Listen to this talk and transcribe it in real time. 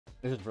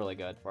This is really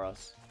good for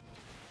us.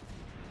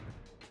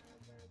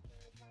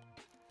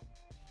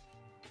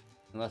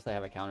 Unless they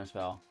have a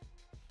counterspell.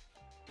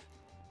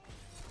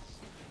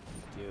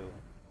 Do.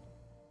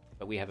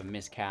 But we have a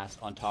miscast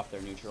on top of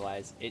their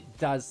neutralize. It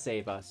does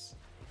save us.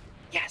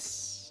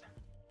 Yes!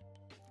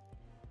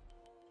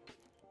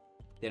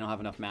 They don't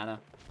have enough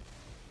mana.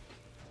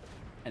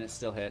 And it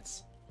still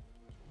hits.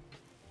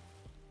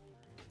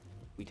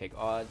 We take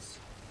odds.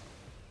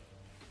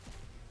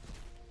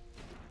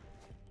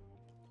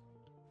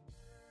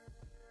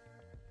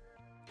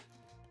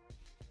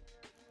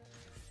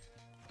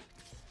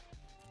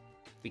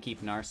 We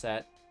keep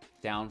Narset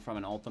down from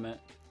an ultimate.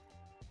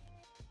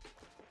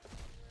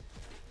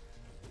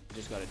 We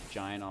just got a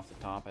giant off the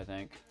top, I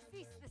think.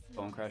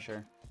 Bone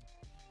Crusher.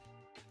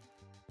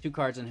 2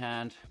 cards in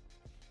hand.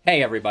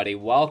 Hey everybody,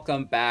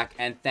 welcome back,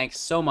 and thanks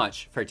so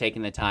much for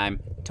taking the time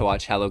to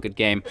watch Hello Good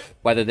Game.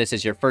 Whether this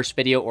is your first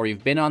video or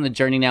you've been on the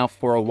journey now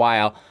for a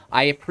while,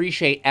 I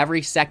appreciate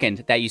every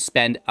second that you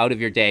spend out of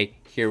your day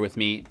here with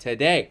me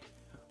today.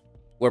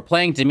 We're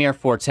playing Dimir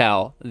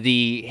Foretell,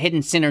 the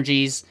hidden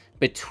synergies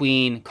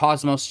between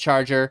Cosmos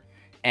Charger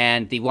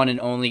and the one and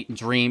only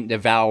Dream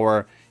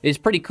Devourer is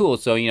pretty cool.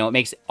 So, you know, it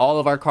makes all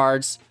of our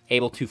cards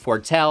able to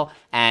foretell,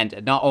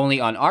 and not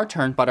only on our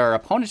turn, but our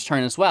opponent's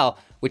turn as well,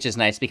 which is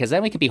nice because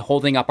then we could be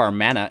holding up our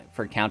mana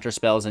for counter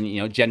spells and, you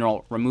know,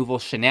 general removal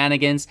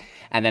shenanigans.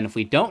 And then if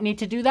we don't need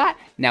to do that,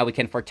 now we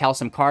can foretell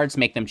some cards,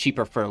 make them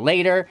cheaper for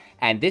later.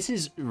 And this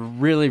is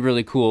really,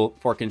 really cool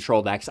for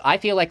control decks. I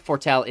feel like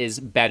foretell is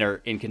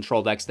better in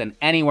control decks than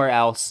anywhere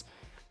else.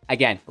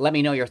 Again, let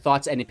me know your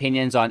thoughts and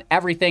opinions on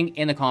everything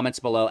in the comments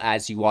below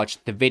as you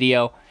watch the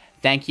video.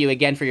 Thank you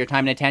again for your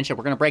time and attention.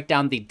 We're going to break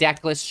down the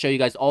deck list, show you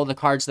guys all the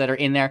cards that are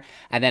in there,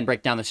 and then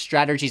break down the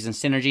strategies and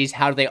synergies.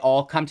 How do they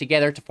all come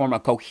together to form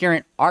a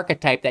coherent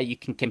archetype that you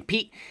can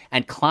compete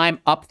and climb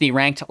up the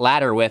ranked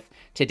ladder with?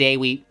 Today,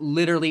 we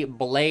literally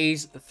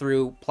blaze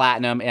through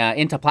Platinum,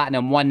 into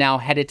Platinum 1 now,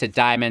 headed to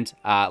Diamond,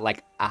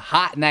 like a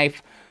hot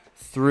knife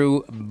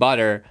through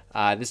butter.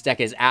 This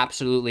deck is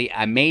absolutely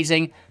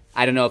amazing.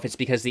 I don't know if it's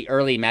because the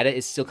early meta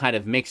is still kind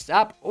of mixed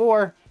up,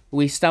 or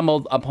we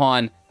stumbled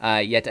upon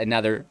yet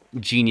another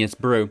genius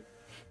brew.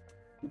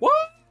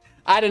 What?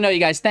 I don't know,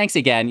 you guys. Thanks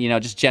again. You know,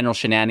 just general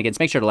shenanigans.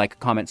 Make sure to like,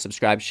 comment,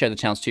 subscribe, share the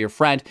channels to your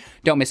friend.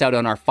 Don't miss out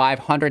on our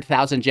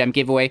 500,000 gem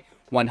giveaway.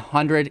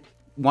 100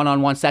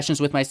 one-on-one sessions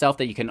with myself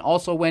that you can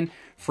also win.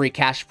 Free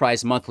cash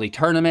prize monthly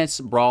tournaments.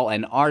 Brawl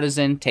and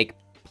Artisan. Take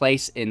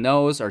place in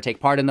those, or take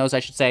part in those,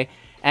 I should say.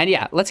 And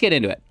yeah, let's get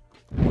into it.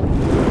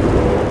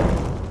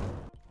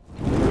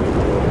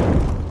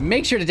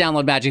 Make sure to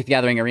download Magic: The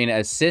Gathering Arena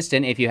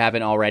Assistant if you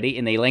haven't already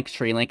in the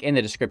Linktree link in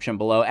the description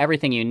below.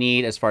 Everything you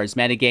need as far as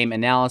metagame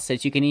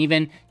analysis. You can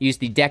even use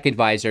the Deck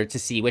Advisor to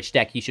see which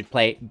deck you should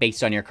play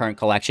based on your current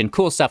collection.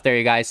 Cool stuff there,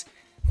 you guys.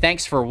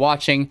 Thanks for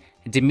watching.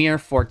 Dimir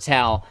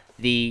Foretell,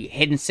 the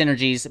hidden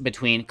synergies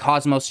between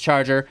Cosmos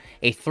Charger,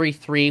 a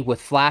 3/3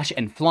 with flash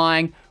and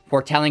flying.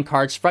 Foretelling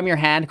cards from your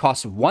hand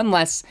costs 1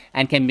 less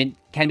and can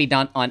be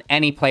done on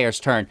any player's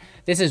turn.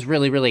 This is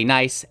really, really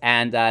nice,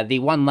 and the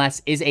 1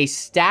 less is a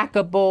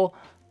stackable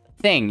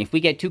thing. If we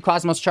get 2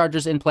 Cosmos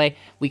Chargers in play,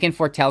 we can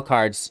foretell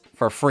cards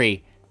for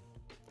free.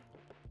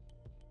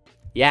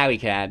 Yeah, we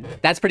can.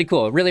 That's pretty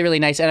cool. Really, really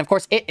nice. And of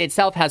course, it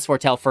itself has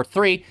foretell for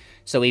 3,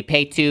 so we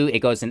pay 2, it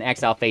goes in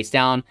exile face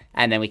down,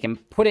 and then we can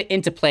put it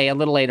into play a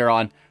little later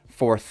on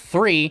for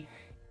 3.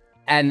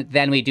 And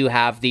then we do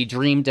have the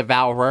Dream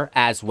Devourer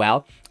as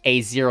well,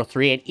 a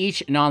 0/3, and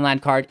each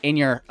non-land card in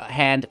your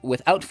hand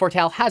without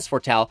foretell has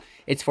foretell.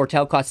 Its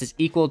foretell cost is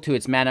equal to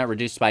its mana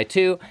reduced by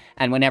 2,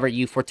 and whenever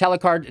you foretell a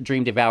card,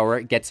 Dream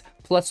Devourer gets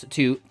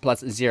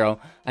 +2/+0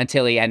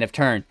 until the end of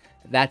turn.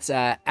 That's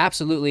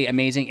absolutely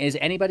amazing. Is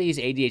anybody's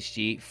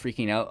ADHD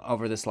freaking out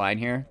over this line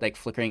here, like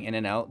flickering in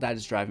and out? That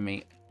is driving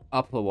me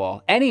up the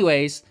wall.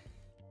 Anyways,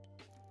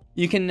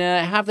 you can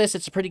have this.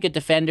 It's a pretty good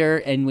defender,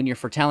 and when you're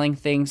foretelling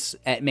things,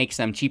 it makes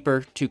them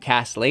cheaper to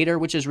cast later,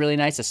 which is really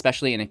nice,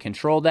 especially in a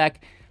control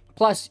deck.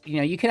 Plus, you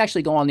know, you can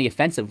actually go on the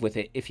offensive with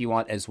it if you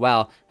want as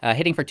well.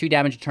 Hitting for 2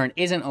 damage a turn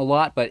isn't a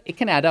lot, but it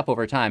can add up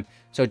over time.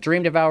 So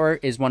Dream Devourer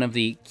is one of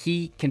the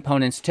key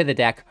components to the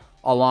deck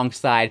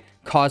alongside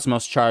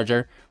Cosmos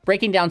Charger.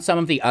 Breaking down some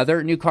of the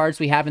other new cards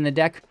we have in the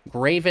deck,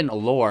 Graven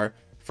Lore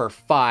for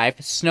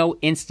 5, Snow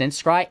Instant,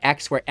 scry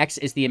X, where X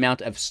is the amount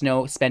of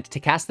snow spent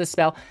to cast this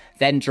spell,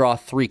 then draw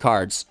 3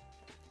 cards.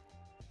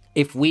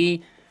 If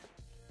we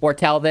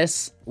foretell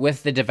this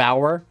with the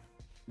Devourer,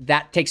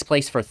 that takes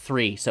place for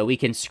 3, so we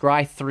can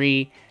scry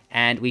 3,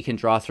 and we can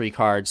draw 3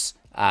 cards.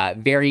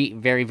 Very,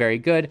 very, very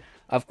good.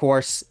 Of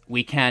course,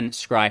 we can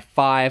scry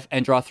 5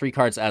 and draw 3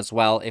 cards as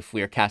well if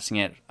we are casting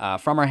it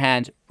from our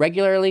hand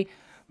regularly,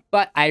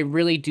 but I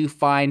really do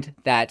find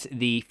that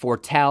the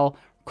foretell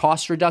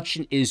cost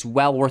reduction is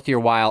well worth your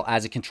while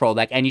as a control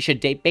deck, and you should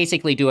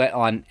basically do it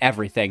on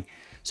everything.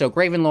 So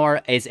Graven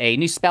Lore is a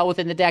new spell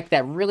within the deck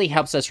that really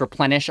helps us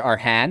replenish our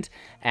hand,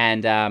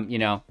 and, you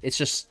know, it's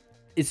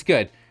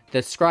good. The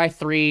scry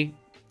 3,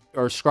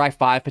 or scry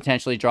 5,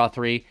 potentially draw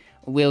 3,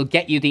 will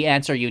get you the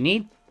answer you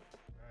need.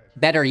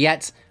 Better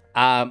yet,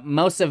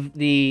 Most of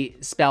the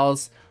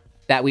spells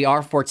that we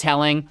are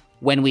foretelling,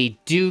 when we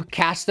do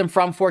cast them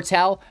from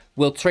Foretell,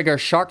 will trigger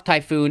Shark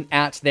Typhoon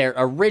at their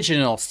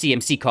original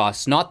CMC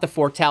cost, not the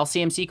Foretell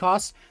CMC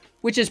cost,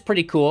 which is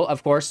pretty cool,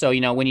 of course. So,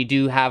 you know, when you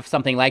do have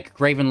something like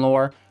Graven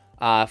Lore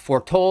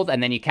Foretold,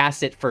 and then you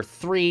cast it for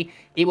 3,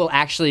 it will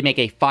actually make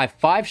a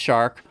 5/5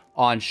 Shark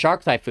on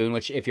Shark Typhoon,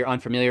 which, if you're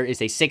unfamiliar,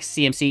 is a 6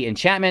 CMC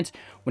enchantment.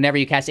 Whenever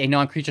you cast a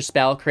non-creature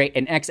spell, create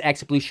an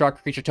XX blue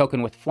shark creature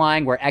token with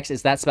flying, where X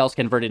is that spell's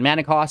converted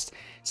mana cost,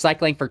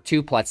 cycling for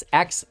 2 plus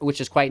X, which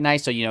is quite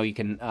nice. So, you know, you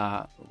can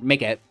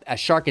make a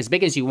shark as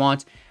big as you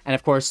want. And,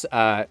 of course,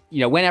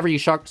 you know, whenever you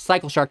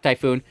cycle Shark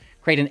Typhoon,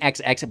 create an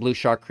XX blue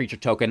shark creature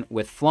token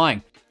with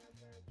flying.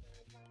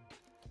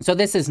 So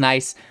this is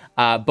nice,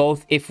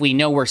 both if we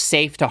know we're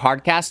safe to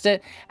hardcast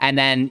it, and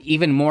then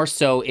even more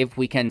so if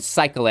we can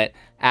cycle it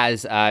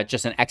as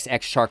just an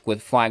XX shark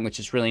with flying, which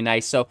is really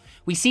nice. So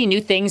we see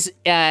new things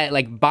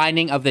like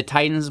Binding of the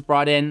Titans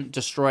brought in,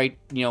 destroyed,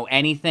 you know,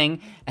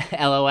 anything,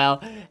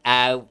 LOL.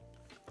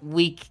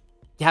 We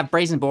have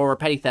Brazen Borer,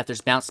 Petty Theft, there's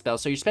bounce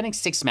spells. So you're spending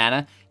 6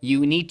 mana.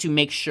 You need to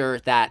make sure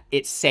that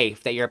it's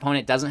safe, that your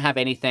opponent doesn't have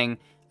anything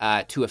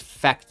to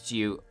affect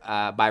you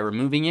by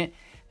removing it.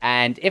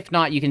 And if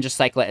not, you can just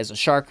cycle it as a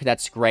shark.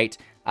 That's great.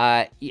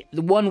 The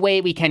one way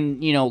we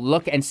can, you know,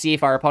 look and see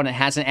if our opponent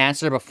has an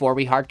answer before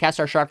we hardcast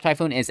our Shark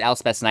Typhoon is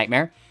Elspeth's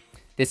Nightmare.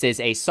 This is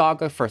a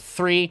saga for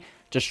 3.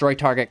 Destroy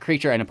target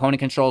creature and opponent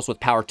controls with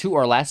power 2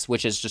 or less,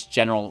 which is just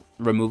general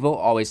removal.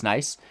 Always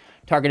nice.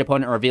 Target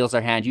opponent reveals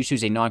their hand. You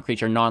choose a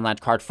non-creature, non-land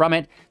card from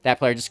it. That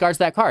player discards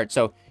that card.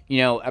 So, you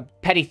know, a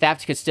Petty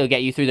Theft could still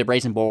get you through the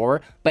Brazen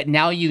Borer, but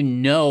now you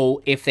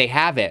know if they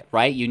have it,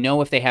 right? You know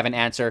if they have an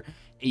answer.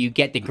 You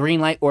get the green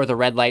light or the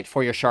red light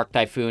for your Shark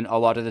Typhoon a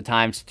lot of the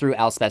times through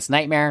Elspeth's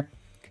Nightmare.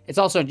 It's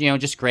also, you know,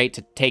 just great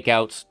to take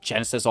out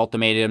Genesis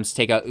Ultimatums,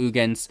 take out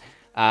Ugins.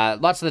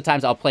 Lots of the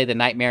times I'll play the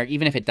Nightmare,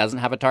 even if it doesn't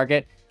have a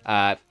target,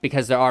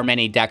 because there are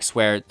many decks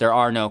where there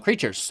are no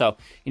creatures. So,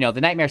 you know,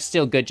 the Nightmare's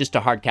still good just to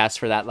hardcast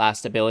for that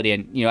last ability,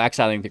 and, you know,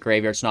 exiling the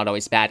graveyard's not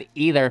always bad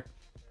either.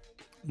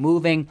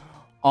 Moving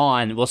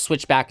on, we'll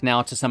switch back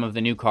now to some of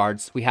the new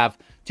cards. We have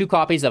 2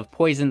 copies of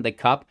Poison the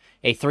Cup,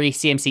 a 3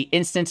 CMC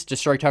instant,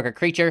 destroy target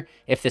creature.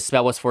 If this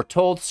spell was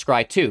foretold,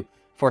 scry 2,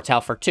 foretell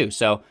for 2.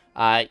 So,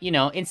 you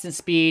know, instant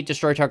speed,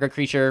 destroy target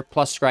creature,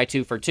 plus scry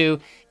 2 for 2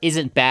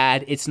 isn't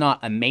bad. It's not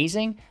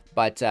amazing,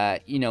 but,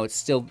 you know, it's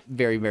still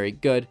very, very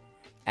good.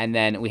 And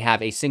then we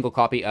have a single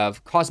copy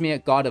of Cosima,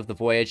 God of the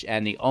Voyage,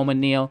 and the Omen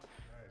Kneel.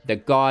 The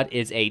God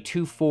is a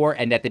 2/4,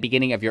 and at the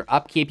beginning of your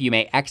upkeep, you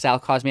may exile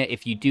Cosima.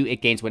 If you do,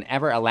 it gains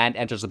whenever a land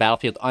enters the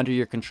battlefield under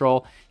your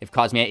control. If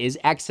Cosima is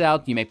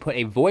exiled, you may put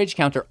a Voyage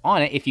counter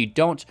on it. If you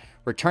don't,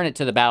 return it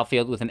to the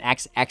battlefield with an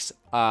XX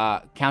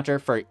counter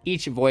for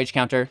each Voyage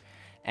counter,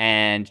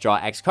 and draw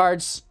X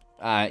cards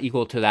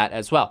equal to that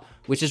as well,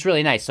 which is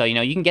really nice. So, you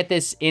know, you can get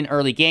this in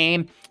early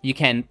game. You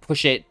can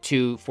push it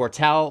to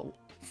Foretell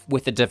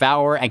with the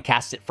Devourer and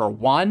cast it for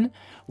 1,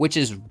 which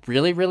is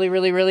really, really,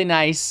 really, really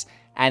nice.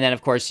 And then,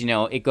 of course, you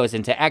know, it goes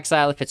into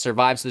exile if it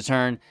survives the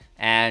turn,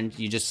 and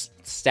you just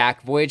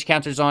stack Voyage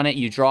counters on it.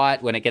 You draw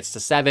it when it gets to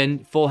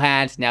 7, full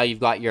hand. Now you've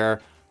got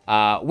your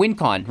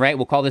WinCon, right?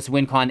 We'll call this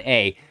WinCon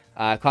A.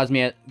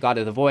 Cosima, God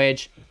of the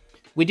Voyage.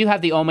 We do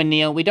have the Omen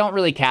Kneel. We don't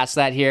really cast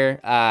that here.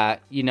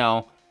 You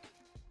know,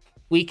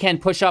 we can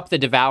push up the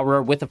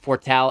Devourer with the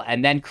Foretell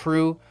and then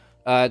crew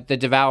the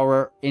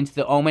Devourer into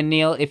the Omen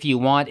Kneel if you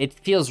want. It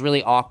feels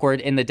really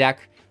awkward in the deck,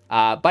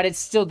 but it's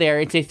still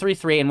there. It's a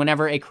 3/3, and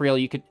whenever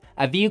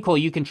a vehicle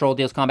you control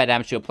deals combat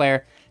damage to a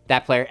player,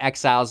 that player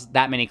exiles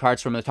that many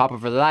cards from the top of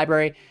the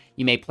library.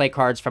 You may play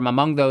cards from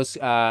among those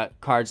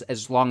cards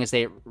as long as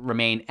they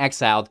remain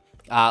exiled.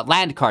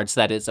 Land cards,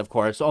 that is, of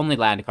course, only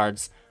land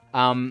cards.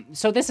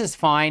 So this is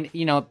fine,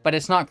 you know, but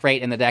it's not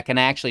great in the deck, and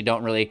I actually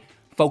don't really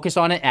focus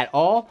on it at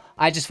all.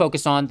 I just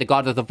focus on the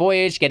God of the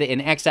Voyage, get it in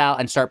exile,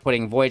 and start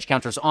putting Voyage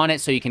counters on it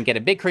so you can get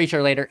a big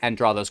creature later and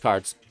draw those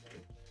cards.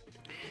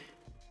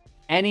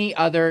 Any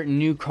other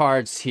new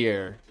cards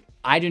here?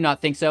 I do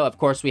not think so. Of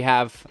course, we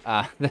have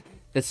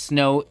the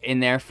snow in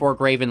there for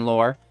Graven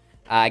Lore.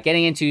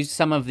 Getting into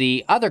some of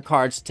the other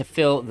cards to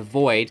fill the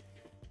void,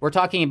 we're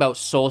talking about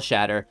Soul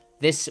Shatter.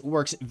 This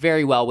works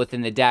very well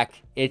within the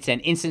deck. It's an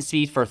instant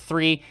speed for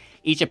 3.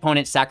 Each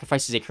opponent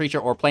sacrifices a creature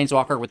or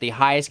planeswalker with the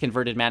highest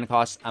converted mana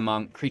cost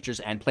among creatures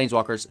and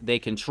planeswalkers they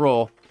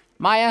control.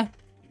 Maya,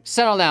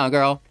 settle down,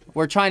 girl.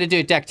 We're trying to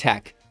do deck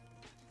tech.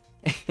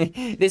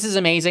 This is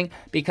amazing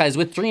because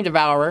with Dream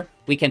Devourer,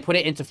 we can put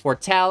it into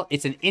Foretell.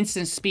 It's an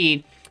instant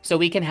speed, so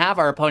we can have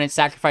our opponent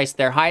sacrifice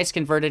their highest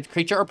converted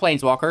creature or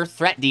planeswalker,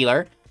 threat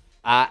dealer,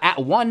 at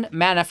 1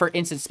 mana for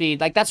instant speed.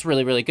 Like, that's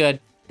really, really good.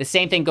 The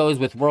same thing goes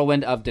with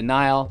Whirlwind of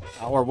Denial,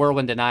 or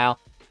Whirlwind Denial.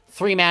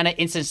 3 mana,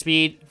 instant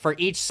speed. For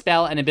each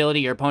spell and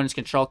ability your opponents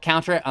control,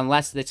 counter it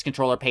unless its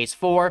controller pays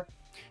 4.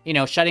 You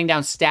know, shutting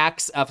down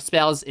stacks of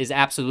spells is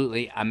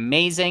absolutely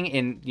amazing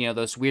in, you know,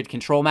 those weird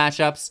control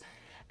matchups.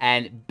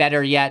 And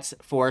better yet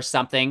for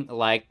something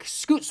like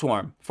Scoot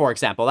Swarm, for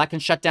example. That can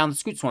shut down the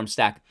Scoot Swarm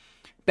stack.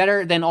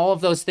 Better than all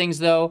of those things,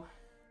 though,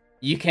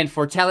 You can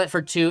foretell it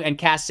for 2 and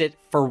cast it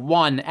for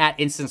 1 at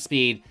instant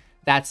speed.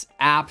 That's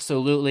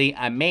absolutely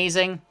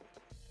amazing.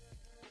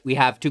 We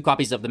have 2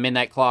 copies of the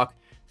Midnight Clock.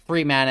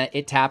 3 mana,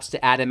 it taps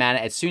to add a mana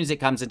as soon as it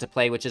comes into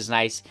play, which is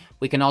nice.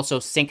 We can also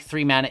sink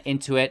 3 mana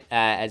into it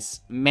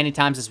as many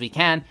times as we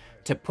can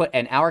to put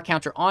an hour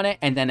counter on it,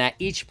 and then at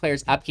each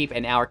player's upkeep,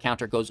 an hour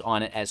counter goes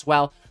on it as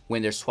well.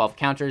 When there's 12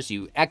 counters,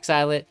 you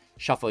exile it,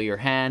 shuffle your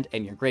hand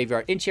and your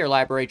graveyard into your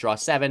library, draw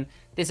 7.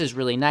 This is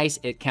really nice.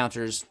 It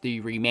counters the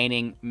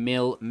remaining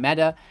mill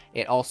meta.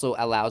 It also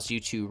allows you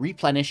to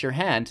replenish your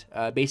hand,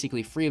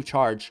 basically free of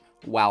charge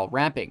while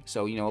ramping.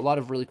 So, you know, a lot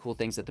of really cool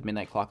things that the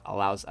Midnight Clock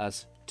allows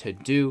us to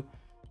do.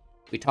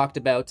 We talked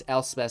about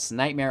Elspeth's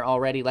Nightmare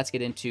already. Let's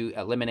get into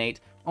Eliminate.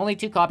 Only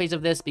 2 copies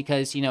of this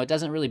because, you know, it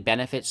doesn't really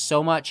benefit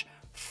so much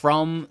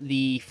from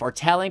the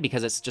foretelling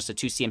because it's just a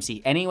 2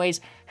 CMC anyways.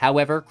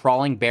 However,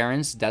 Crawling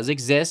Barrens does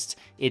exist.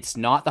 It's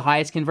not the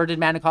highest converted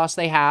mana cost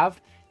they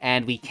have,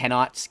 and we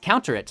cannot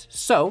counter it.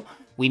 So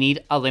we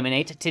need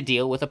Eliminate to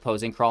deal with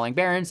opposing Crawling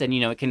Barrens, and, you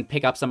know, it can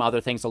pick up some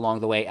other things along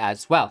the way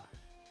as well.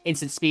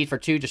 Instant speed for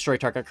 2, destroy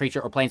target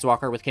creature or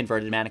planeswalker with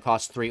converted mana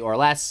cost 3 or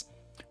less.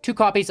 2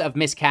 copies of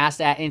Miscast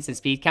at instant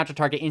speed, counter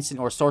target instant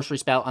or sorcery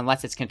spell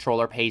unless its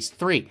controller pays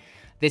 3.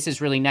 This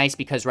is really nice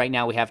because right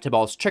now we have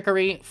Tibalt's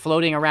Trickery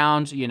floating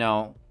around. You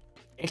know,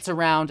 it's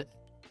around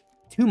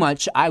too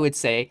much, I would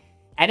say,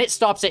 and it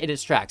stops it in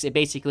its tracks. It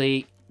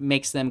basically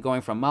makes them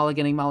going from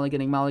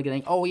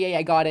mulliganing, oh yeah,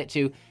 I got it,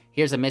 to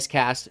here's a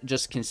miscast,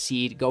 just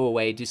concede, go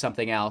away, do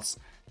something else,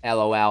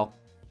 LOL.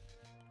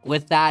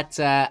 With that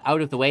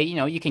out of the way, you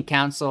know, you can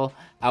cancel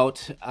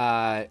out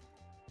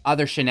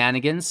other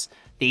shenanigans.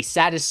 The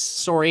saddest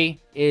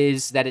story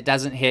is that it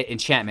doesn't hit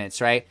enchantments,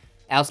 right?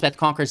 Elspeth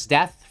Conquers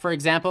Death, for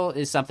example,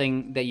 is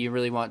something that you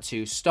really want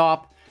to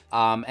stop,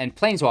 and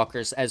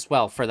Planeswalkers as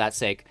well, for that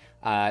sake.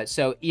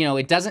 So, you know,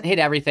 it doesn't hit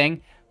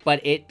everything,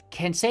 but it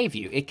can save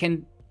you. It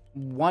can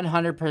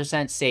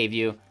 100% save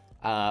you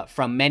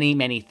from many,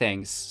 many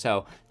things.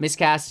 So,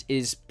 Miscast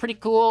is pretty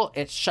cool.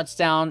 It shuts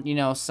down, you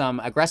know, some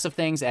aggressive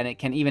things, and it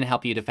can even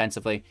help you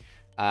defensively.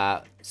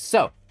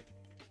 So,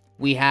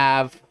 we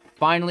have...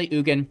 finally,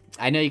 Ugin.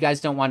 I know you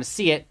guys don't want to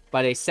see it,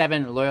 but a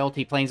 7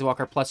 loyalty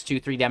planeswalker plus 2,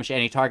 3 damage to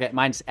any target,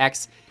 minus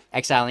X,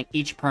 exiling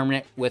each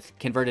permanent with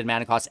converted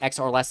mana cost X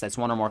or less, that's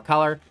 1 or more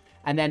color.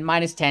 And then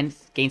minus 10,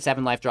 gain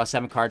 7 life, draw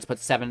 7 cards, put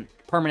 7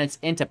 permanents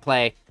into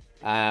play,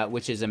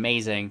 which is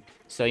amazing.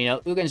 So, you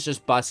know, Ugin's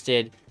just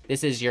busted.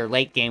 This is your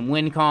late game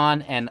win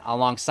con, and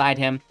alongside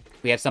him,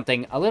 we have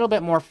something a little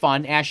bit more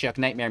fun, Ashiok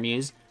Nightmare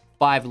Muse.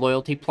 5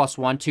 loyalty plus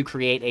 1 to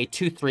create a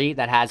 2/3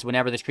 that has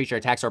whenever this creature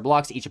attacks or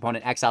blocks, each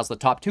opponent exiles the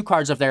top 2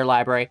 cards of their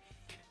library.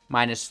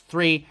 Minus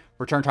 3,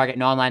 return target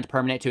non-land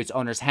permanent to its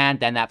owner's hand,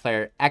 then that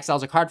player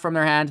exiles a card from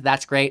their hand.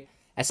 That's great,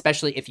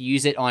 especially if you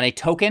use it on a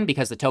token,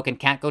 because the token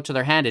can't go to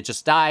their hand, it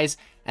just dies,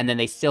 and then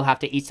they still have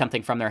to eat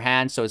something from their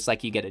hand, so it's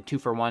like you get a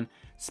 2-for-1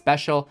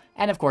 special.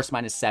 And of course,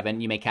 minus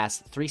 7, you may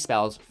cast 3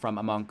 spells from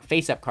among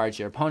face-up cards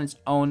your opponents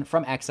own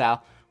from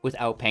exile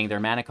without paying their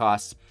mana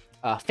costs.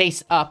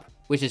 Face-up,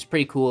 which is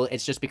pretty cool.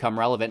 It's just become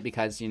relevant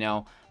because, you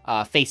know,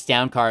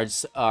 face-down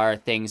cards are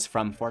things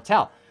from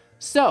Foretell.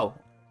 So,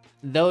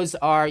 those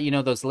are, you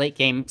know, those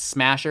late-game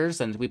smashers,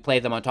 and we play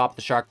them on top of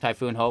the Shark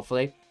Typhoon,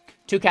 hopefully.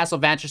 2 Castle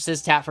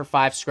Vantresses, tap for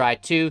 5, scry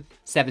 2.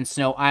 7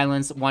 Snow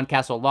Islands, 1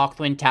 Castle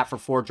Locthwain, tap for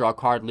 4, draw a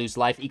card, lose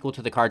life equal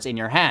to the cards in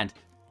your hand.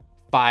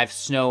 5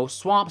 Snow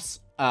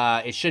Swamps,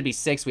 it should be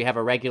 6. We have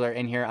a regular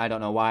in here, I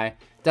don't know why.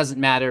 Doesn't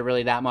matter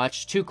really that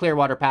much. 2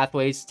 Clearwater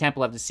Pathways,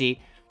 Temple of the Sea.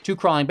 2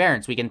 Crawling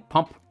Barrens, we can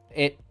pump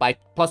it by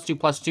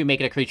 +2/+2,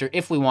 make it a creature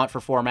if we want for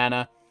 4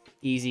 mana.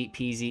 Easy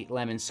peasy,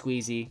 lemon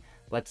squeezy.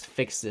 Let's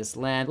fix this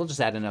land. We'll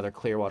just add another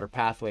Clearwater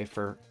Pathway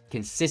for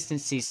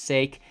consistency's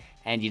sake,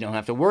 and you don't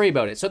have to worry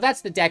about it. So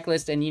that's the deck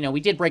list, and, you know,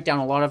 we did break down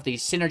a lot of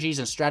these synergies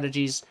and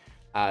strategies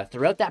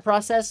throughout that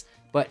process,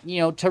 but, you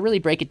know, to really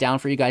break it down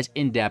for you guys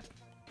in depth,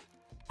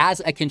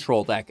 as a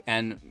control deck,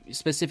 and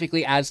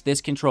specifically as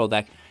this control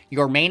deck,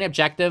 your main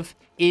objective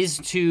is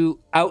to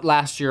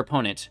outlast your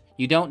opponent.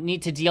 You don't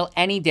need to deal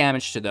any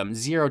damage to them,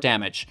 0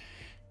 damage.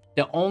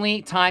 The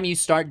only time you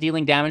start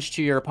dealing damage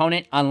to your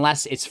opponent,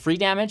 unless it's free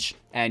damage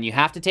and you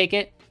have to take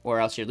it, or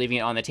else you're leaving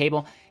it on the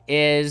table,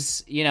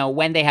 is, you know,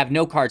 when they have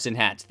no cards in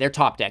hand. They're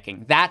top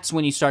decking. That's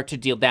when you start to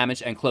deal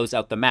damage and close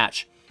out the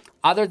match.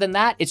 Other than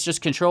that, it's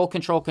just control,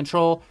 control,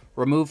 control,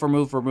 remove,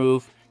 remove,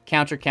 remove,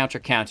 counter, counter,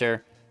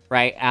 counter,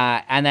 right?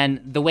 And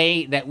then the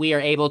way that we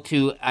are able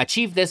to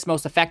achieve this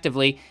most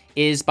effectively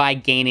is by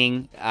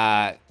gaining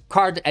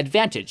card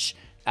advantage.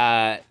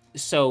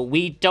 So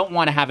we don't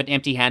want to have an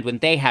empty hand when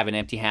they have an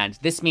empty hand.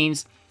 This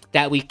means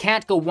that we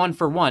can't go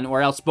 1-for-1,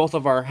 or else both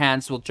of our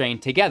hands will drain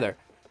together.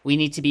 We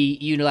need to be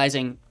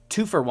utilizing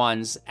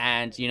 2-for-1s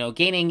and, you know,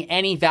 gaining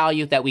any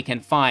value that we can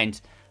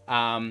find.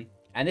 And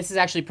this is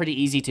actually pretty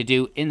easy to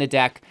do in the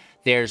deck.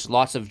 There's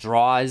lots of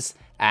draws.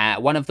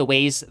 One of the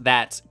ways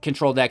that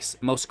control decks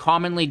most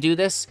commonly do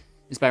this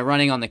is by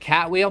running on the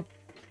cat wheel.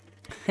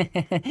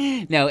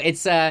 No,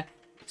 it's...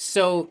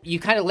 So you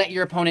kind of let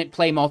your opponent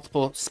play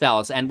multiple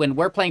spells, and when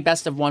we're playing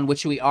best of 1,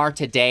 which we are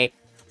today,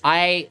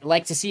 I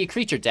like to see a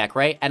creature deck,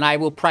 right? And I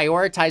will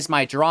prioritize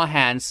my draw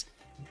hands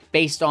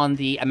based on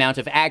the amount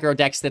of aggro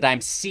decks that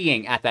I'm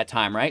seeing at that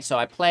time, right? So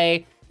I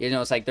play, you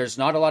know, it's like there's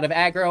not a lot of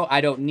aggro.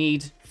 I don't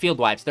need field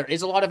wipes. There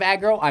is a lot of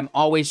aggro. I'm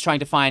always trying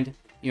to find,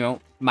 you know,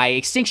 my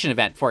Extinction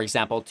Event, for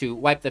example, to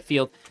wipe the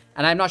field.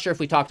 And I'm not sure if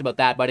we talked about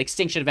that, but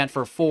Extinction Event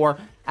for 4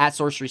 at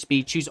sorcery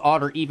speed. Choose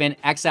odd or even.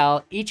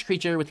 Exile each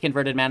creature with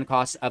converted mana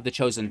cost of the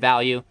chosen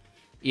value.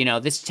 You know,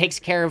 this takes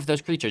care of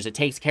those creatures. It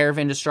takes care of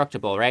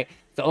Indestructible, right?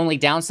 The only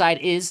downside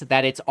is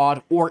that it's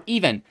odd or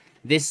even.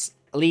 This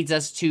leads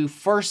us to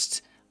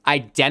first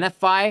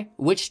identify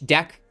which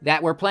deck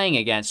that we're playing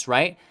against,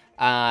 right?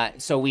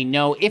 So we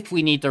know if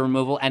we need the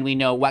removal, and we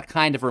know what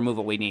kind of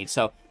removal we need.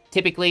 So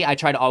typically, I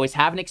try to always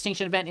have an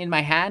Extinction Event in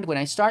my hand when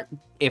I start.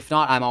 If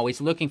not, I'm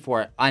always looking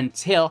for it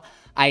until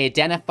I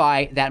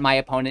identify that my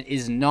opponent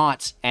is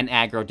not an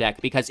aggro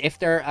deck. Because if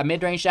they're a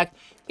mid-range deck,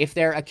 if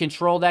they're a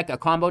control deck, a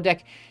combo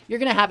deck, you're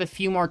going to have a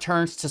few more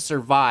turns to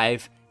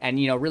survive and,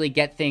 you know, really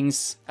get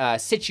things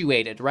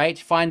situated, right?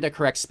 Find the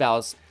correct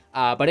spells.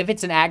 But if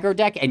it's an aggro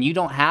deck and you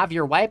don't have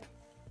your wipe,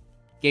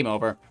 game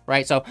over,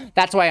 right? So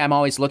that's why I'm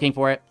always looking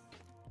for it.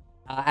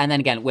 And then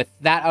again, with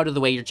that out of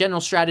the way, your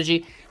general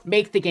strategy,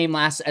 make the game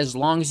last as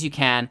long as you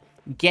can.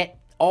 Get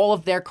all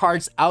of their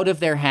cards out of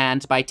their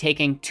hand by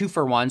taking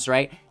 2-for-1s,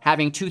 right?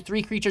 Having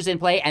 2-3 creatures in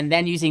play and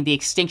then using the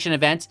Extinction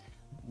Event,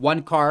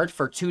 1 card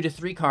for 2 to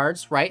 3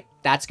 cards, right?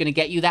 That's going to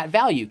get you that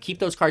value. Keep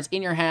those cards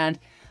in your hand.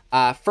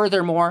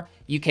 Furthermore,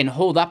 you can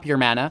hold up your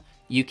mana.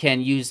 You can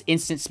use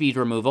instant speed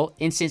removal,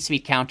 instant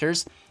speed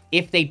counters.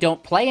 If they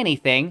don't play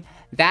anything,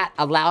 that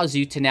allows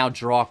you to now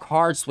draw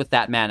cards with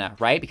that mana,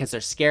 right? Because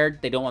they're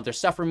scared, they don't want their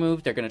stuff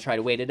removed, they're going to try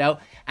to wait it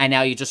out, and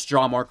now you just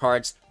draw more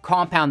cards,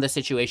 compound the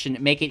situation,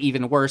 make it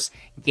even worse,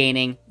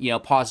 gaining, you know,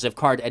 positive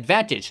card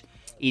advantage.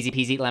 Easy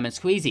peasy lemon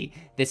squeezy.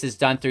 This is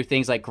done through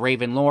things like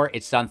Graven Lore,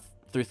 it's done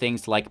through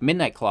things like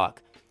Midnight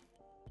Clock.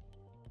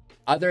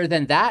 Other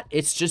than that,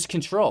 it's just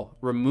control.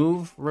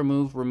 Remove,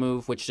 remove,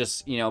 remove, which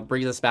just, you know,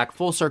 brings us back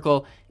full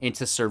circle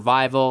into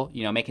survival,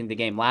 you know, making the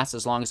game last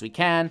as long as we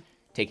can.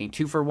 Taking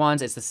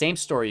 2-for-1s. It's the same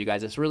story, you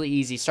guys. It's really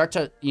easy. Start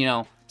to, you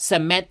know,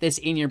 cement this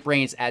in your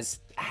brains as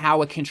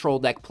how a control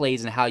deck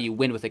plays and how you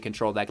win with a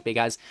control deck,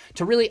 because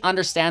to really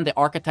understand the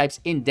archetypes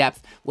in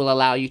depth will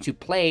allow you to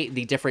play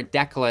the different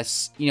deck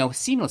lists, you know,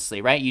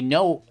 seamlessly, right? You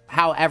know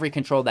how every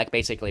control deck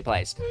basically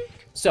plays.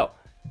 So,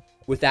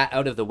 with that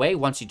out of the way,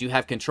 once you do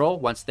have control,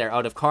 once they're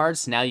out of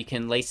cards, now you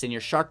can lace in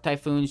your Shark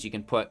Typhoons. You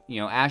can put,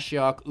 you know,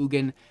 Ashiok,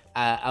 Ugin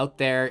out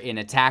there in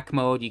attack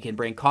mode. You can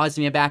bring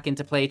Cosima back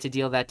into play to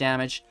deal that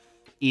damage.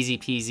 Easy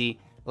peasy,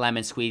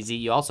 lemon squeezy.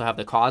 You also have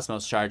the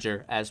Cosmos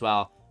Charger as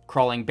well.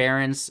 Crawling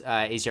Barrens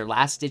is your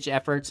last-ditch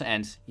effort,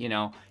 and, you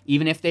know,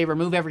 even if they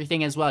remove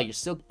everything as well, you're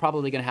still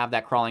probably going to have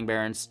that Crawling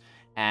Barrens.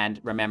 And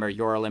remember,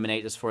 your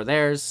Eliminate is for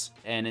theirs,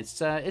 and it's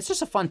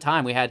just a fun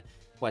time. We had,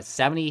 what,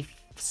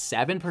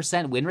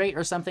 77% win rate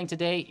or something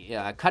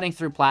today, cutting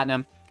through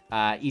Platinum.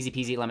 Easy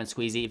peasy, lemon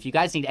squeezy. If you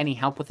guys need any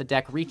help with the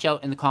deck, reach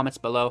out in the comments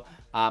below.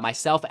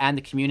 Myself and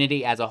the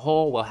community as a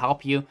whole will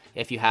help you.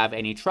 If you have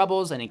any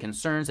troubles, any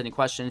concerns, any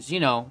questions, you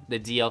know the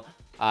deal.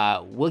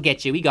 We'll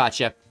get you. We got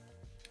you.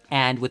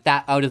 And with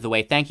that out of the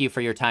way, thank you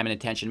for your time and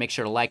attention. Make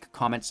sure to like,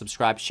 comment,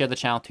 subscribe, share the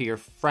channel to your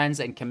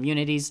friends and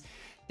communities.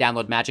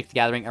 Download Magic the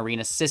Gathering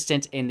Arena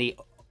Assistant in the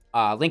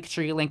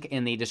Linktree link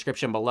in the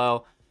description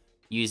below.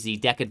 Use the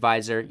Deck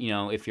Advisor, you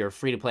know, if you're a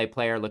free-to-play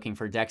player looking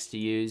for decks to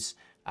use.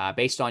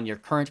 Based on your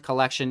current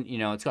collection, you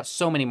know, it's got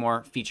so many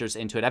more features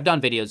into it. I've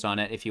done videos on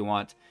it if you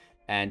want.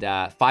 And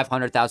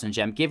 500,000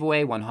 gem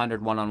giveaway,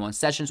 100 one-on-one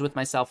sessions with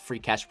myself, free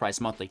cash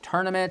prize monthly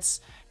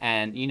tournaments,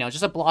 and, you know,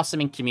 just a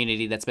blossoming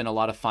community that's been a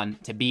lot of fun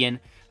to be in.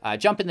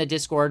 Jump in the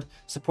Discord,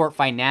 support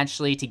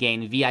financially to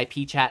gain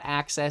VIP chat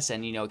access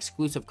and, you know,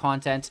 exclusive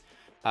content.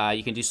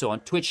 You can do so on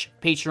Twitch,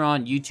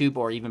 Patreon, YouTube,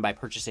 or even by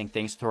purchasing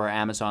things through our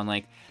Amazon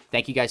link.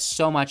 Thank you guys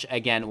so much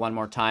again one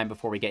more time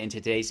before we get into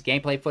today's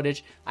gameplay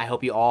footage. I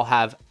hope you all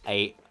have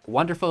a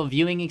wonderful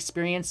viewing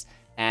experience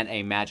and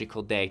a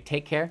magical day.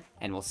 Take care,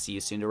 and we'll see you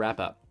soon to wrap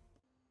up.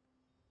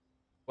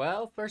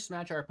 Well, first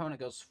match, our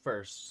opponent goes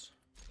first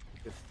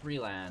with 3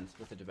 lands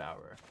with the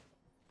Devourer.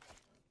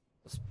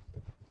 Let's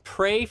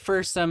pray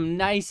for some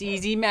nice,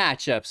 easy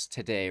matchups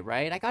today,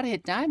 right? I gotta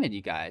hit diamond,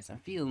 you guys. I'm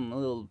feeling a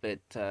little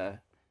bit like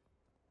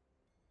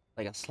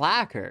a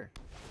slacker.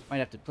 Might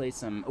have to play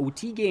some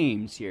OT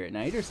games here at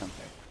night or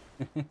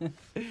something.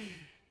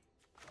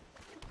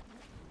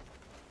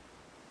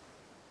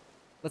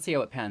 Let's see how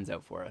it pans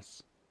out for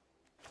us.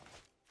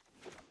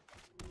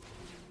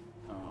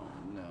 Oh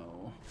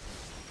no.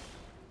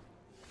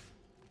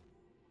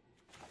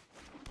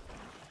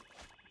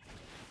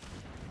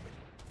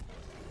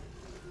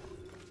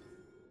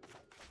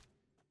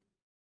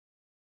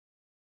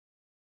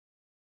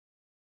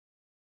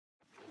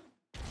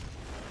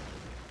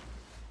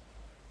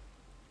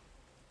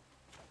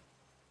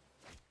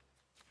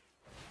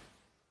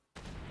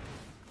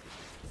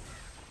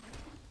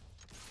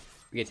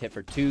 We get hit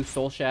for 2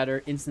 Soul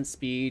Shatter, instant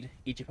speed.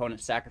 Each opponent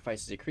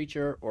sacrifices a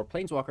creature or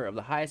planeswalker of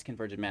the highest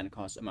converted mana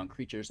cost among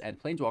creatures and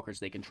planeswalkers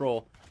they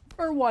control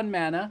for 1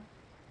 mana.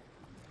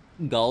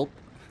 Gulp.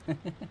 I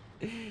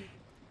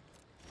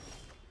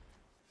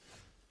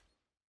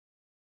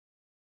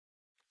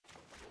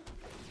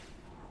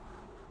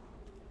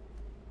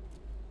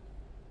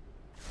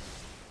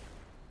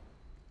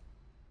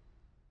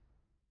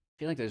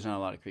feel like there's not a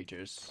lot of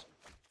creatures.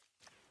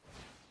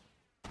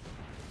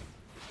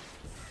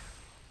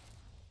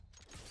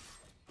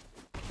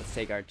 Let's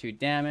take our 2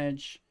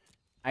 damage.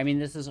 I mean,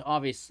 this is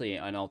obviously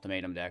an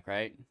ultimatum deck,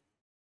 right?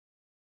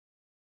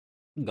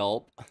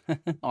 Gulp.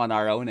 On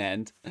our own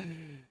end.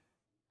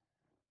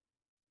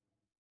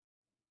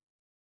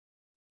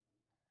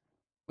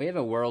 We have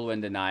a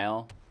Whirlwind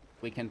Denial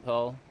we can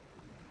pull.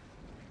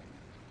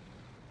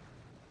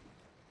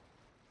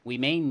 We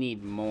may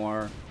need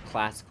more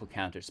classical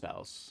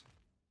counterspells.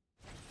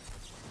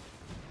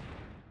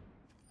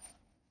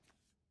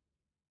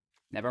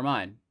 Never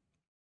mind.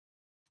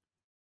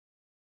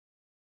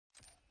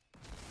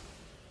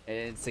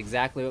 It's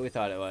exactly what we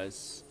thought it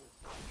was.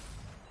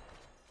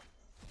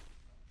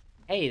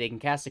 Hey, they can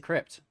cast a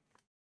crypt.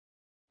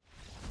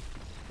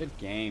 Good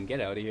game.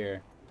 Get out of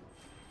here.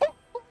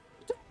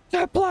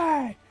 To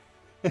play!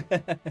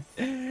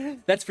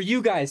 That's for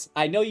you guys.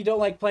 I know you don't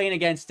like playing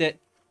against it,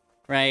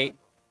 right?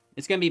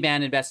 It's going to be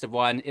banned in best of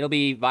 1. It'll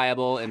be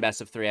viable in best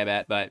of 3, I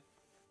bet, but...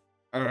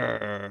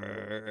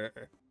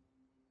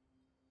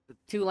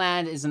 2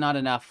 land is not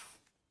enough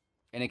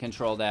in a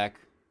control deck.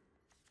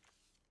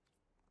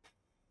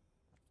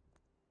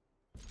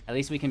 At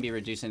least we can be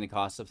reducing the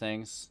cost of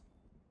things.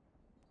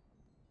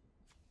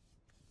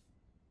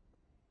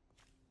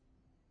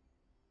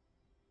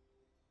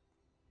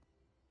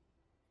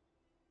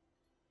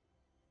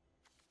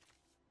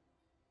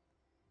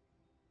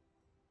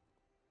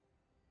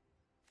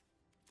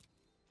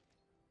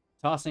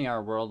 Tossing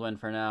our Whirlwind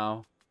for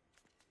now.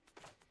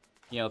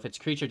 You know, if it's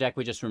creature deck,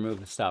 we just remove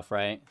the stuff,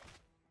 right?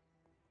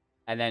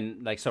 And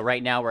then, like, so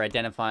right now we're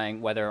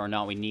identifying whether or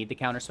not we need the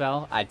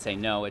counterspell. I'd say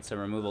no, it's a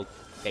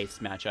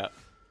removal-based matchup.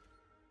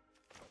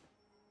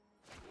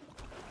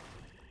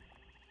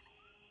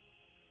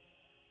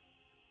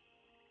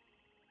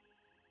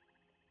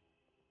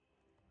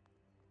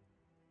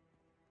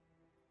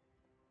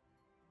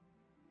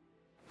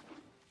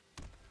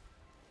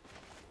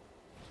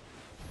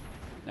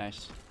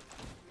 Nice.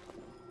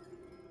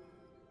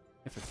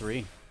 Hit for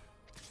 3.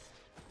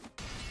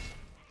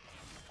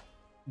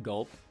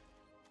 Gulp.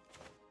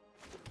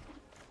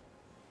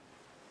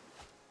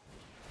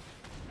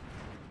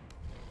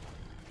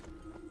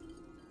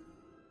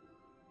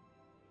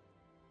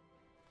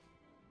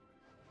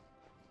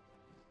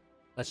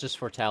 Let's just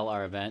foretell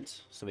our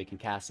event so we can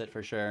cast it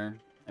for sure.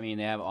 I mean,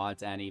 they have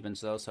odds and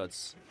evens though, so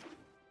it's...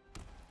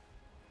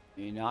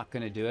 You're not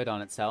going to do it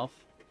on itself.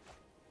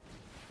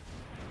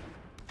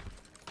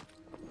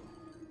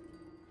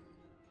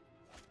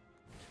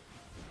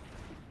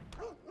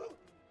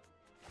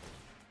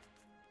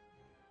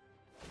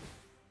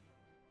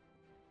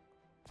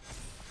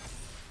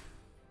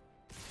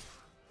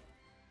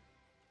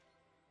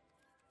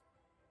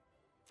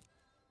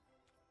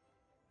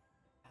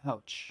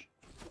 Ouch.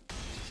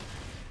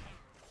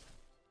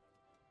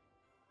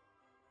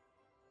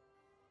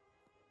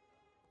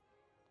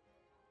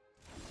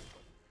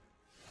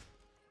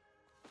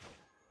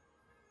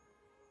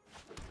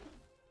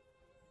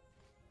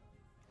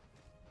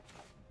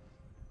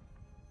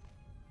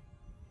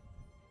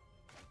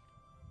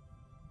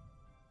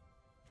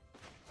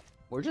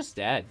 We're just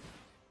dead.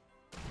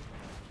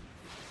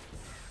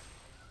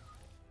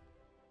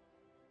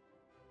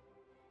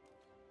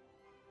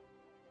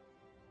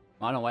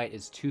 Mono white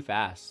is too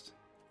fast.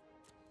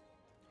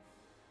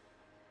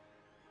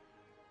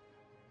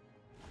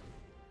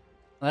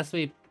 Unless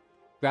we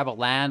grab a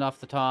land off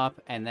the top,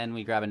 and then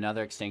we grab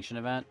another Extinction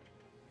Event.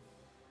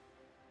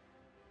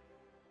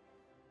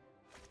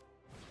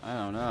 I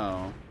don't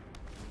know.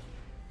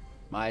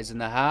 Maya's in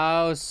the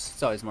house.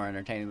 It's always more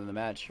entertaining than the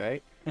match,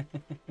 right?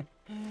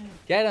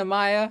 Get him,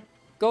 Maya.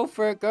 Go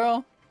for it,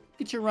 girl.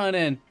 Get your run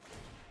in.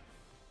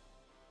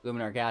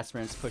 Luminar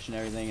Gasperant's pushing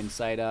everything in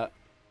sight up.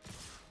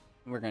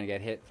 We're going to get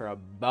hit for a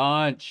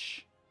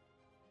bunch.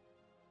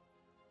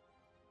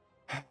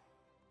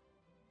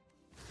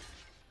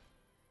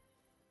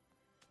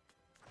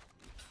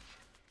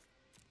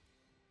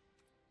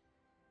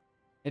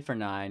 Hit for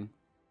 9.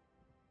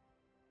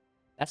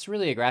 That's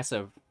really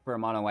aggressive for a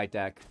mono white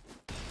deck.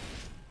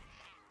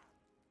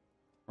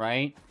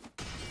 Right?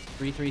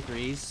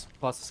 3/3/3s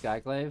plus a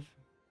Skyclave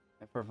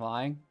for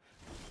flying.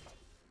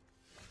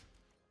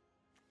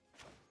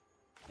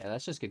 Yeah,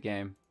 that's just good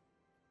game.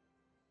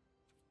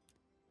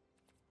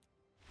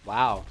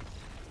 Wow.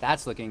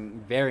 That's looking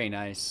very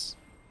nice.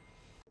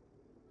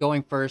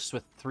 Going first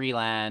with 3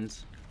 land,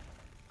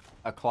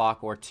 a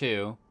clock, or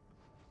 2.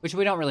 Which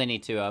we don't really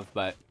need 2 of,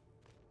 but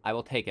I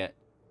will take it.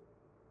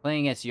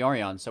 Playing against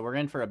Yorion, so we're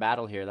in for a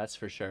battle here, that's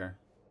for sure.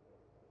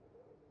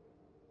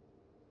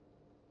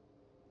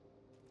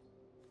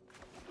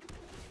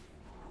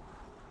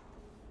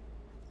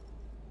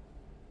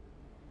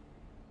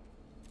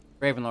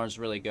 Gravenlore's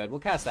really good. We'll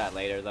cast that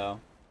later, though.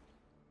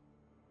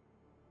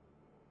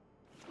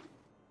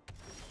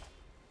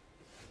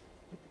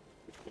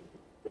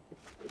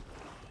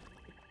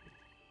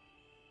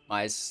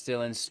 Mai's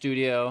still in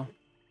studio.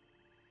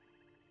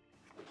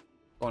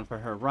 Going for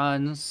her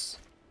runs.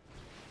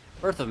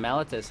 Birth of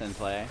Meletis in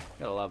play.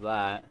 Gotta love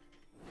that.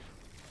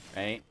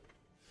 Right?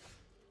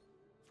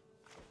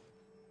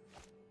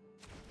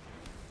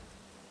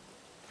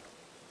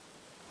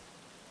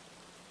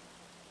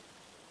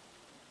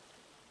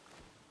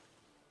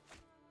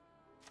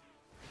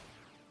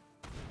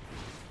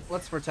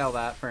 Let's foretell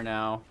that for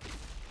now.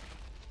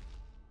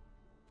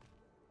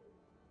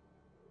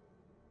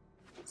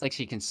 It's like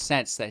she can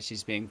sense that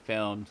she's being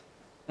filmed.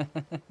 The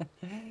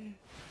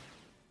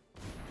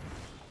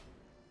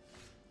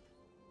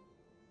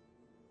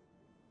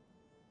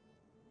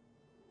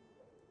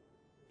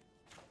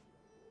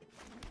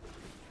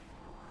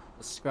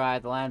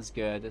Scry, the land's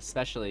good,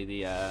 especially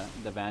the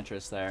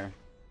Vantress there.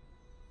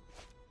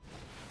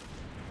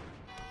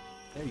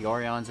 Their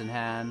Yorion's in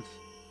hand,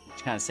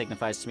 which kind of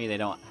signifies to me they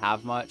don't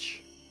have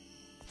much.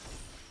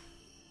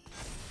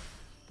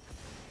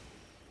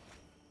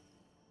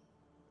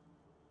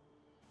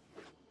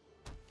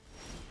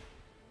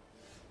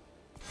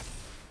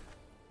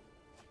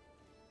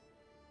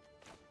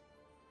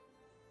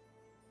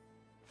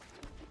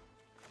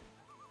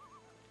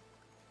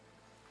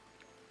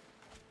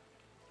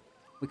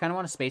 We kind of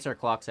want to space our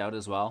clocks out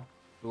as well.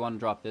 We want to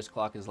drop this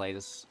clock as late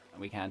as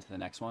we can to the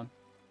next one.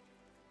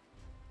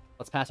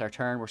 Let's pass our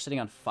turn. We're sitting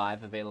on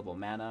 5 available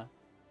mana.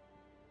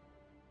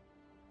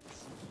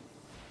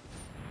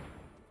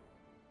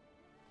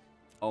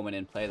 Omen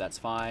in play, that's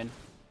fine.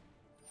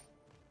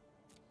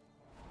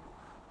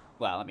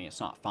 Well, I mean, it's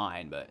not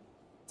fine, but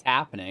it's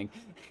happening.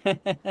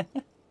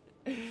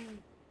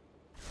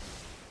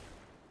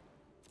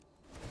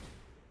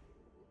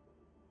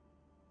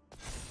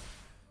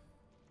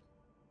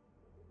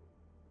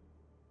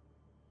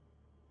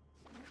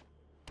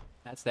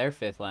 That's their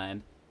 5th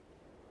land.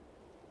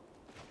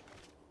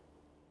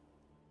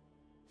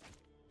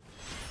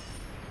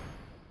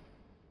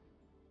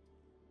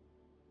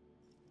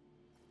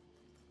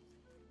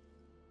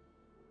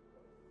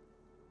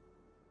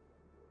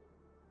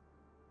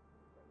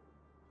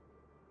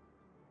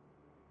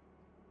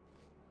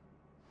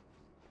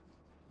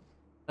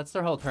 That's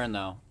their whole turn,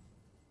 though.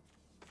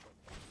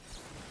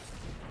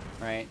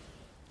 Right?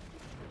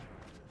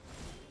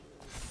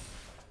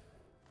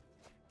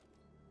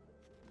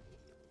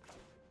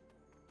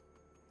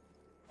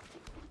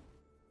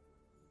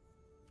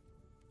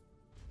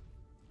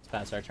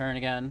 Pass our turn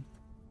again.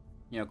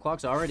 You know,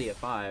 clock's already at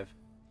 5.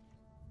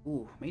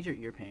 Ooh, major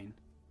ear pain.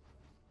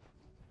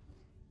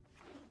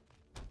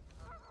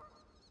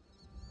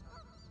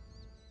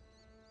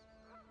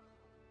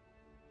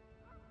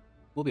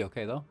 We'll be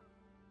okay, though.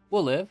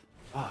 We'll live.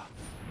 Ah,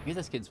 hear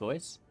this kid's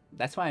voice?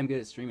 That's why I'm good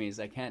at streaming, is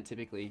I can't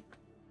typically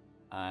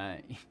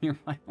hear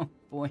my own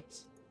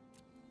voice.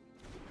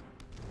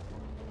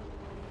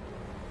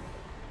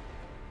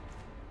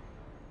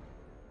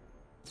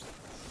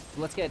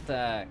 Let's get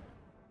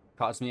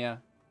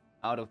Cosima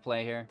out of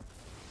play here.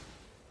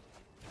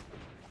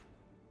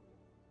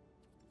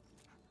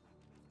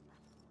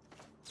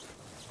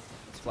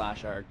 Let's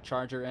flash our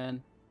charger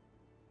in.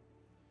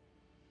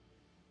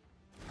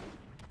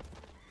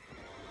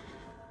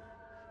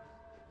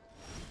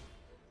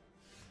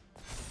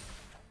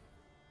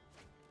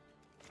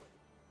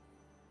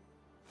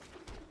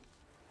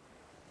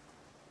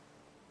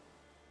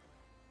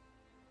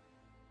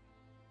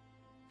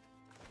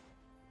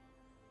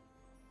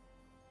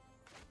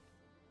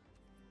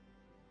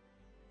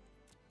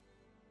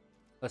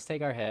 Let's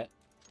take our hit.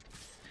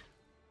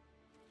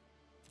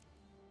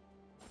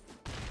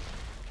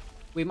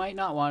 We might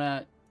not want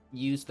to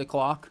use the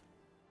clock,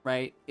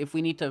 right? If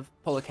we need to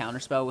pull a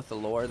counterspell with the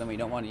lore, then we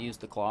don't want to use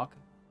the clock.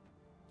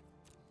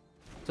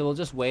 So we'll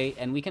just wait,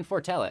 and we can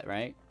foretell it,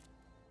 right?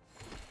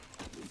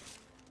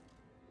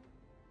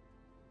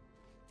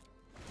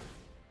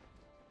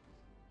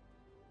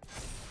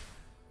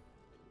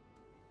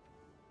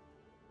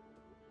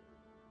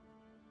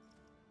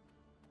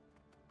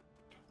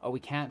 Oh, we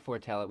can't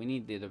foretell it. We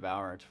need the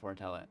Devourer to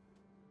foretell it.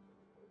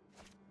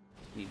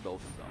 We need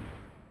both of them.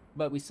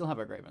 But we still have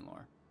our Graven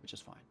Lore, which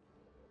is fine.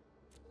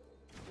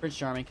 Prince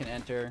Charming can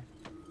enter.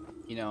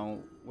 You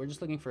know, we're just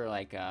looking for,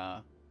 like,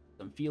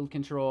 some field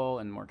control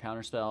and more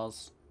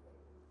counterspells.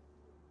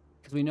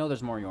 Because we know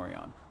there's more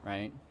Yorion,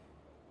 right?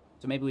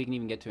 So maybe we can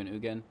even get to an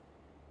Ugin.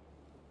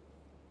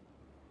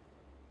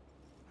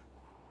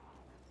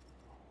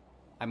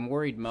 I'm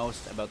worried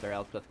most about their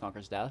Elspeth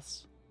Conquers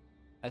Deaths,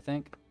 I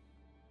think.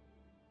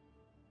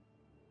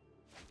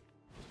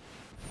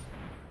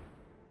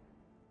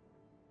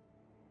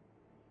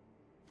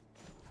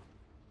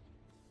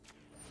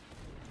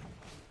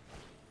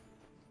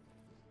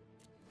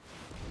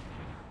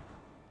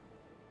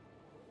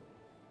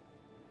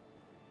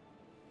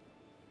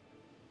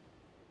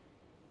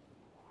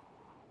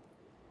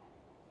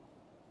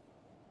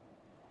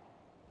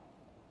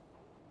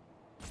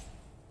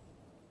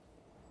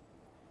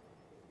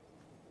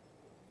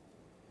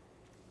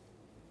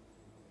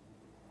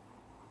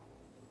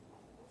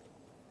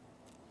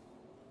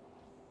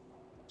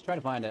 Let's try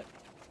to find it.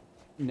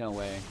 No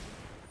way.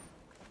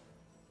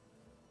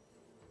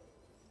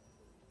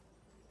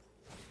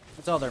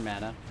 That's all their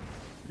mana,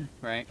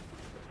 right?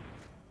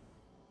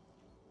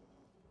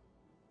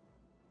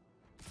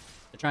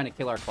 They're trying to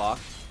kill our clock.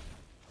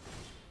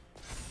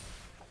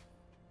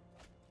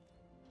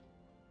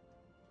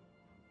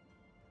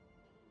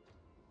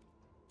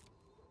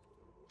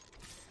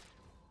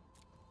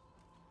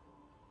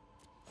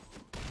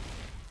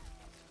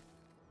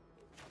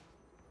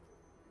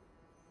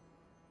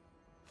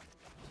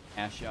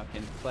 Ashiok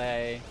in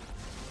play.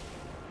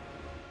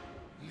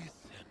 Listen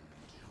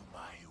to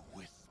my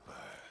whispers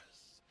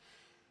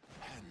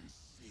and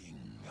sing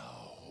a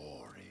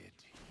horrid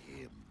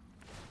hymn.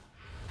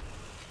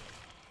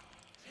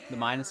 The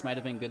minus might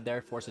have been good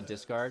there. Force a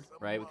discard,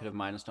 right? We could have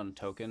minused on a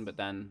token, but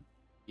then,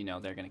 you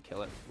know, they're going to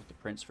kill it with the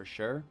Prince for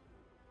sure.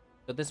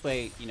 But this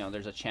way, you know,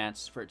 there's a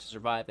chance for it to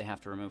survive. They have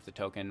to remove the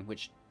token,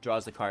 which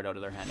draws the card out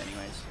of their hand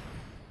anyways.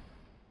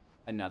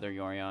 Another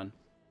Yorion.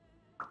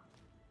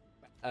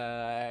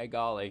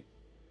 Golly.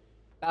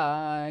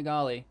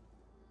 Golly.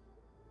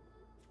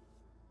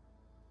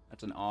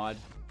 That's an odd.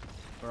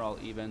 We're all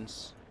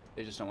evens.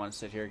 They just don't want to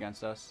sit here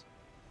against us.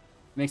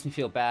 It makes me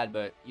feel bad,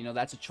 but, you know,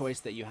 that's a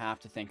choice that you have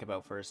to think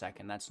about for a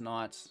second. That's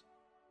not,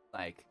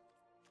 like,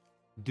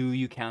 do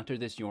you counter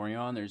this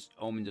Yorion? There's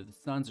Omens of the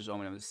Suns, there's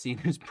Omen of the Sea,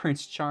 there's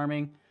Prince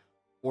Charming.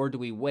 Or do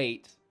we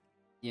wait,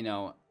 you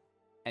know,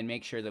 and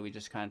make sure that we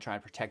just kind of try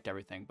to protect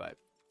everything? But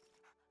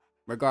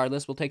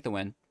regardless, we'll take the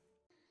win.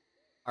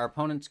 Our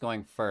opponent's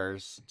going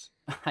first.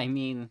 I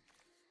mean,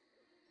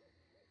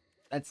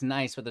 that's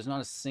nice, but there's not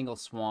a single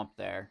swamp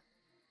there.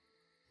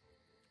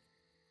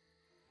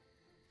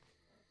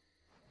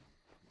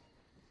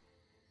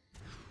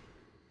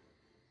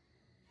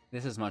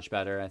 This is much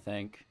better, I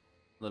think.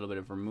 A little bit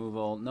of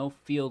removal. No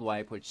field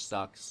wipe, which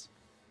sucks.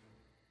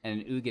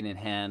 And an Ugin in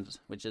hand,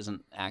 which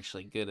isn't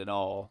actually good at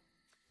all.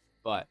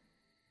 But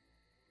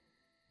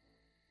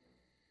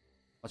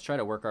let's try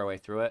to work our way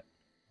through it.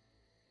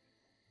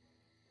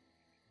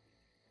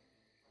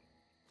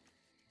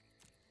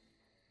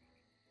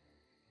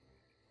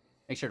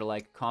 Make sure to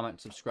like, comment,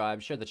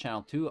 subscribe, share the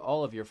channel to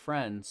all of your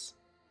friends.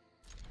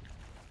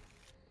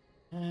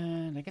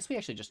 And I guess we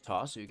actually just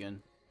toss Ugin.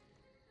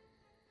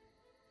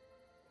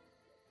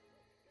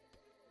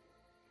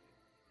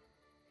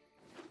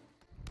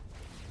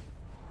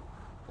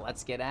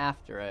 Let's get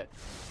after it.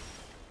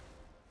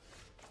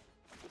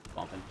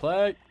 Bump and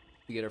play.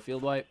 We get our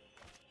field wipe.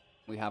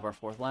 We have our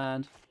 4th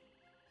land.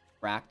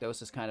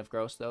 Rakdos is kind of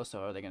gross though,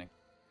 so are they going to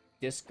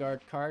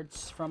discard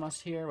cards from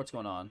us here? What's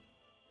going on?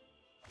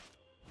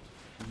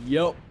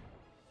 Yup.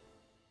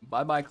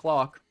 Bye-bye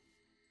clock.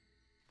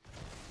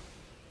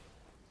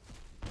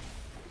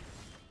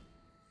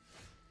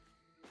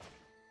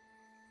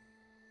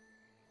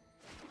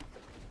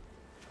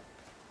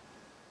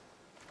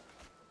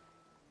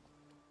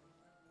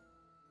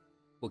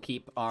 We'll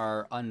keep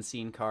our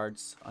unseen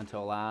cards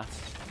until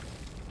last.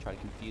 Try to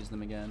confuse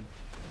them again.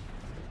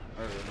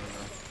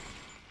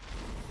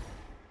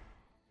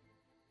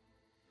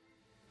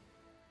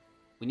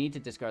 We need to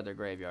discard their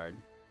graveyard.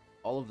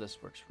 All of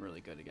this works really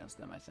good against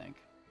them, I think.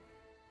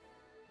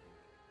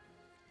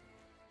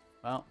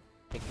 Well,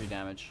 take 3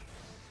 damage.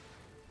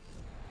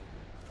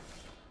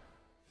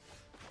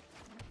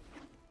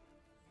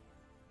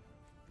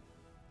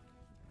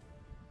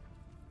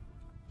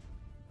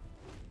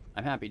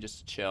 I'm happy just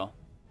to chill.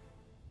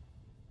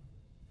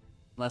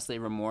 Unless they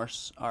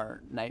remorse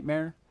our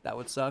Nightmare, that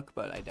would suck,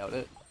 but I doubt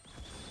it.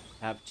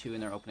 Have 2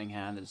 in their opening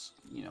hand is,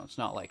 you know, it's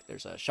not like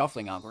there's a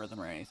shuffling algorithm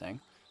or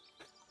anything.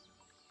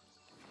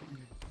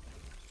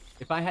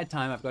 If I had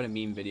time, I've got a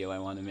meme video I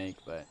want to make,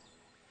 but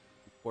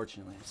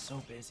unfortunately, I'm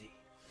so busy.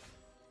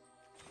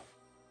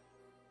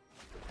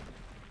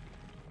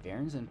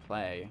 Barrens in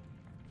play.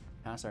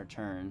 Pass our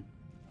turn.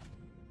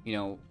 You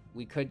know,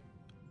 we could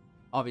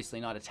obviously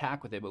not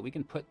attack with it, but we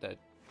can put the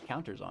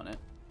counters on it.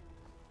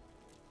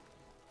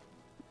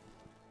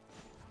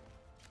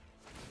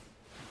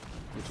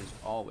 Which is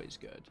always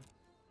good.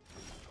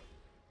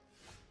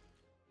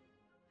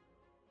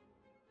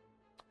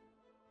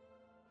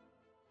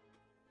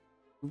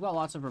 We've got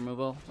lots of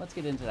removal. Let's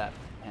get into that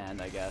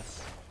hand, I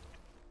guess.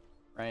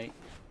 Right?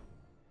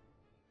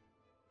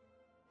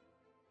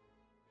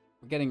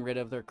 We're getting rid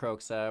of their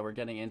Kroxa. We're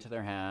getting into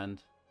their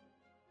hand.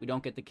 We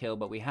don't get the kill,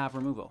 but we have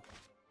removal.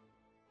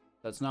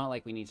 So it's not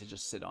like we need to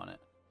just sit on it.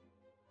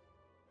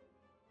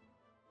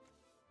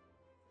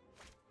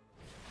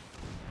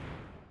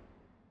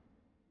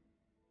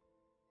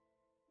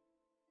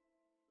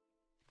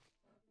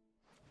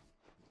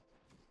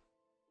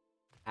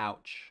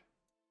 Ouch.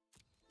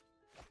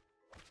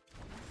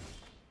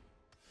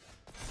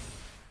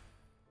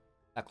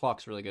 That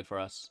clock's really good for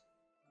us.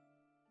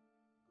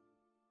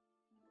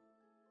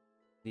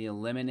 The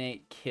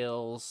eliminate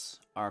kills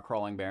our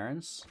Crawling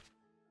Barrens.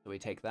 So we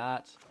take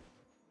that.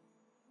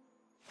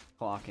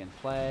 Clock in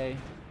play.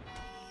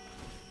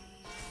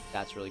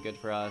 That's really good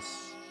for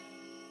us.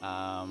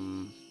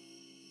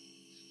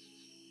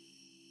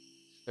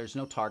 There's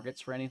no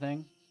targets for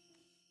anything.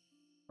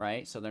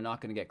 right? So they're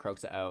not going to get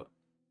Kroxa out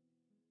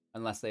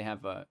unless they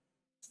have a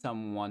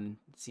some one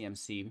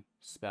CMC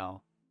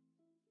spell.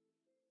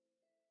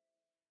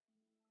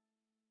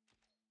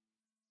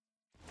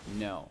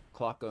 No.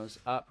 Clock goes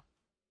up.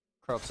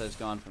 Kroxa is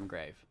gone from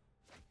grave.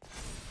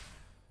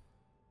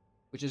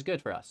 Which is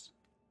good for us.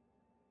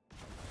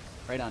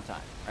 Right on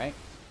time, right?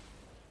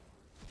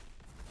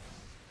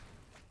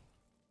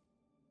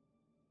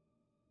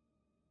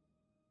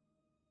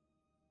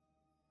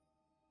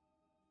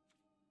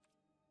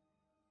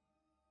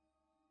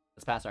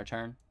 Let's pass our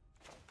turn.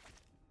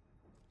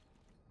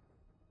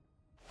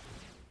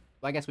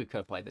 Well, I guess we could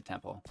have played the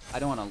temple. I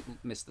don't want to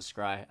miss the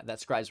scry. That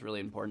scry is really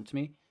important to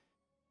me.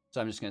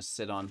 So I'm just going to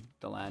sit on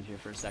the land here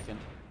for a second.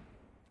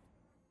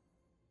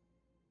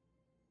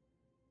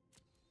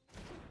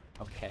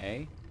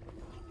 Okay.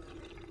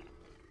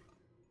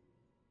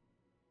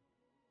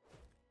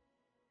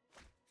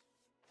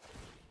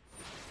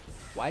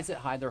 Why does it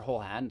hide their whole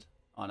hand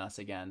on us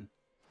again?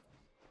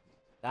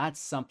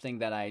 That's something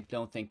that I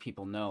don't think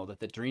people know,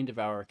 that the Dream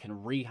Devourer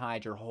can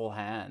re-hide your whole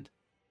hand.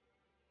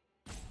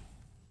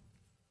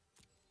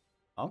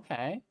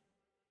 Okay.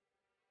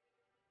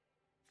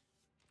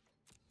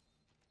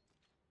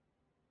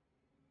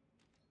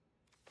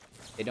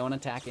 They don't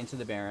attack into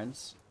the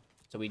Barrens,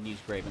 so we'd use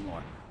Graven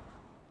Lore.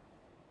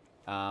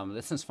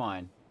 This is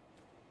fine.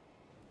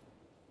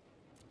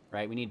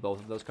 Right, we need both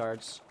of those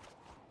cards.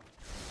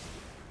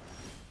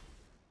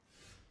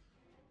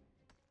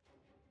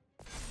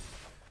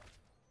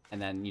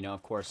 And then, you know,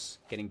 of course,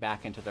 getting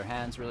back into their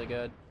hands really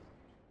good.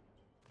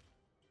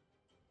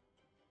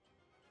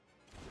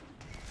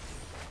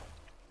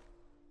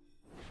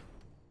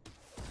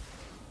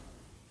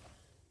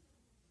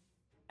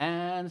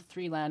 And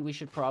 3 land we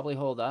should probably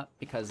hold up,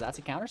 because that's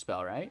a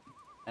counterspell, right?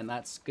 And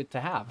that's good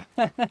to have.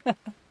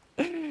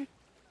 And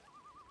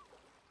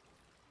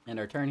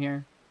our turn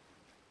here.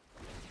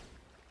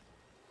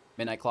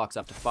 Midnight Clock's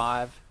up to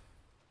 5.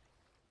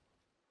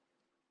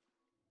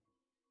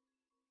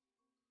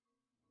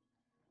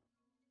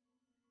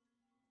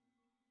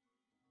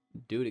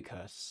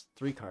 Dudicus,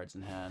 3 cards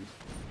in hand.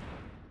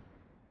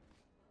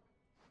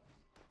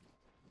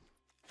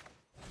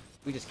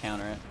 We just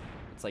counter it.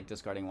 It's like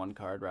discarding 1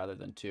 card rather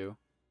than 2.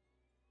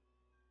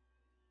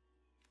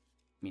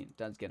 I mean, it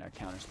does get our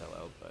counterspell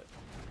out, but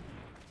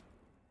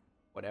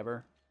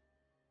whatever.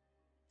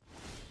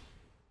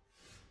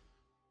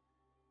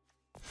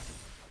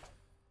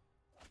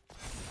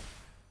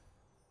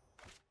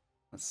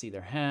 Let's see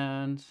their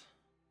hand.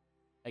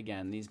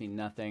 Again, these mean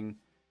nothing.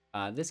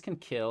 This can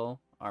kill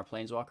our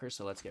Planeswalker,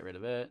 so let's get rid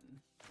of it.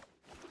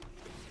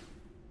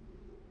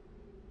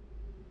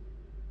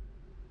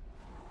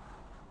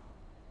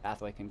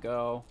 Pathway can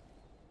go.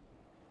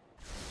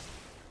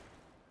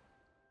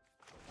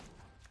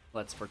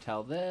 Let's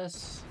foretell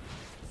this.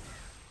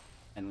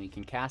 And we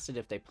can cast it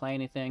if they play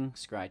anything.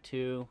 Scry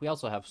 2. We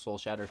also have Soul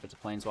Shatter if it's a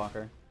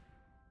Planeswalker.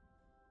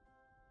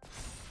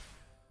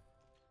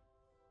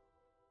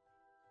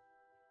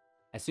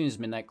 As soon as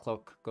Midnight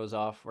Cloak goes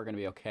off, we're going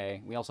to be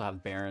okay. We also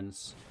have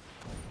Barrens.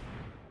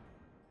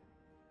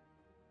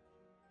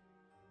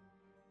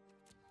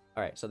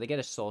 Alright, so they get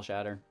a Soul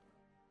Shatter.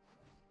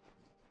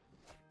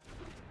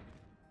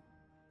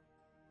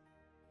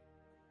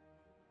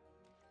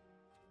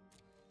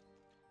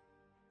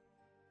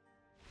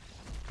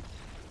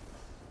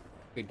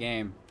 Good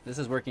game. This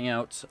is working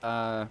out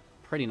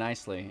pretty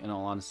nicely, in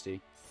all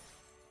honesty.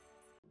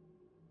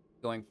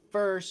 Going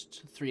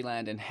first, 3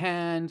 land in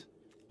hand,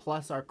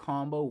 plus our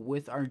combo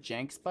with our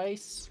Jank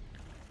Spice.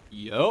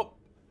 Yup.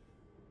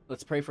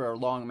 Let's pray for a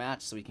long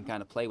match so we can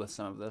kind of play with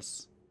some of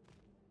this.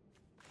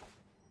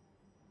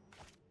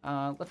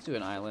 Let's do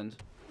an island.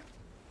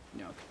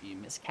 You know, it could be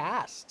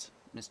miscast,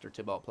 Mr.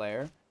 Tibalt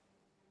player.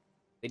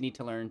 They need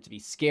to learn to be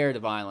scared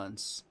of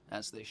islands,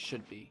 as they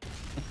should be.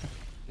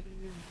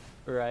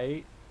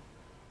 Right?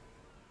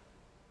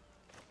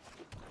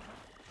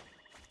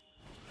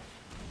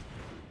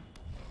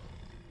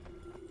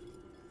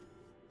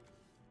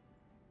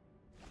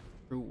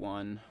 Through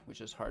 1, which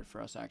is hard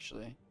for us,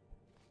 actually.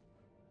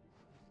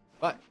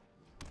 But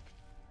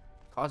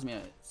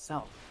Cosima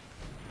itself.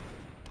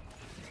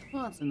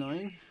 Well, that's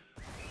annoying.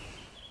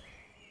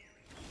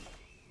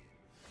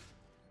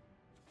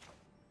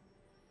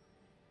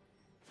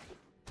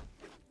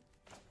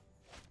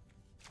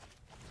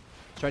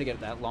 Try to get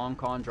that long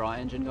con draw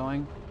engine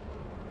going.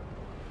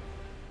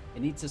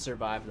 It needs to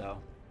survive, though.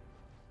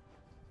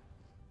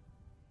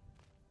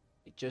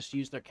 They just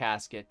used their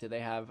casket. Do they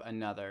have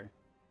another?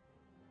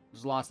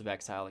 There's lots of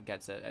exile that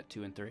gets it at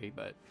 2 and 3,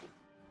 but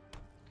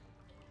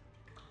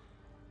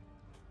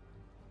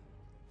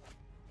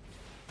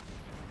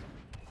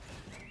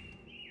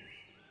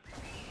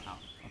oh,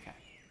 okay.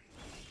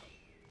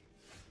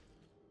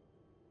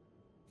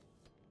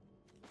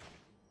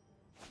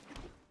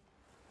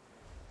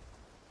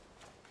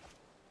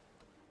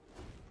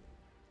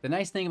 The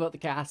nice thing about the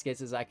caskets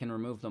is I can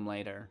remove them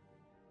later.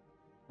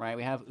 Right,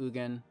 we have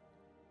Ugin.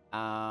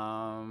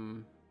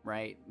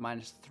 Right,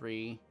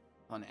 -3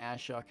 on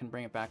Asha. I can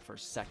bring it back for a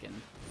second.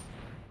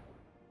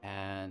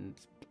 And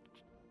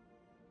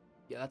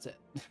Yeah, that's it.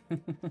 I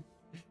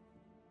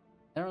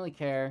don't really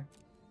care.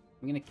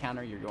 I'm gonna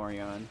counter your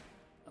Yorion.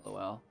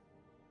 LOL.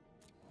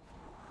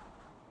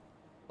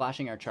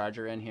 Flashing our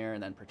charger in here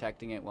and then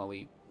protecting it while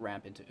we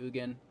ramp into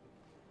Ugin.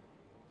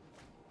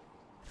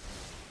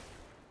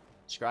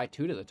 Scry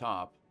 2 to the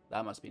top.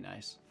 That must be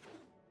nice.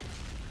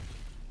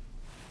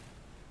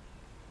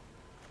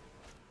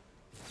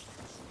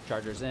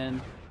 Chargers in.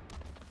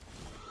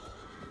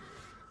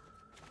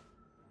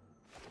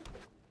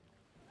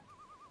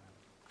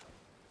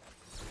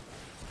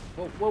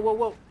 Whoa, whoa, whoa,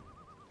 whoa.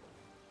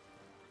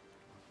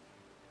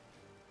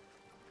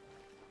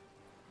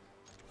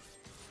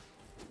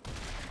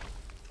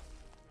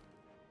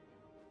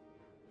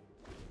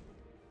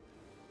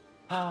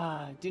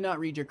 Do not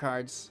read your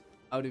cards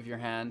out of your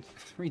hand.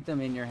 Read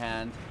them in your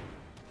hand.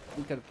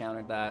 We could have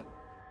countered that.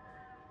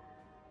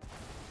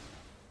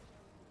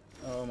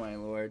 Oh my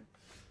lord.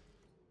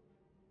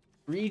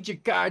 Read your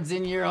cards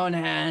in your own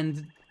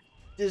hand.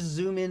 Just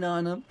zoom in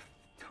on them.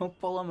 Don't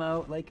pull them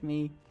out like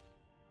me.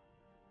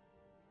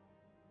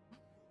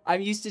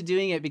 I'm used to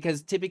doing it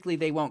because typically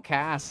they won't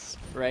cast,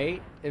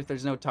 right? If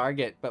there's no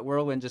target, but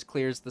Whirlwind just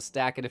clears the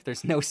stack, and if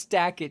there's no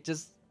stack, it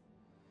just...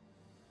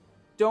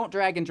 Don't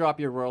drag and drop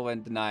your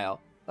Whirlwind Denial.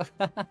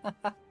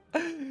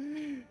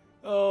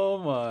 Oh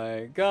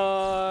my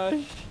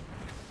gosh.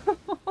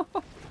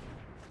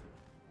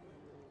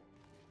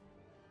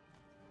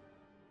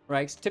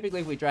 Right, so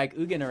typically if we drag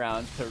Ugin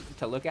around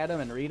to look at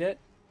him and read it,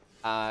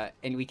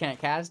 and we can't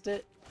cast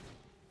it,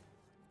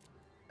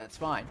 that's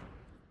fine.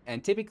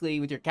 And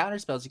typically with your counter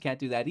spells you can't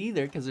do that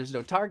either because there's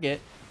no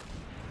target.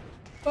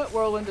 But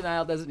Whirlwind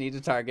Denial doesn't need a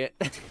target.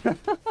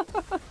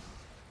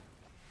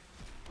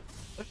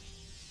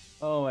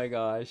 Oh my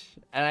gosh.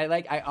 And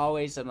I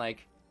always am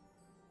like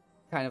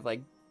kind of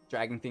like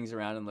dragging things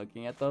around and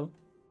looking at them.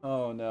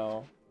 Oh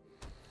no.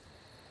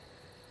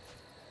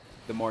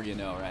 The more you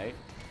know, right?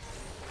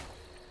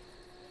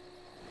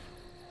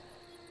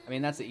 I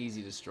mean, that's an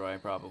easy destroy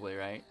probably,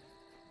 right?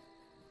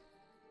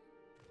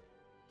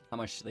 How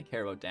much do they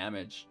care about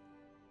damage?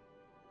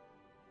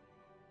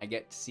 I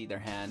get to see their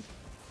hand.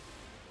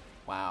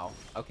 Wow.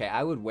 Okay,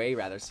 I would way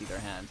rather see their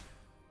hand.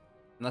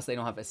 Unless they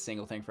don't have a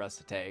single thing for us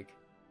to take.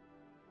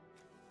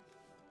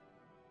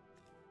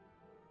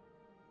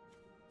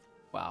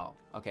 Wow.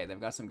 Okay, they've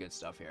got some good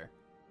stuff here.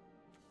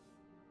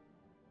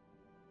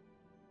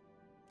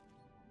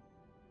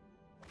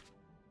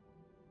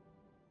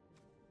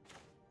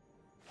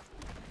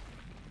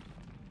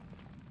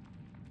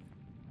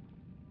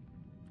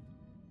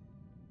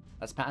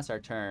 Let's pass our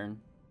turn.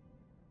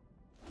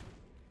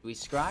 Do we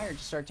scry or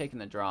just start taking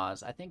the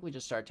draws? I think we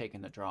just start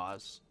taking the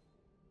draws.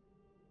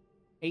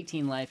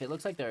 18 life. It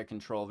looks like they're a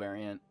control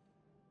variant.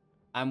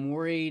 I'm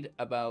worried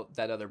about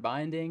that other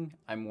binding.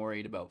 I'm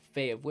worried about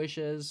Fae of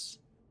Wishes.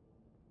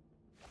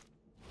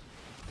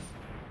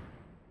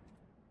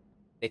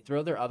 They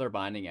throw their other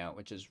binding out,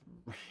 which is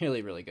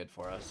really, really good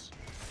for us.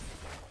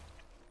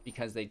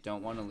 Because they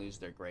don't want to lose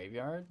their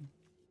graveyard.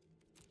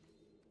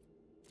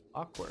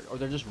 Awkward. Or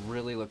they're just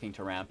really looking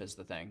to ramp is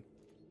the thing.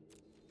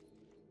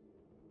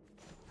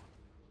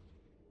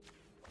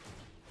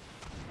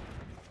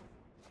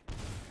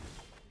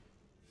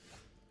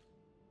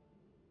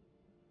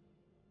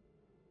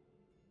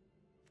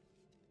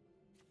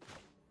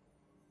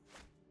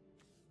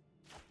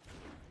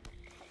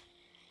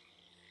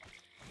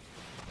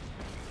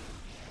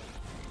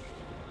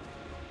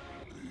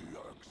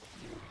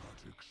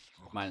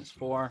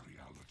 -4.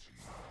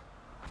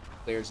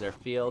 Clears their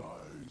field.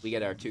 We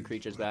get our 2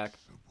 creatures back.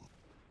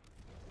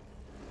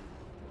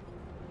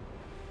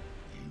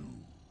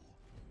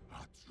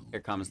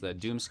 Here comes the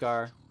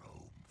Doomscar.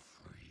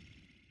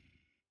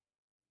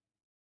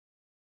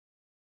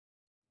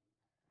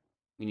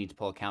 We need to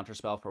pull a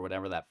counterspell for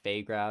whatever that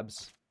Fae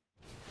grabs.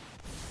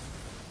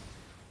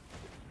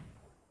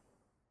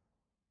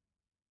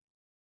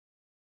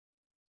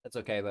 That's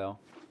okay though.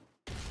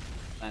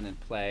 And then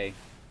play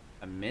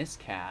a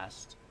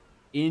miscast.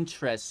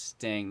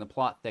 Interesting. The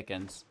plot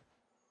thickens.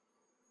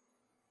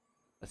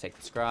 Let's take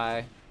the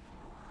Scry.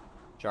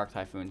 Shark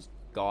Typhoon's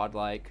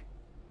godlike.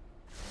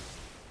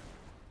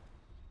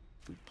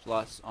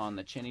 Plus on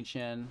the Chinny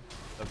Chin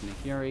of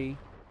Nahiri.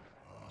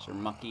 Sir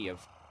Mucky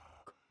of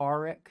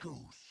Karik.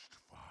 Ghost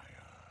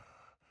fire,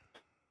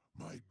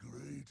 my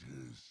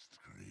greatest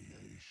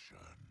creation.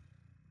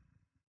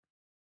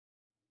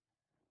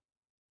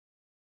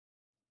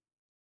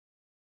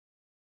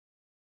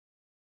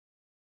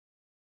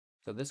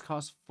 So this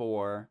costs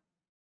 4.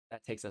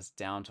 That takes us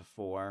down to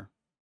 4.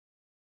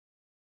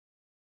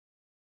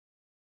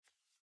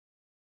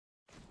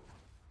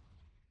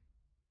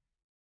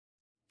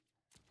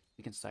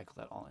 We can cycle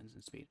that all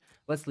instant speed.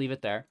 Let's leave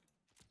it there.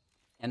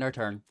 End our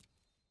turn.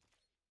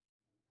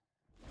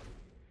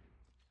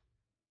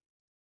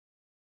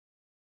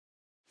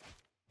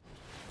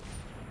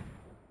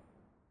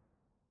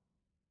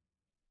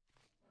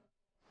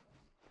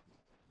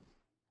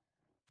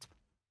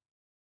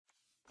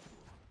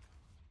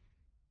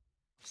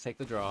 Let's take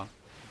the draw.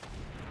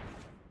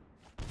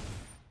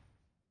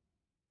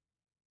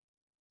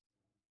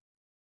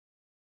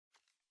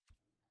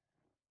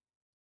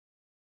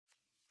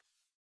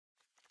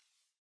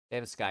 They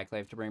have a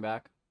Skyclave to bring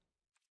back.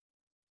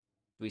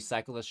 Do we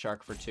cycle this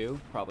shark for 2?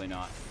 Probably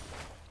not.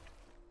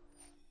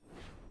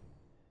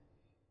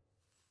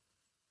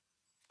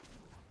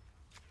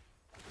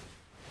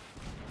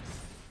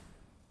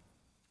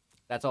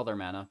 That's all their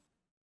mana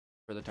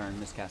for the turn.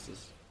 Miscast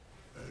is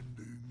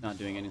not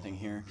doing anything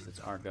here because it's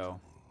our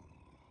go.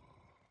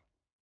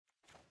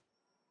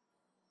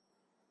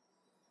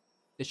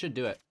 This should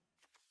do it.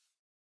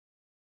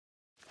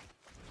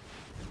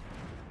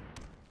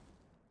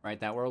 Right,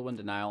 that Whirlwind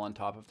Denial on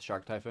top of the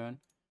Shark Typhoon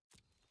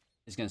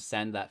is going to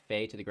send that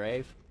Fae to the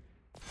grave.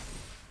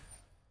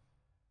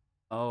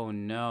 Oh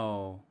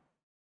no.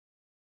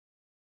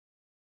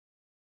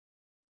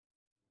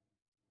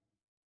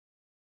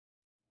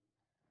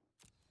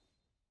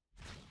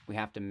 We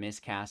have to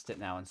miscast it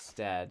now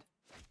instead.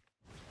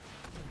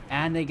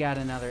 And they got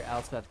another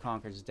Elspeth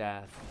Conquers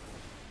Death.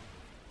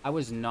 I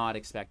was not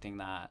expecting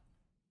that.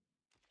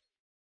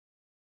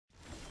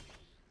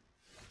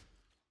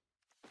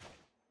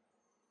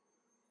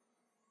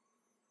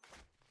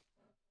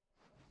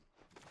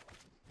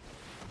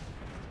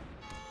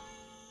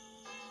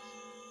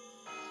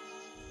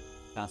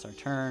 Pass our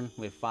turn.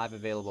 We have 5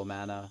 available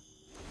mana.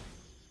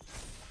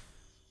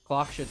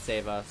 Clock should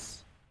save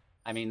us.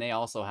 I mean, they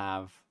also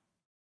have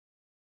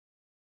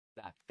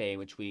that Fae,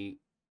 which we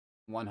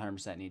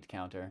 100% need to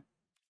counter.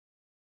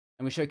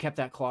 And we should have kept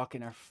that clock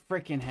in our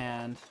freaking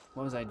hand.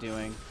 What was I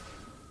doing?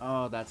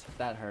 Oh,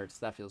 that hurts.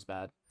 That feels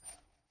bad.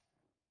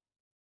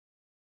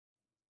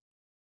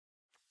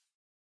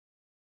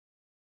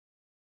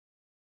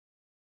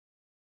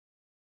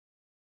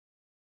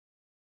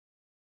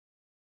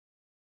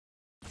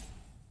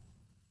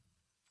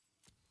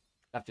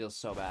 That feels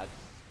so bad.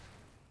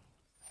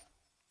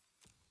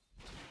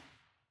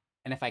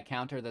 And if I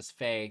counter this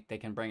Fae, they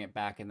can bring it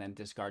back and then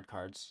discard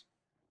cards.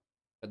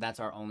 But that's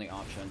our only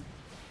option.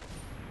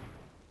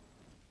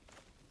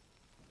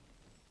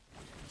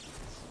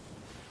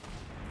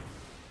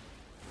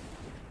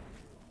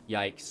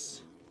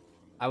 Yikes.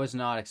 I was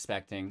not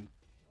expecting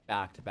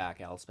back-to-back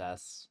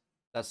Elspeths.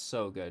 That's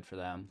so good for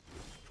them.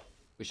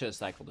 We should have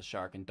cycled the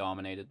shark and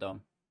dominated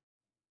them.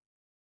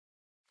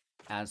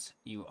 As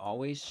you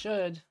always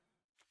should.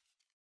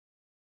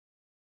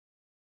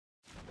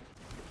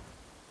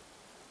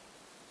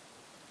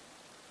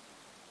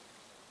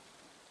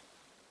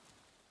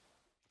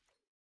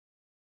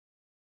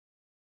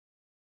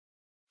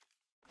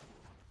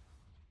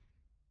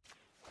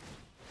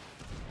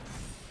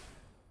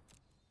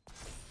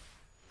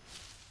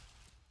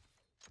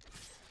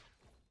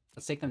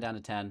 Let's take them down to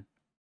 10.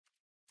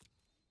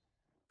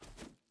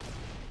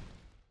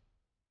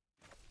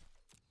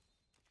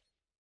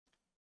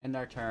 End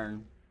our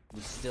turn. We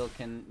still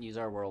can use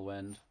our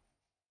Whirlwind.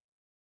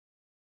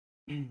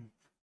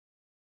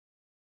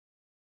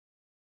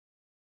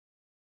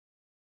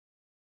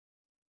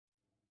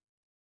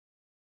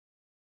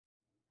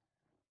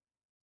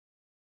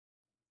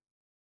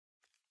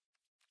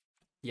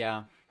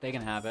 Yeah, they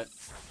can have it.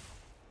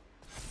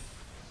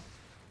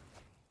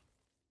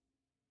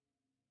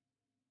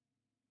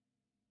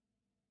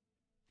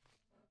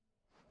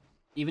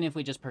 Even if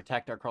we just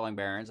protect our Crawling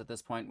Barrens at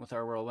this point with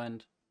our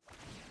Whirlwind.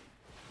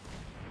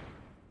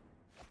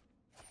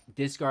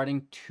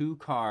 Discarding 2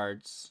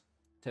 cards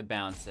to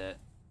bounce it.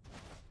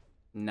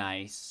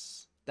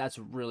 Nice. That's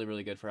really,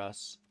 really good for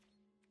us.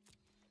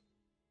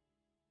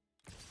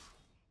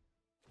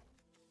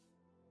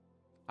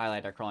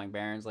 Highlight our Crawling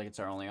Barrens like it's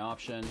our only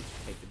option.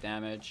 Take the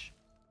damage.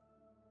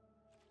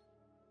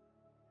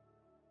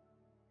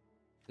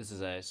 This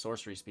is a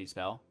sorcery speed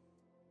spell.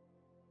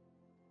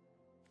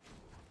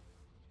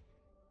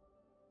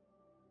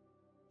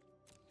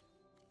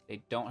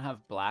 They don't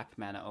have black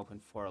mana open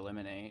for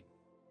Eliminate.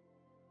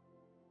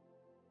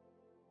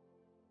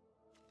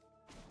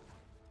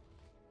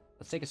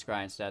 Let's take a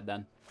Scry instead,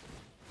 then.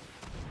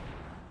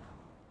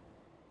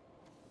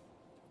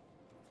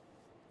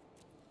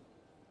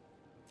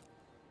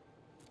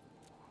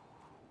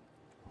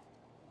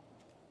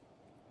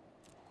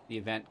 The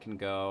event can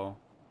go.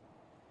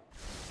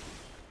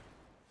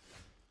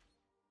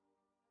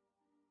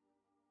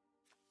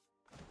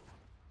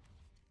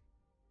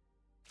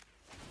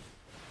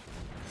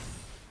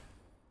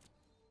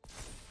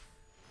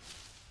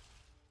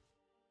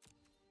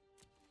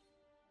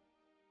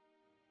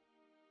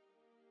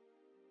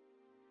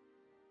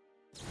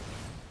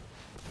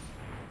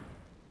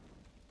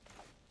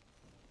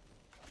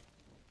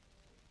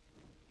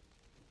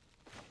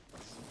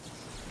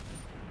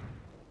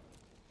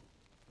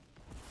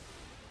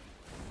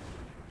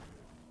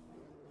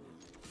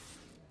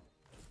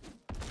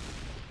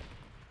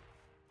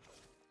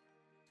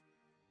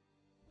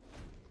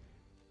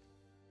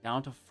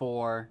 Down to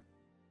 4.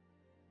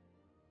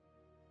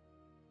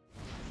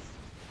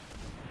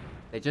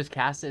 They just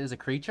cast it as a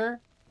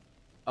creature?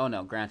 Oh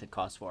no, granted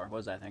cost 4. What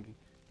was I thinking?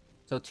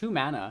 So 2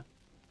 mana.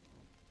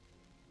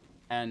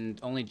 And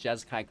only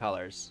Jeskai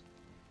colors.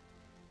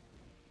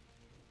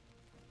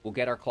 We'll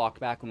get our clock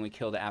back when we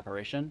kill the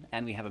apparition.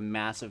 And we have a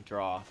massive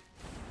draw.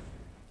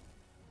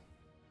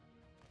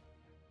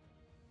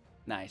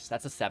 Nice.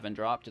 That's a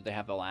 7-drop. Do they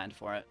have the land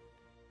for it?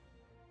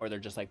 Or they're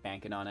just like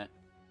banking on it?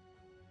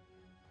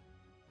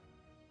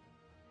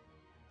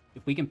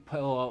 If we can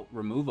pull out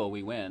removal,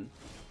 we win.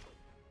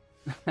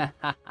 Oh,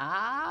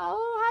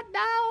 hot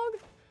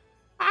dog!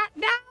 Hot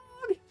dog!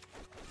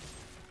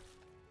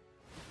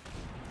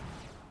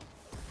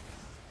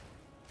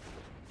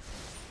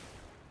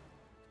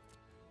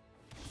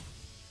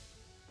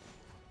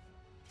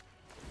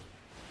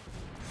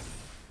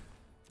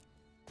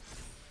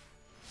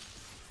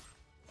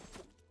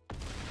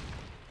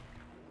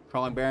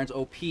 Crawling Barrens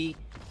OP,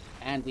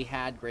 and we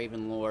had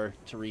Graven Lore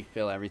to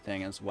refill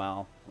everything as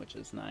well, which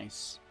is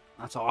nice.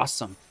 That's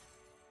awesome.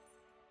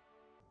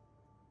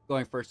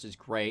 Going first is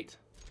great.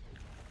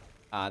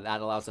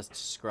 That allows us to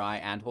scry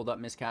and hold up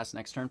miscast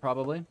next turn,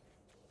 probably.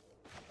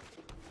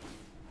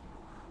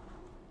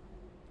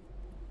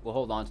 We'll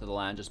hold on to the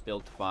land, just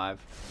build to 5.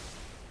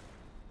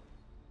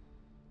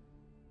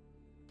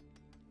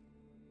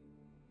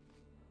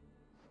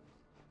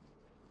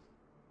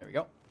 There we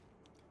go.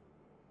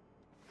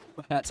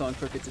 My hat's on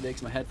crooked today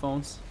because my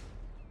headphones.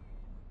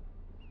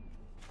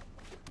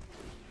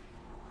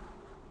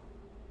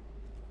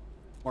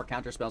 More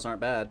counter spells aren't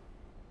bad.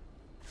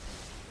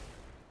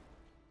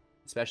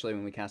 Especially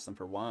when we cast them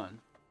for 1.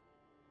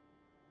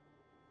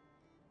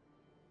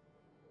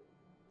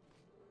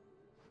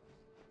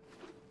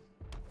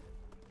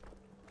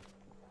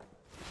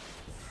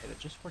 Okay, they're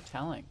just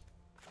foretelling.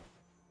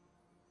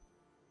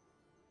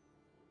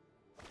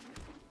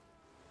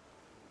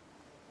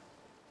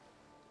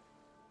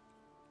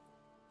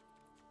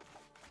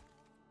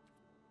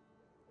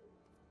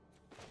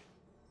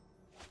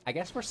 I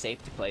guess we're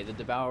safe to play the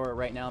Devourer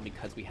right now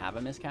because we have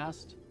a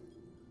miscast.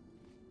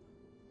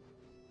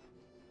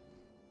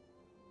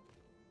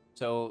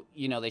 So,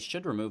 you know, they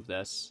should remove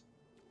this.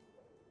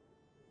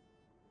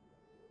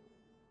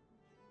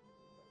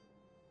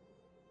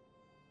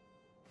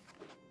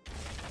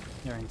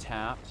 They're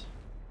untapped.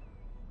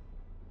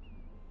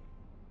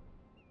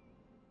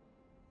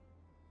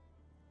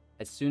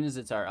 As soon as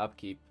it's our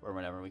upkeep or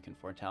whatever, we can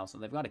foretell. So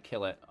they've got to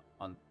kill it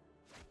on,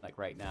 like,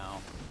 right now.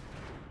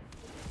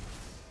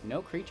 No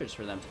creatures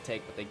for them to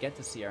take, but they get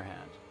to see our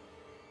hand.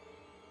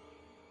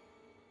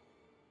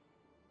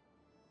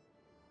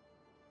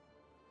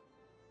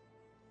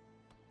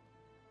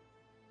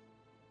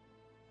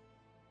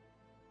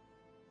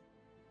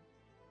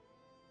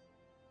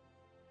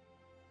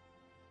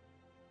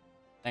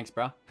 Thanks,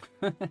 bro.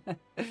 I'm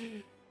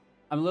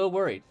a little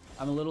worried.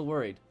 I'm a little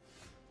worried.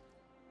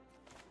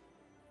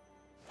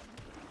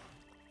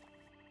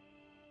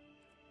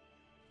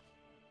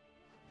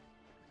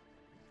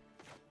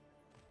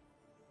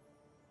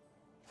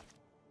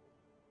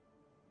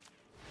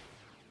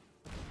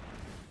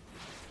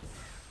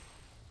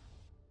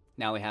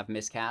 Now we have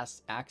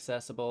miscast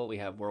accessible, we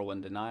have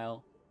Whirlwind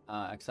Denial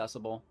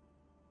accessible,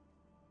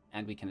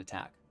 and we can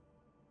attack.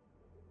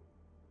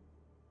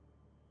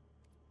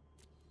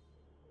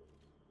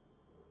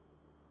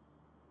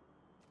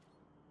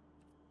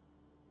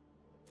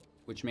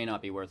 Which may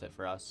not be worth it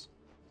for us.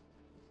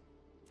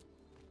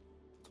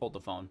 Hold the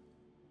phone.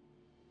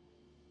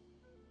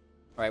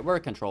 Alright, we're a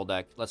control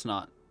deck. Let's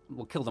not...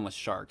 We'll kill them with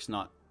sharks,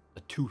 not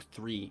a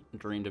 2-3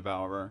 Dream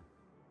Devourer.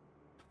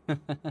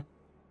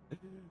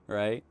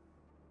 Right?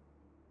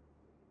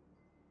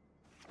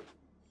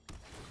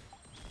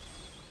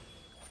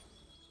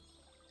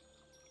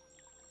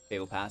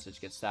 Fatal Passage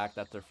gets stacked.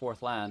 That's their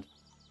 4th land.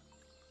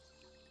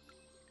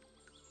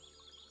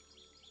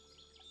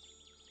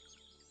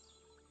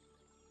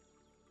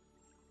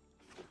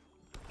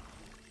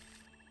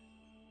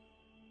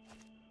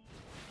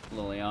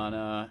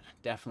 Liliana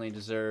definitely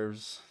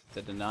deserves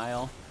the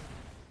denial.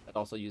 That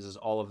also uses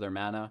all of their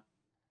mana.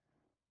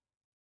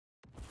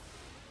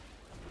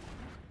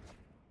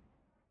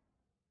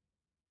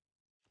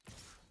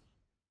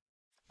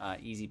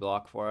 Easy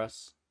block for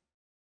us.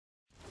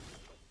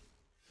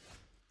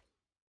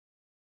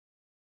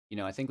 You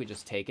know, I think we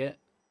just take it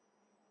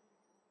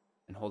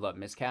and hold up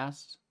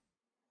miscast.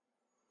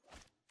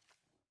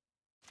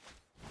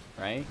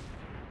 Right?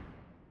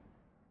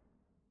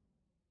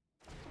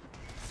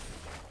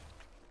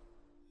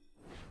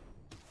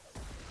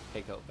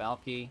 Take out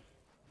Valky.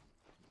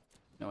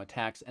 No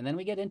attacks. And then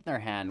we get into their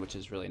hand, which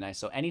is really nice.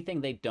 So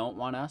anything they don't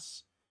want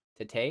us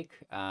to take,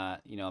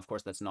 you know, of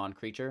course, that's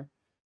non-creature,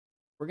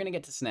 we're going to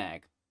get to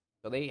snag.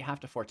 So they have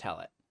to foretell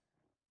it.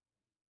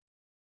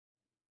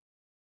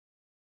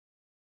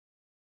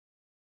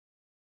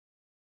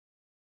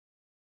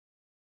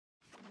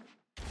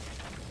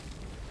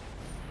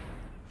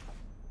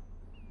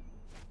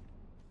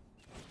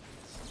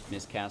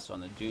 Miscast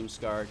on the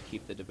Doomscar,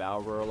 keep the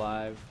Devourer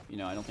alive. You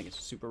know, I don't think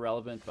it's super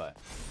relevant, but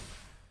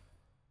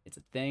it's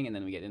a thing. And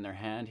then we get in their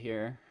hand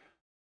here.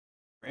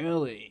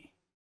 Really?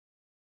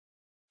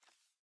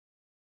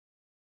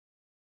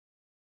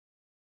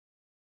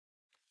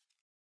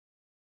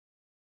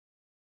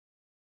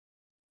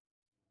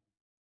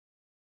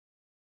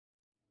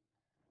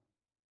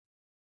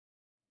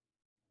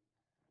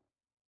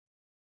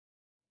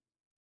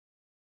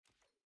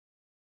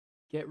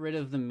 Get rid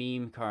of the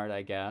meme card,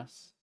 I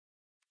guess.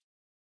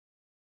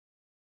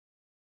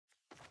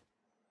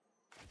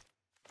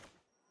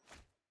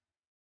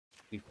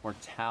 We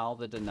foretell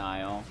the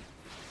denial.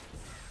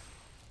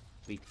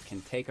 We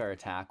can take our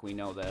attack, we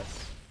know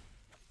this.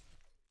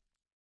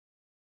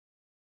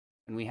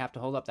 And we have to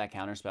hold up that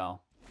counterspell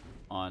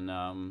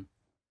on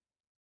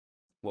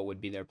what would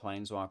be their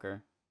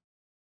planeswalker.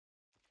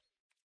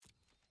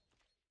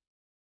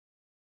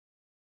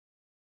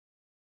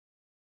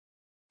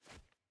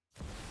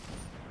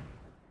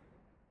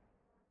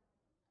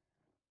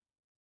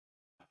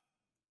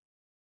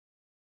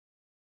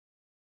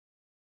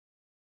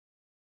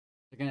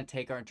 They're going to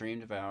take our Dream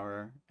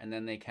Devourer, and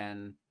then they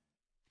can,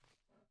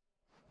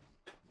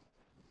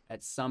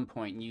 at some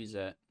point, use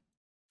it.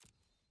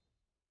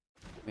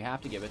 We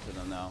have to give it to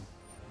them, though.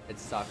 It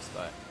sucks,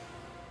 but...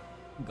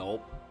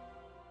 Gulp.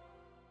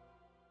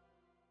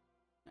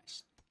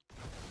 Nice.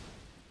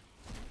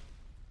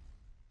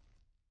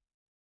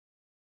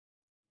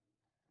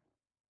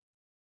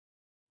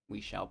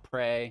 We shall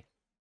pray.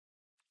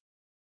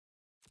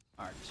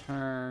 Our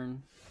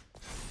turn.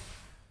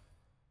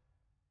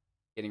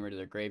 Getting rid of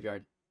their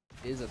graveyard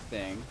is a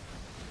thing.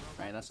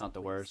 Right, that's not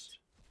the worst.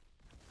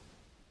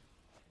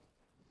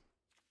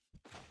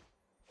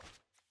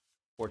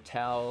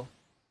 Foretell.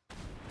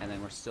 And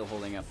then we're still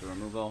holding up the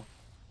removal.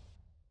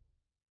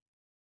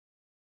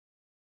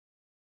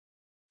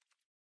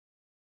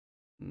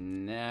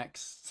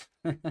 Next.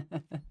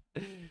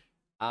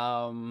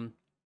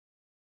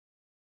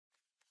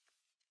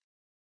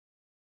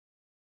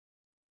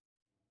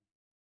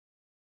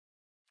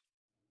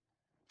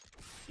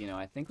 You know,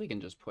 I think we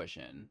can just push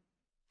in.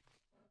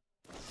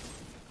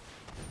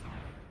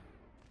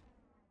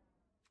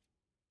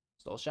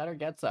 Soul Shatter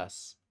gets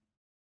us.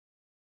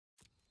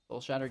 Soul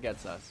Shatter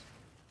gets us.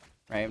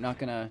 Right, I'm not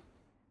gonna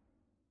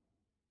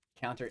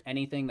counter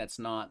anything that's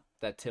not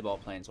that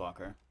Tibalt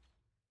Planeswalker.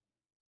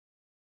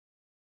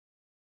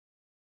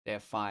 They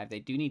have 5. They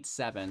do need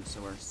 7,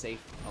 so we're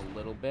safe a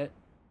little bit.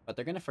 But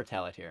they're gonna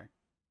foretell it here.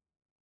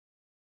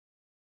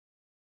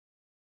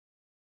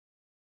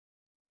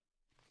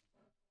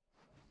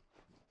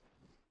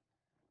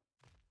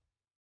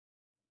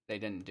 They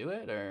didn't do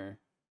it, or...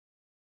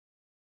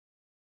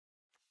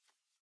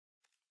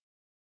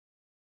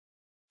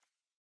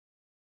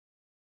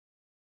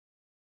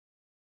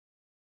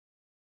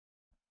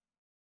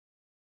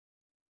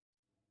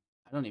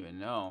 I don't even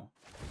know.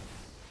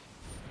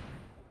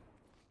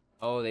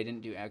 Oh, they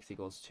didn't do X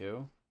equals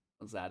 2?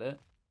 Was that it?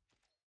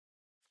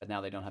 But now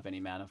they don't have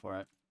any mana for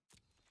it.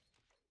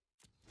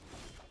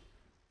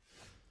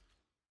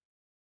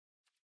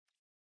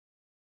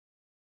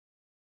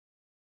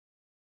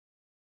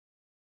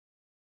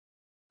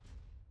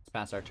 Let's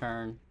pass our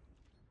turn.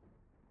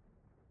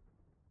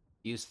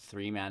 Use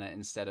 3 mana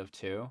instead of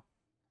 2.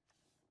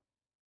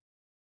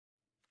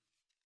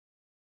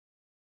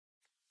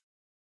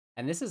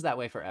 And this is that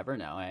way forever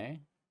now, eh?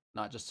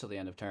 Not just till the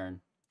end of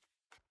turn.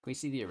 Can we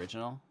see the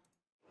original?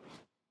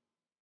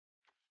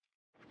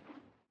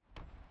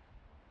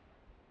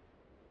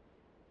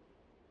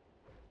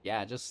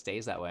 Yeah, it just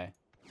stays that way.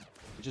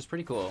 Which is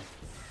pretty cool.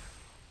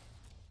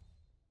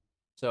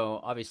 So,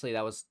 obviously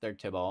that was their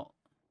Tibalt.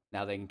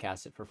 Now they can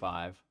cast it for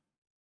 5.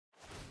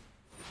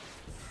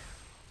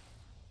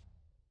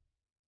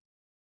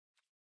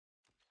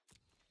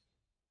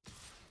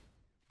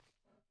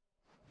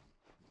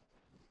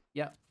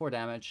 Yeah, 4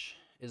 damage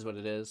is what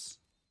it is.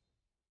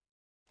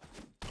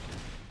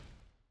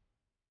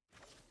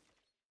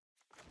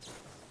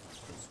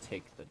 Let's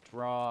take the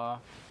draw.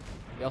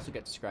 We also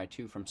get to scry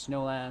 2 from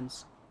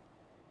Snowlands.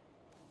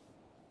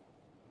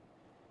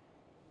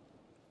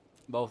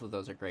 Both of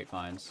those are great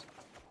finds.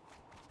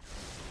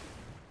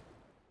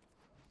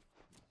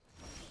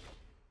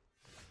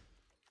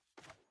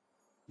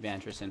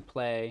 Vantress in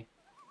play.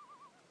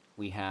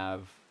 We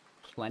have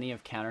plenty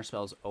of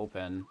counterspells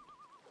open.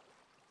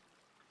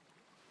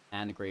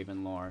 And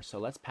Graven Lore. So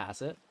let's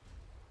pass it.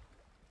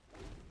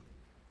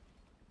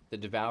 The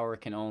Devourer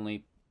can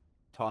only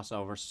toss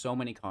over so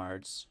many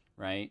cards,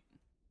 right?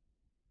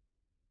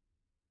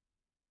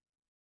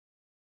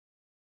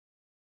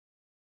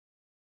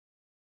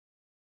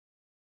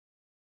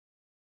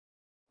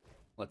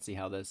 Let's see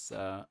how this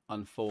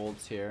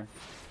unfolds here.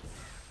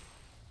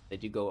 They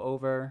do go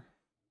over.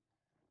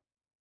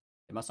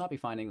 They must not be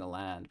finding the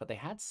land, but they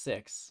had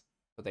 6,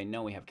 but they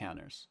know we have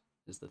counters,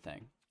 is the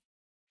thing.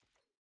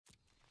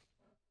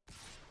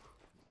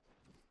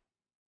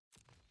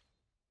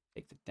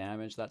 Take the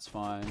damage, that's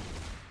fine.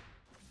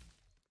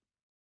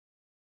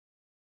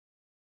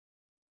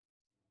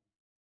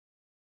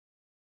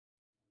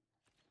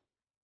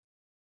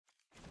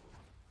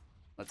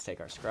 Let's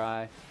take our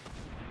scry.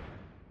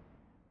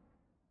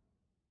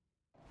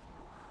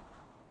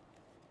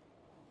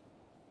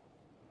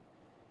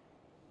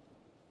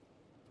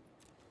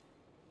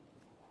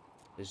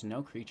 There's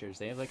no creatures.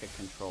 They have like a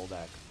control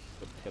deck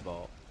with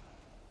Tibalt.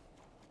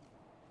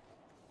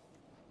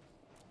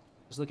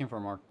 Just looking for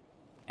more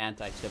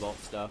anti-Tibalt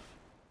stuff.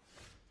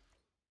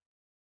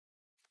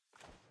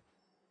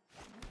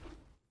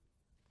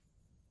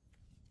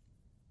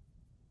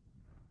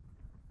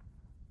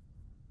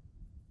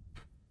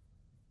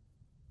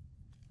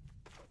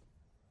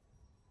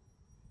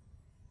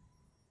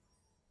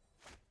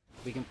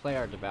 We can play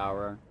our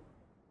Devourer.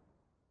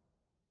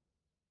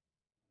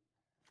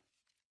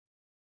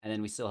 And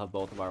then we still have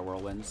both of our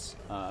Whirlwinds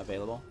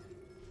available.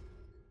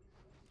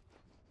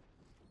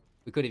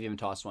 We could have even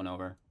tossed one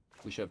over.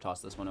 We should have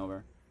tossed this one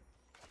over.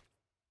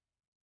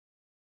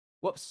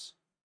 Whoops.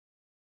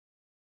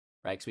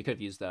 Right, because we could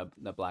have used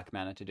the black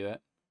mana to do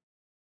it.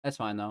 That's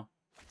fine, though.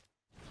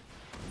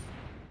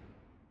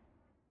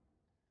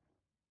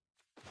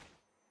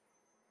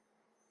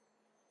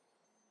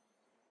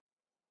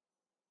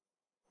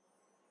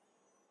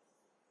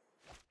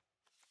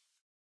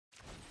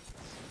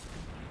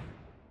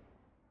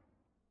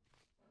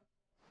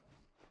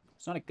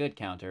 It's not a good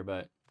counter,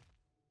 but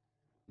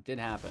it did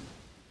happen.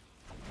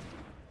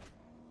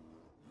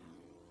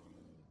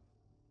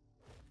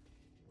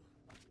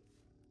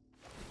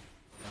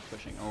 They're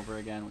pushing over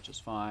again, which is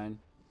fine.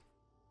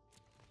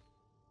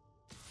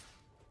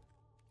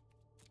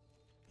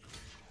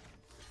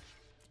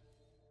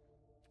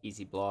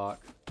 Easy block.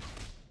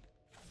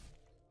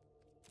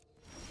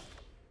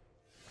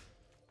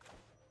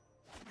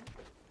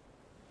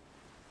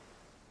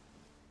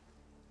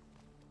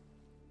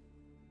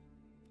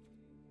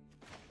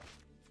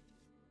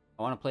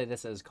 I want to play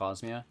this as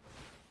Cosima.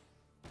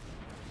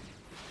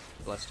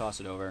 Let's toss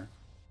it over.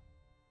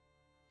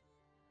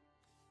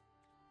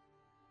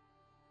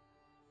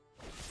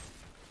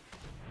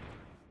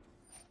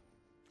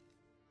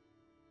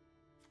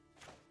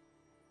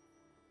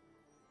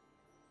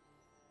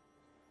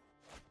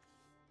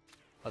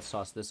 Let's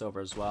toss this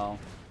over as well.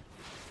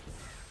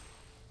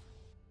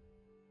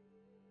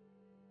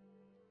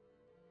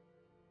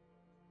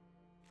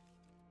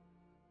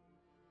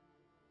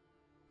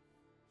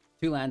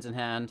 Two lands in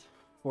hand,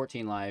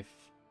 14 life.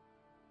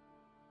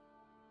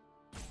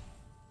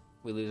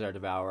 We lose our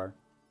Devourer,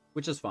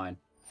 which is fine.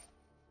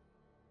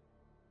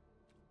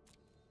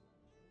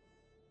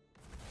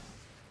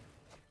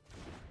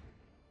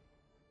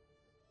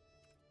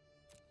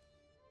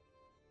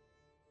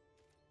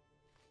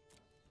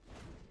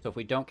 So if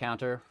we don't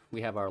counter,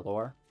 we have our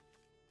lore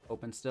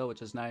open still,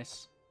 which is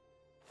nice.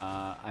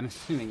 I'm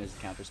assuming there's a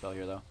counter spell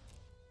here, though.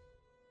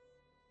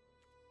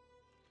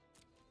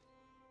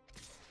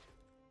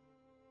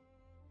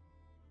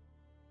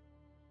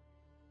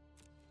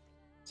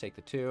 Take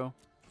the 2.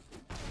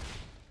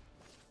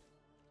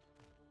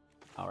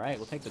 Alright,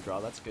 we'll take the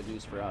draw. That's good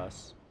news for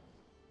us.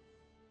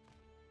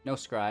 No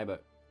scry,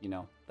 but, you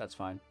know, that's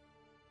fine.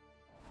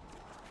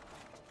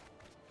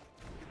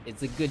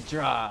 It's a good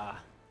draw.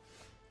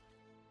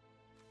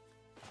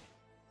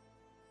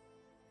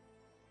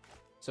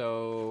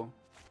 So,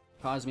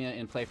 Cosima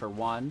in play for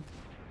 1.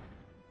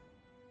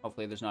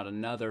 Hopefully there's not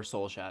another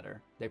Soul Shatter.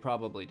 They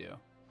probably do.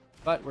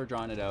 But we're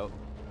drawing it out.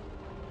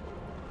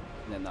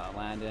 And then the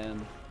land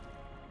in.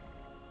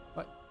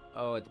 What?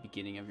 Oh, at the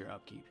beginning of your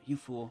upkeep. You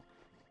fool.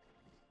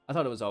 I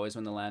thought it was always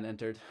when the land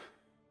entered.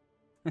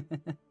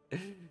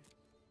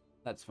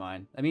 That's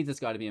fine. That means it's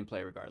got to be in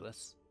play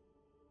regardless.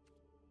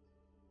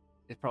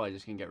 It's probably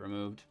just going to get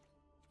removed.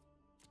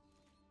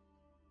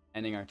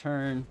 Ending our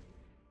turn.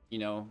 You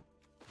know,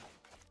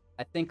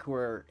 I think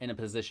we're in a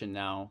position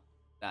now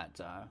that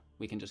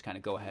we can just kind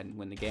of go ahead and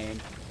win the game.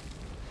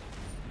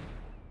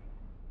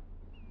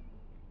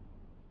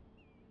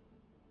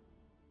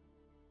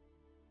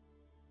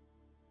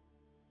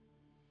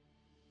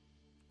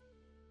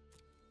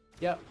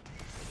 Yep,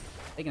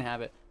 they can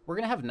have it. We're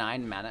going to have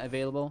 9 mana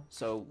available,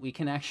 so we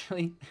can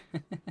actually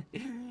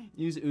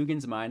use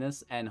Ugin's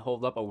Minus and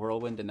hold up a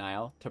Whirlwind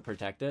Denial to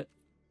protect it,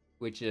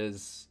 which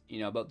is, you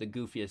know, about the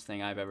goofiest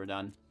thing I've ever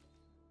done.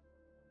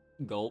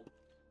 Gulp.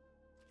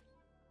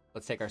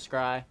 Let's take our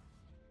Scry.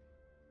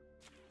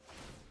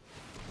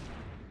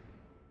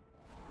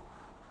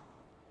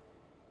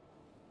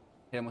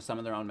 Hit them with some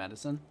of their own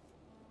medicine.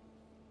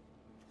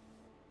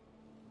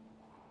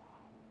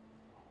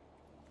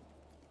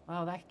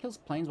 Wow, that kills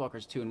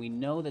Planeswalkers too, and we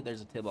know that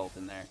there's a Tibalt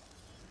in there.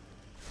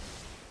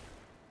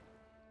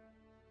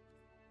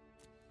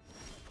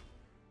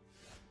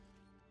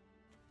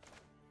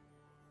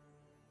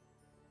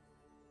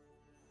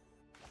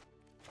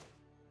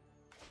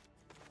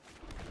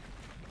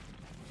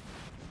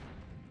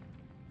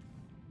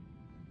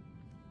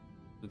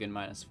 Ugin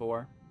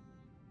 -4.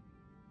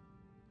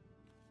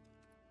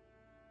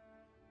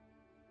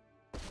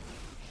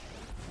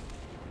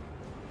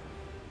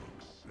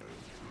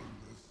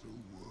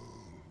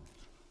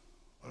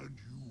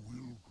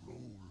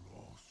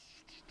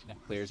 That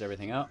clears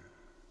everything up.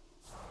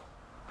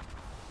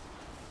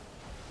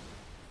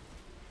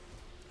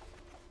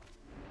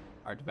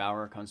 Our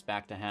Devourer comes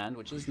back to hand,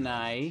 which is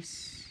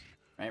nice.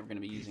 Right, we're going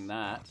to be using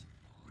that.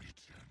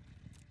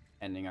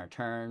 Ending our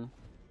turn.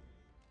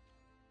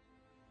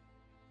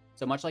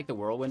 So much like the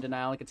Whirlwind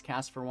Denial gets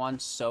cast for 1,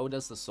 so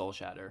does the Soul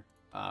Shatter,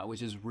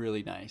 which is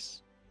really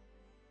nice.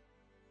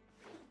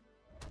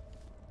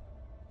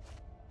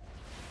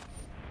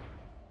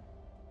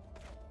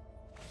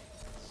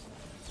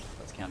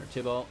 Let's counter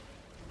Tibalt.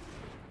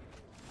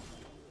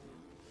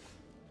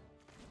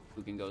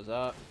 Ugin goes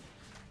up.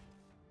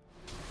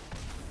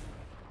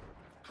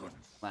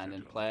 Land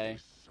in play.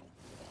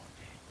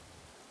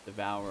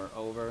 Devourer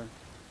over.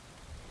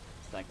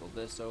 Cycle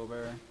this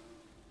over.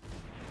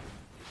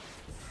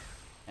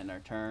 End our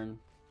turn.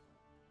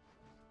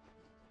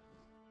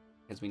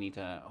 Because we need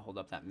to hold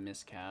up that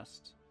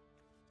miscast.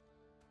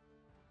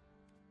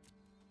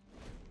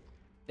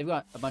 They've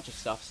got a bunch of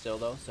stuff still,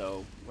 though,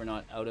 so we're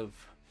not out of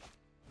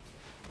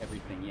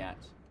everything yet.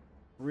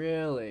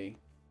 Really?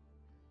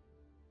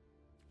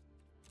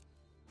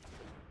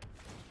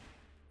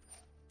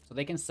 So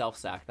they can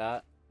self-sack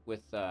that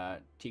with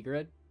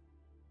T-Grid.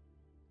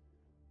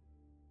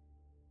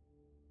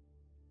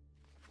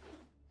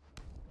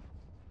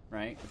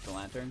 Right? With the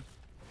Lantern.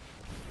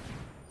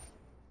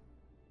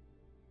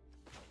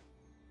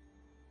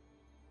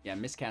 Yeah,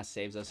 miscast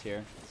saves us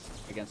here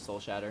against Soul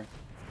Shatter.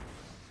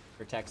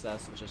 Protects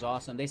us, which is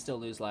awesome. They still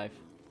lose life.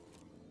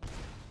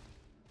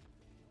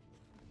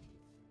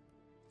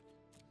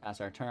 Pass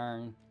our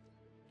turn.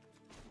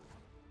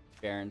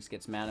 Barrens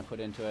gets mana put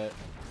into it.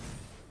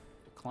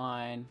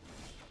 Decline.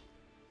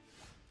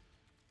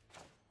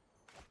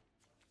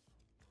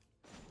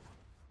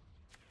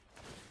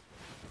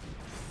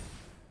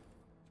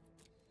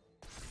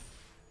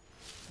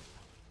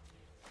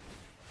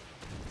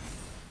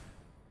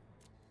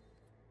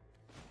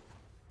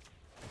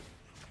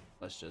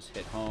 Let's just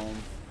hit home.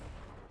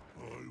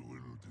 I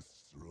will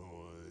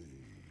destroy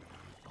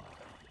if I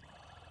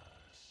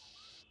must.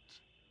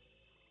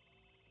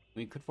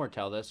 We could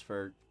foretell this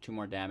for 2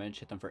 more damage,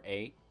 hit them for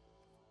 8.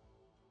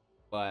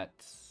 But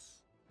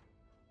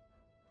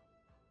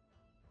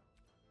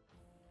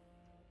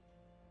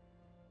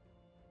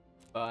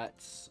I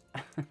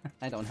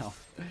don't know.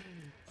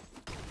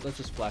 Let's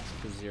just flex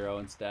to 0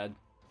 instead.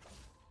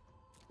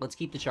 Let's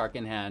keep the shark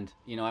in hand.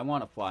 You know, I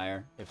want a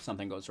flyer if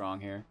something goes wrong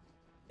here.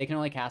 They can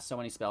only cast so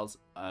many spells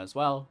as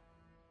well.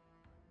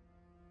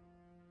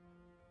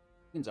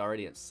 Ugin's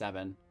already at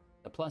 7.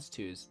 The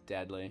 +2 is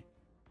deadly.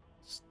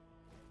 It's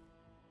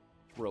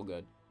real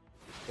good.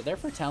 But they're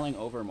foretelling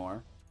over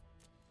more.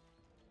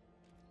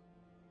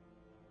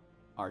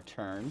 Our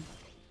turn.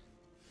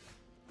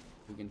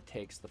 Ugin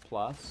takes the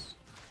plus.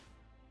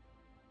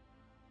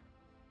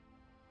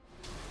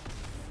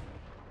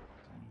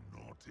 Do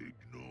not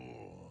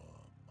ignore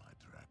my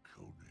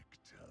draconic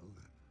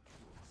talents.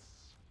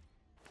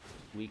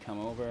 We come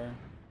over.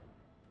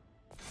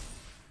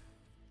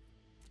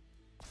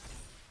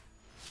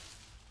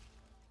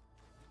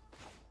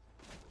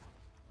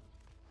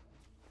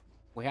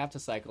 We have to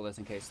cycle this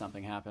in case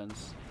something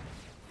happens.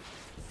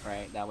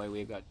 Right, that way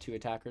we've got 2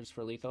 attackers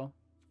for lethal.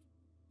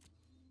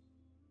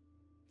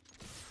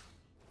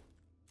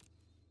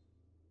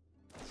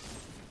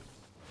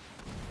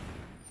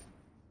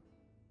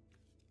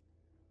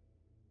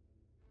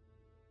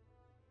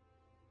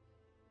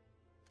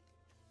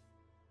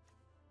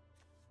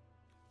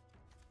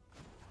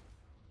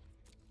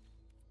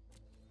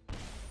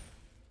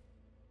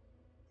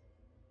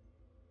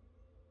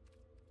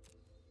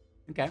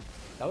 Okay,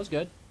 that was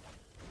good.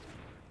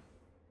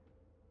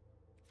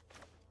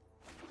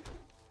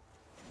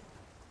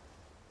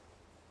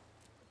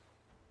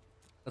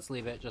 Let's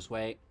leave it, just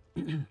wait.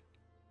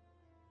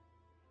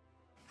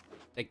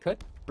 They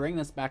could bring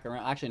this back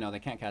around. Actually, no, they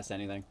can't cast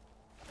anything.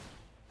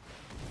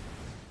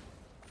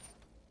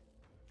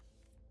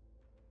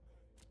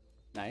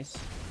 Nice.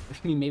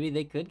 I mean, maybe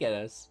they could get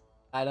us.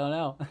 I don't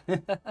know.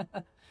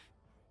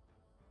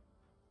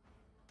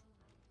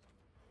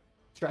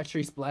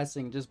 Treachery's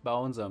Blessing just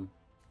bones them.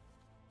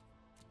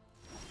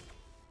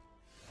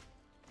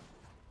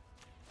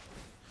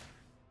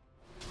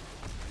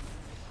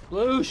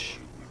 Sploosh!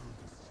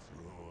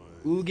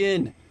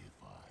 Ugin!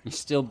 He's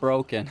still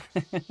broken.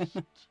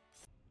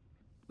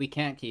 We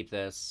can't keep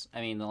this.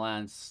 I mean, the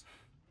land's...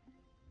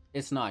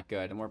 It's not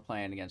good, and we're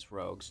playing against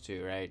rogues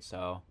too, right?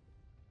 So...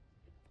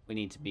 We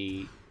need to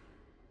be...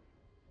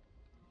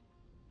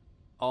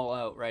 all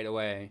out right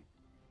away.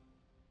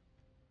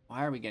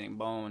 Why are we getting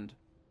boned?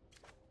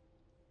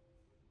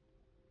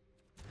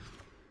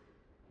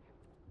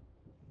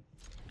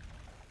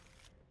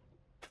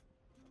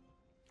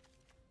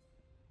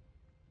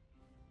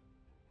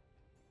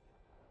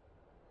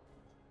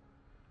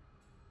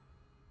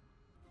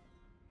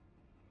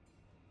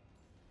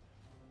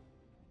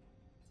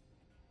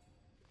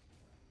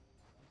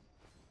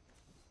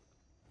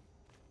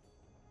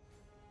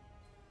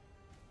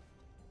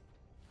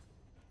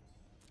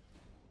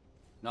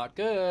 Not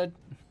good.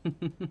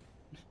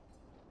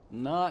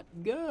 Not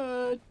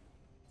good.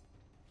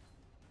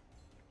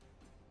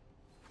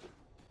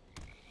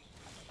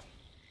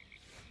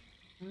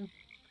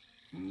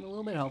 A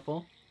little bit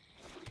helpful.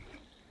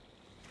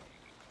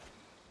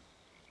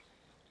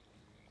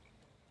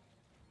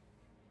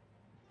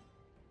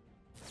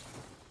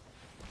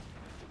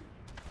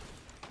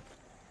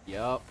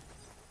 Yup.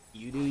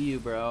 You do you,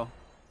 bro.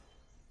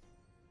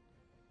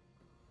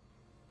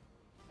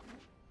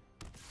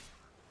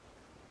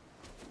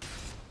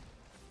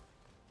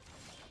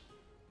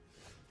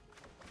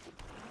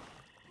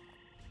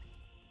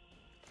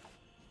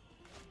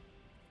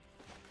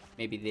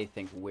 Maybe they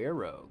think we're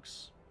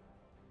rogues.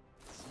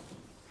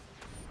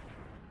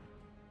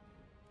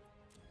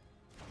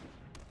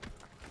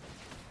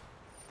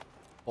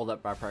 Hold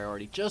up our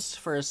priority just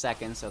for a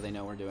second so they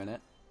know we're doing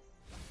it.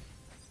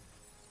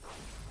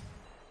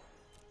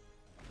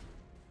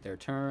 Their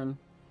turn.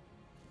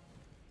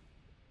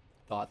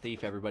 Thought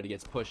Thief, everybody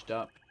gets pushed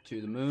up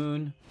to the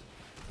moon.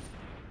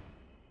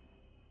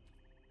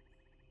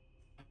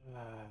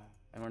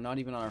 And we're not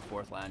even on our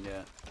 4th land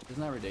yet.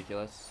 Isn't that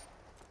ridiculous?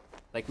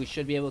 Like, we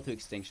should be able to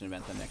Extinction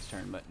Event the next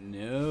turn, but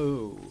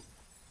no.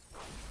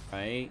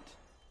 Right?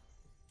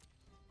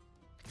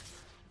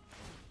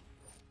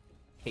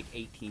 Take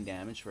 18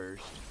 damage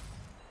first.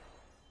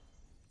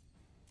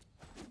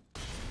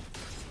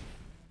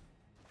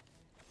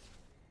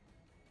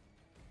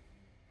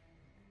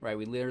 Right,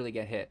 we literally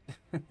get hit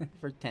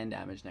for 10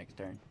 damage next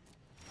turn.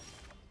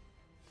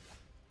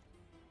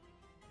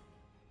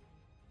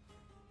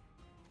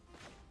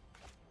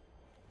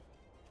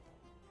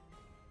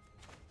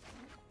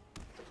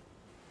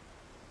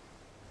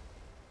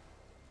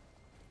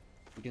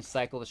 We can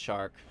cycle the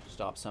shark,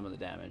 stop some of the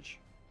damage.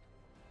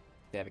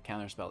 If they have a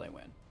counter spell, they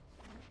win.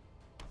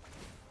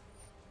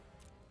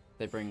 If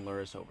they bring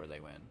Luris over,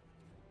 they win.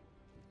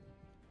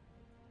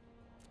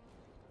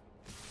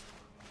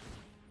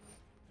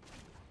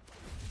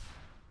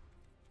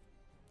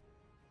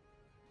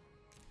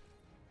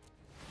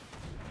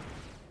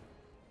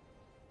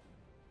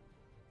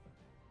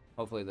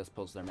 Hopefully this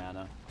pulls their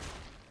mana.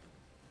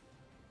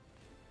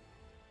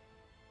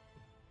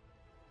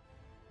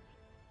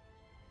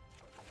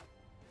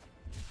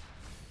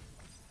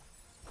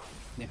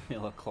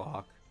 Mill a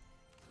clock.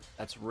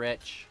 That's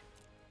rich.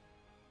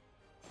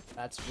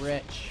 That's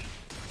rich.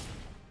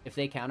 If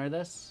they counter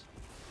this,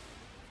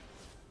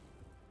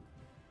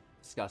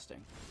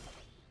 disgusting.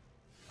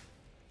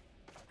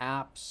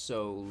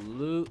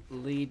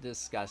 Absolutely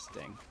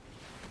disgusting.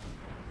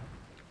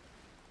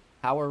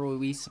 How are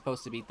we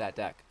supposed to beat that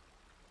deck?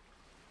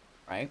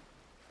 Right?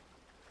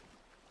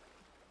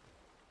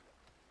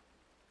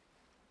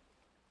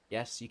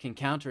 Yes, you can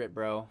counter it,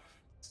 bro.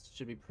 This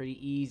should be pretty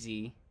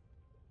easy.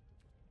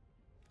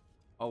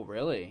 Oh,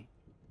 really?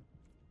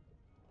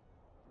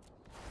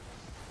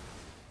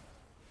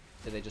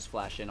 Did they just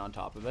flash in on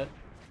top of it?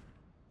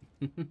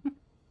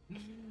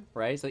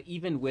 Right? So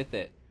even with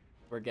it,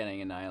 we're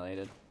getting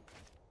annihilated.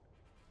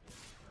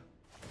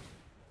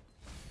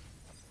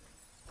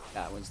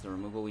 That was the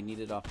removal we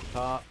needed off the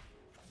top.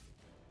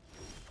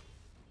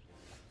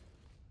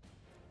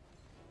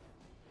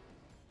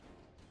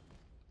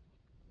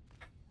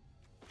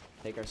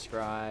 Take our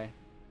scry.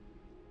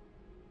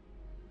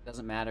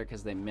 Doesn't matter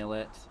because they mill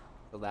it,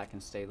 so that can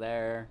stay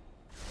there.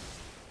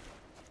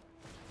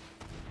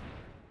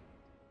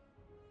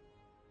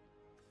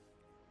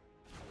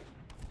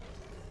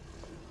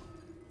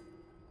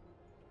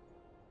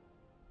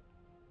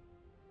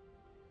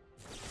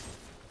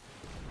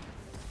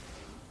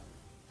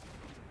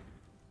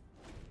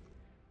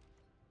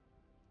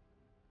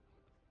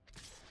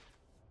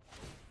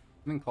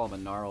 I'm gonna call him a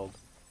gnarled.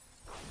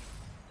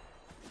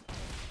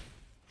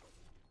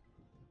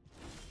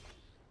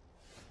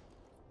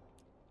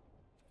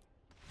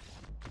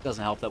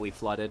 Doesn't help that we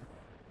flooded.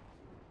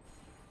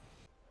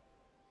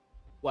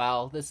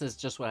 Well, this is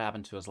just what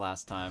happened to us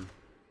last time.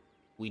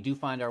 We do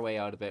find our way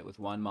out of it with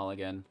 1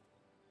 mulligan.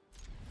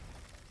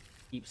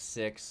 Keep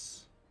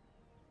 6.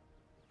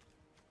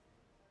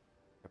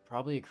 They're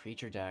probably a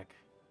creature deck.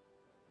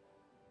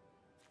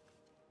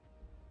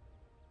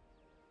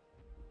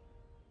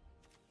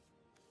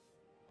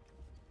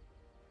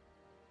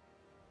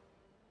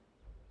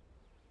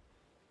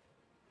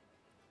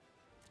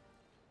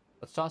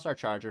 Let's toss our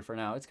charger for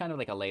now. It's kind of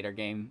like a later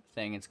game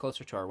thing. It's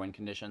closer to our win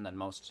condition than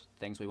most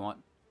things we want.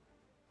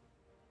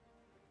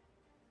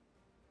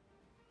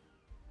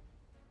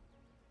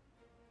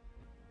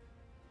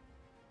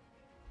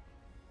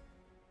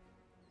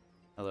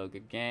 Hello,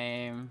 good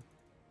game.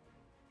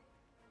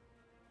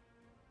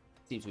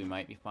 Seems we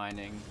might be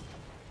finding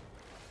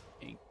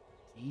a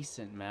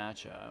decent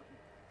matchup.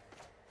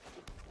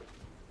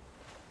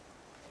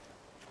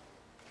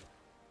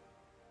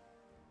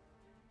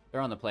 They're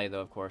on the play,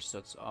 though, of course, so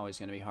it's always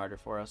going to be harder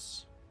for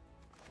us.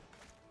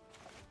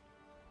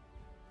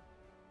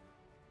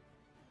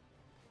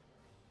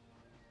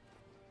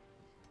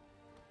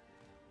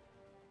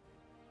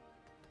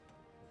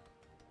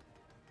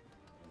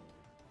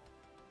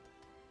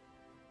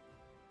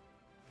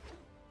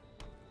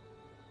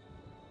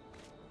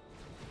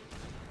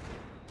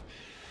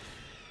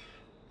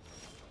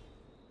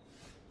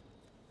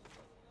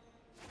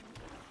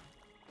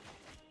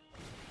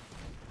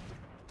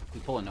 We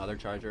pull another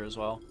charger as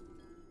well.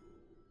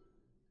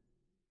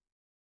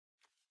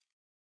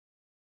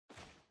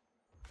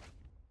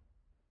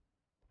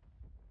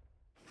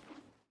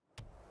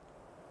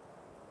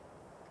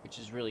 Which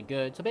is really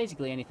good. So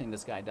basically anything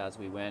this guy does,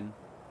 we win.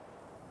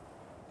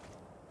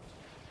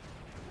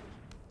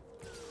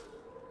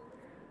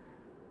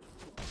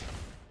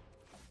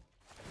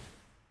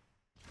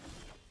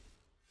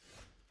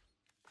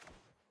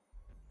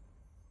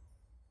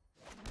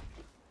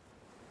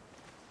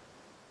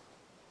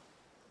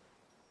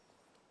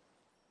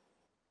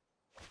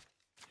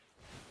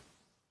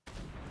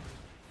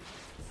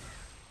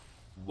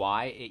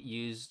 why it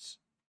used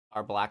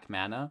our black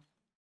mana.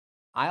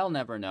 I'll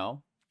never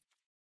know.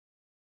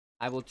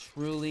 I will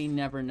truly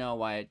never know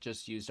why it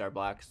just used our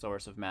black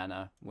source of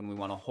mana when we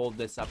want to hold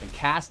this up and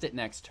cast it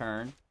next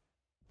turn.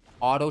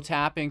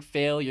 Auto-tapping,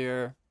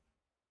 failure,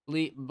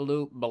 bleep,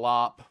 bloop,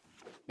 blop.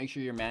 Make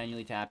sure you're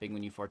manually tapping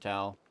when you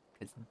foretell.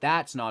 Because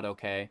that's not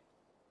okay.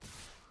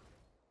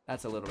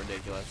 That's a little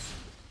ridiculous.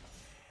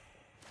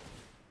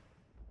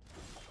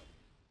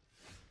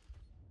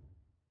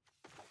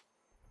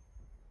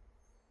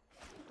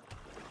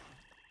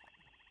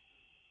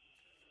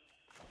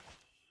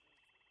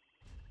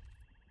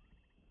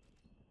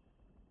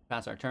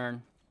 Pass our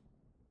turn.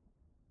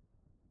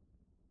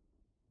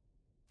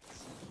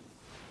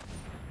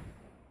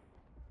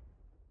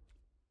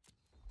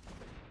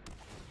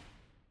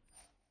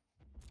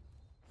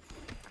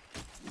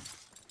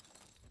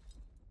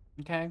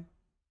 Okay.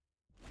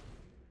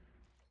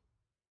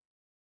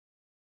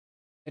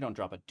 They don't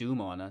drop a doom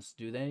on us,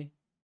 do they?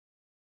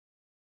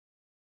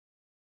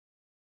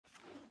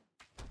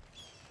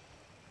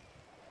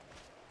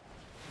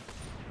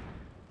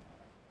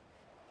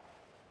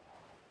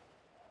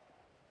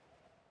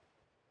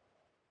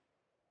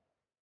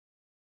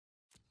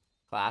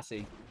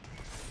 Classy.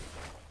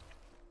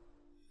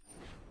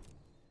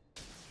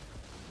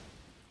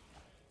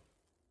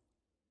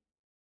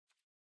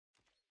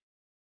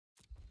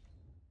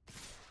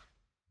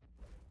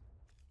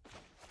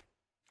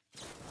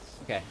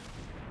 Okay.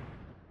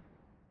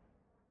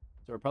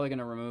 So we're probably going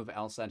to remove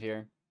Elspeth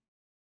here.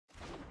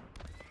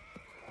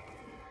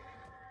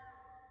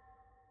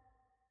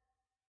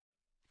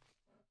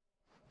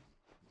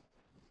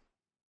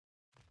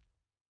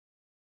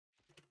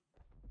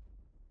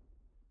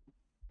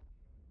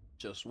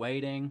 Just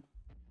waiting.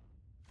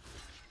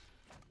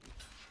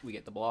 We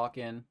get the block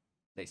in.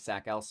 They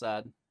sack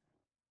Elspeth.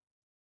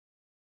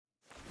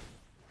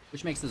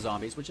 Which makes the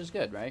zombies, which is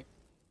good, right?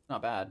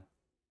 Not bad.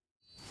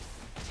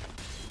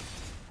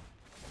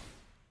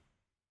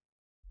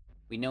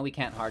 We know we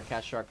can't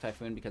hardcast Shark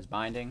Typhoon because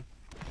binding.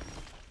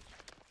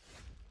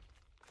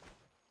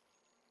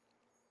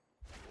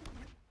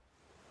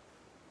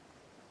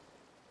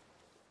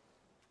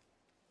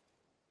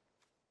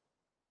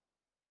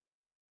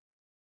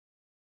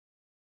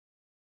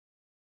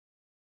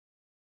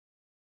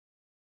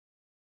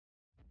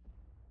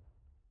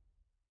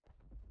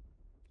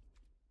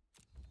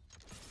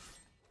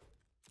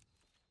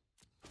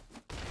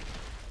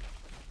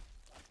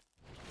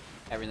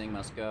 Everything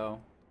must go.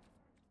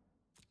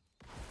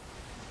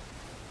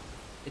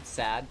 It's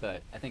sad,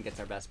 but I think it's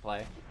our best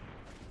play.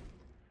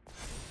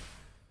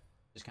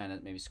 Just kind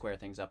of maybe square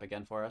things up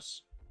again for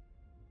us.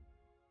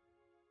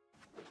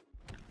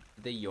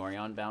 The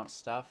Yorion bounce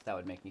stuff, that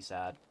would make me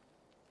sad.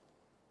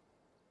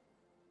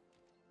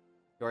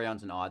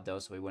 Yorion's an odd though,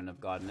 so we wouldn't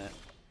have gotten it.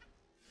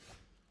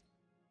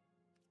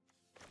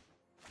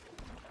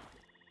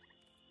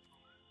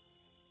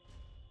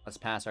 Let's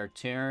pass our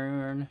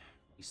turn.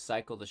 We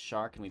cycle the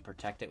shark and we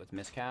protect it with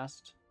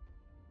miscast.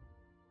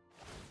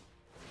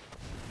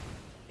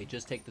 They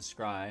just take the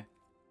scry.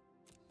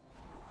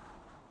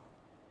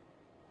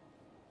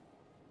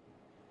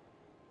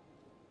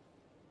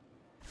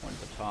 One to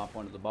the top,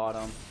 one to the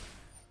bottom.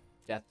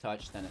 Death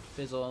touch, then it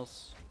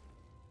fizzles.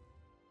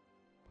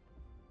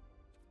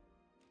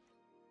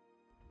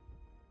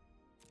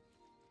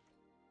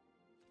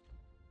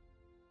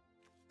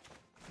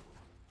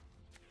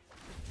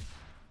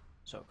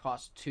 So it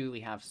costs 2, we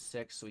have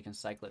 6, so we can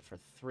cycle it for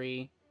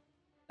 3.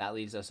 That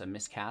leaves us a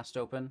miscast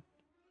open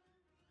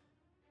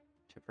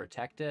to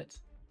protect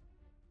it.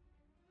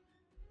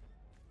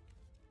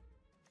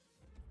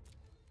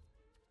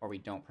 Or we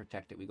don't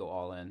protect it, we go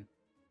all in.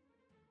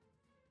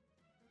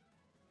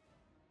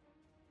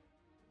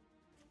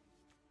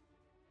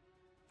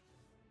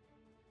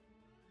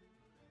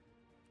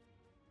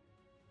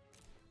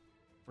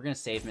 We're going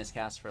to save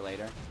miscast for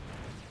later.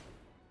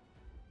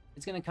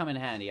 It's going to come in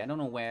handy. I don't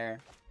know where,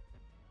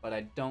 but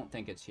I don't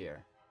think it's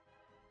here.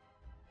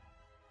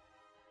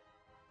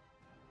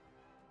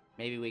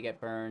 Maybe we get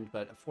burned,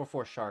 but a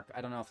 4/4 shark,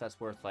 I don't know if that's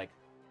worth, like,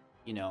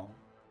 you know,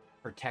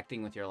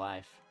 protecting with your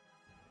life.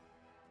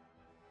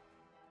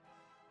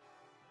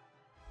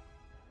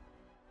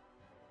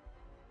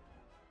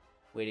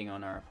 Waiting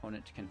on our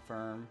opponent to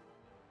confirm.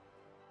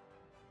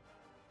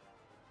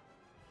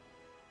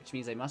 Which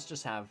means they must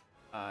just have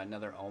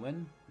another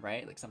omen,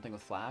 right? Like something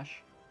with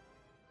flash.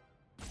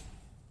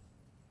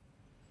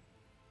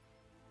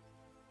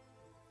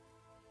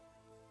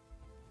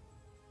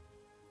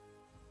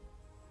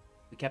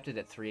 We kept it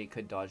at 3, it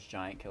could dodge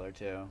Giant Killer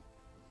too.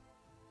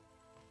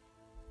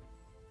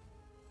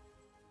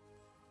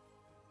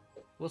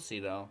 We'll see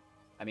though.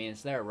 I mean,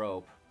 it's their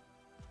rope.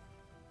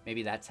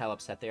 Maybe that's how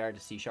upset they are to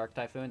see Shark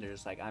Typhoon. They're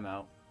just like, I'm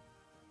out.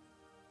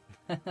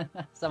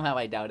 Somehow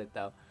I doubt it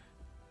though.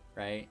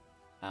 Right?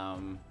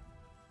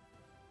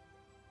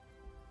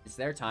 It's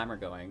their timer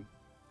going,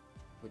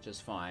 which is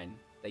fine.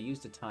 They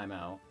used a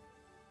timeout,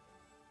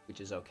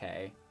 which is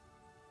okay.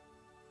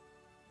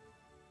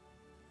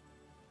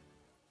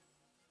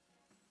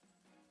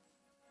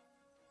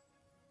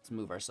 Let's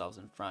move ourselves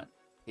in front.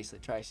 In case they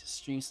try to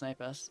stream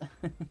snipe us.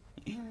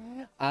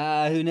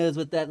 Who knows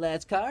what that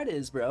last card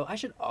is, bro? I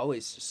should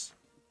always just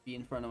be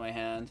in front of my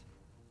hand.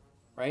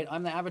 Right?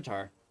 I'm the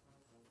avatar.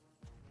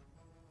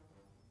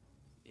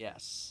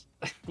 Yes.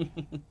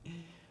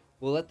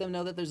 We'll let them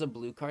know that there's a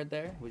blue card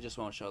there. We just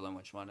won't show them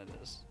which one it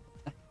is.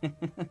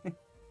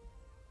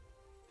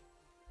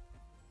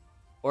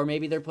 Or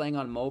maybe they're playing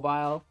on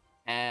mobile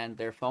and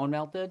their phone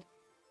melted.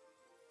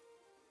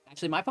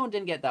 Actually, my phone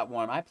didn't get that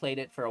warm. I played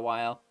it for a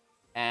while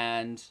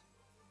and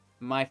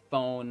my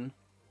phone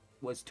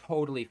was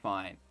totally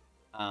fine.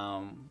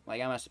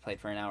 Like I must have played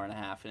for an hour and a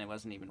half and it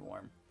wasn't even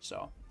warm.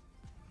 So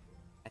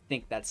I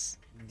think that's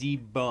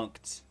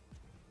debunked,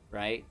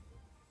 right?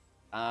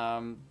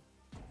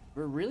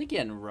 We're really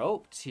getting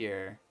roped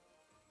here.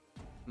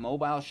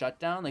 Mobile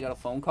shutdown? They got a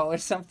phone call or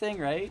something,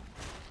 right?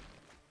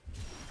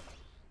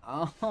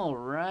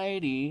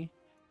 Alrighty.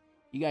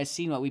 You guys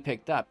seen what we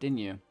picked up, didn't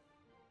you?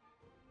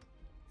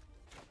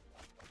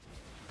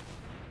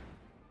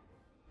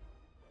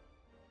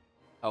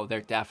 Oh,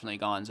 they're definitely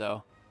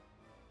gonzo.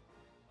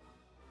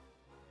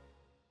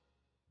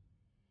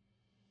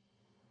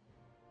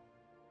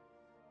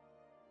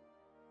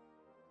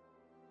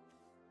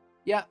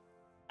 Yeah.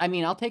 I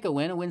mean, I'll take a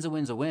win. A win's a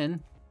win's a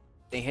win.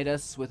 They hit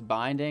us with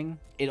binding.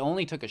 It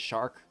only took a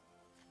shark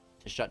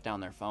to shut down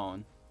their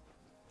phone.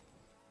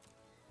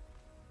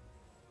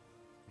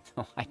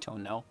 Oh, I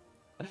don't know.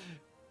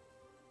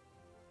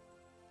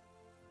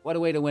 What a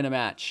way to win a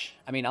match.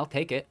 I mean, I'll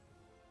take it.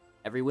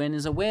 Every win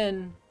is a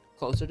win.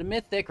 Closer to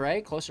Mythic,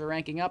 right? Closer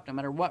ranking up no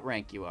matter what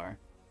rank you are.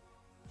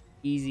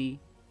 Easy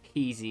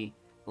peasy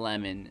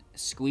lemon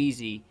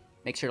squeezy.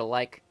 Make sure to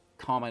like,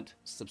 comment,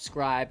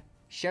 subscribe,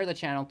 share the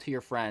channel to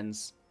your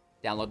friends.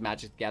 Download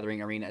Magic the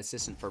Gathering Arena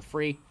Assistant for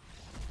free.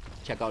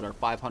 Check out our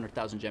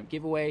 500,000 gem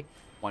giveaway.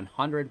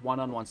 100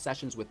 one-on-one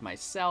sessions with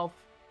myself.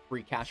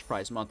 Free cash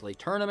prize monthly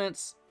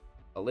tournaments.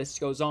 The list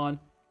goes on.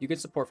 You can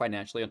support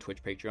financially on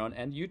Twitch, Patreon,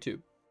 and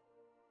YouTube.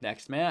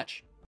 Next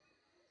match.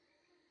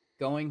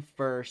 Going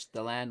first,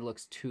 the land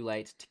looks too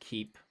light to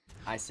keep.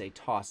 I say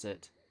toss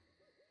it.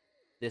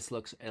 This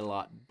looks a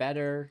lot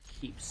better.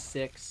 Keep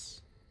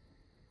 6.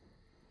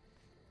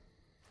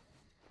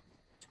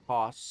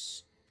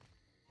 Toss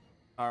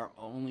our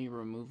only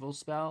removal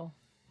spell.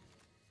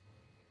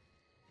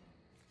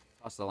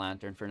 Toss the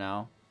lantern for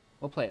now.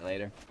 We'll play it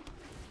later.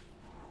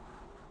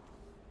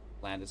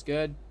 Land is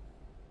good.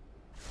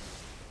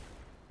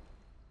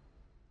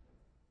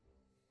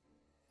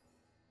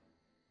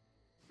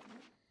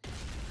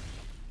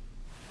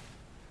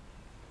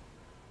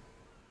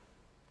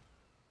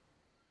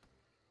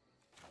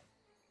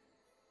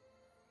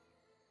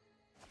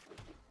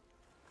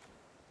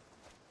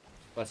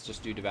 Let's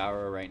just do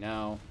Devourer right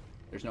now.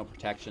 There's no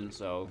protection,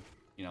 so,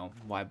 you know,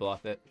 why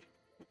bluff it?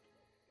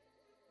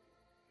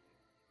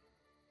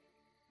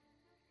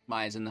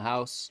 Maya's in the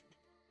house.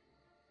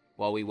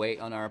 While we wait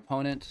on our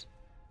opponent.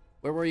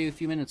 Where were you a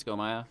few minutes ago,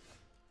 Maya?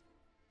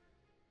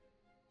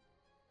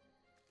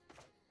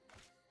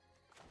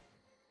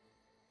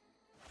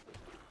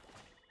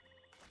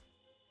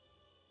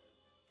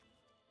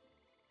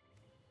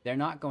 They're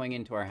not going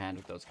into our hand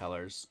with those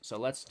colors, so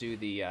let's do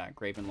the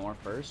Graven Lore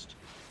first.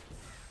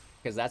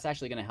 Because that's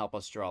actually going to help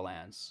us draw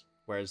lands.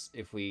 Whereas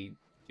if we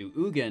do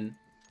Ugin,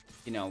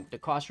 you know, the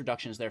cost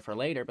reduction is there for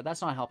later, but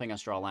that's not helping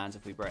us draw lands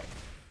if we break.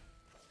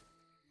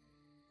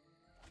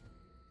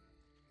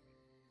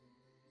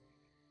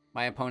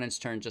 My opponent's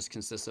turn just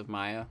consists of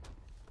Maya.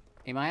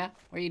 Hey, Maya,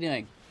 what are you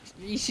doing?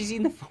 She's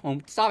eating the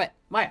foam. Stop it.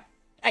 Maya,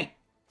 hey!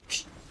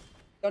 Shh.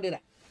 Don't do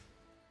that.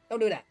 Don't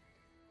do that.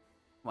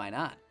 Why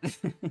not?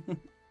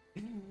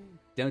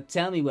 Don't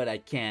tell me what I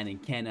can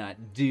and cannot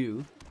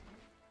do.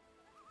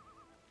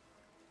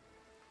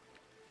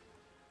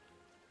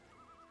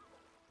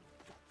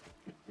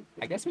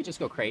 I guess we just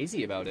go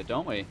crazy about it,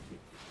 don't we?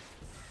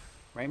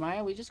 Right,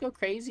 Maya? We just go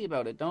crazy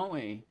about it, don't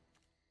we?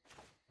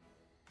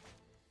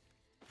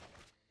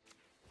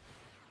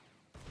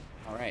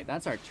 Alright,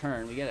 that's our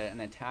turn. We get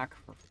an attack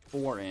for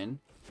 4 in.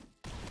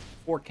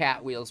 4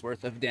 cat wheels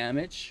worth of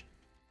damage.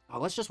 Oh,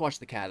 let's just watch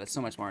the cat. That's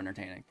so much more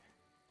entertaining.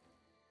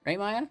 Right,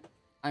 Maya?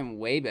 I'm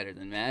way better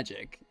than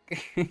Magic.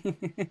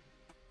 Get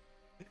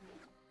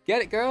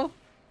it, girl?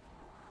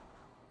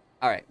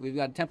 Alright, we've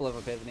got a Temple of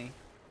Epiphany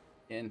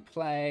in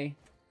play.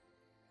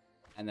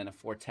 And then a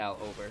Foretell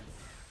over.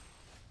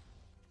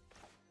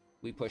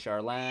 We push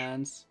our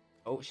lands.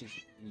 Oh, she's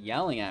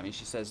yelling at me.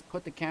 She says,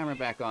 put the camera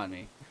back on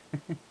me.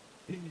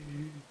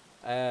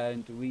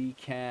 And we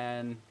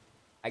can,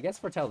 I guess,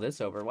 foretell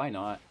this over. Why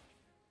not?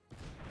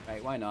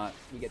 Right, why not?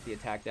 We get the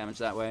attack damage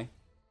that way.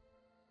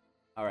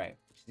 Alright,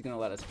 she's going to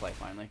let us play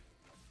finally.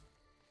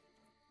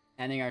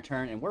 Ending our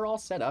turn, and we're all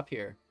set up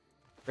here.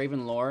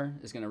 Graven Lore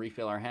is going to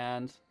refill our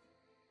hand.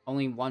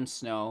 Only 1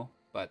 snow,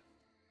 but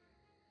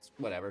it's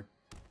whatever.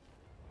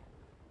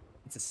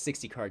 It's a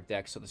 60 card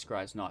deck, so the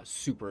scry's not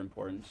super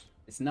important.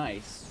 It's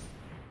nice.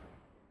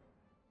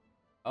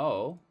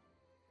 Oh.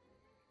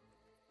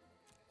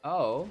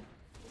 Oh.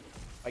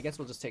 I guess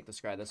we'll just take the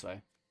scry this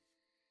way.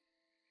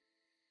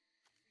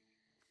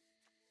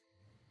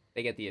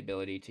 They get the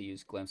ability to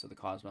use Glimpse of the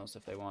Cosmos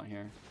if they want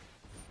here.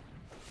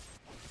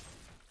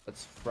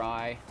 Let's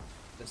fry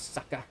the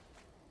sucker.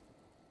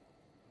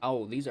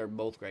 Oh, these are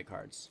both great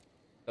cards.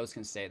 Those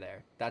can stay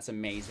there. That's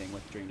amazing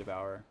with Dream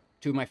Devourer.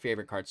 Two of my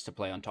favorite cards to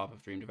play on top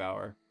of Dream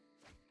Devourer.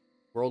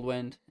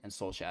 Whirlwind and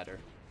Soul Shatter.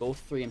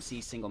 Both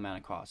 3MC single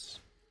mana costs.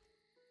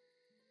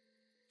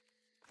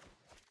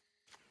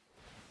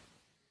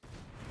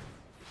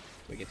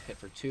 We get hit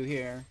for 2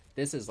 here.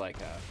 This is like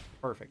a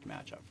perfect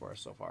matchup for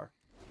us so far.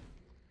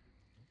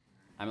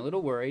 I'm a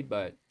little worried,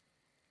 but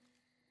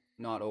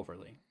not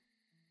overly.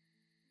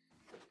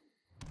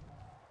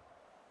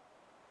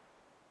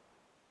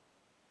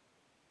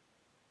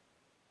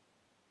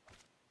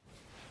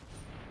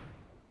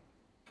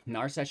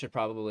 Narset should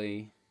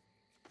probably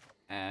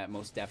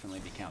most definitely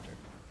be countered.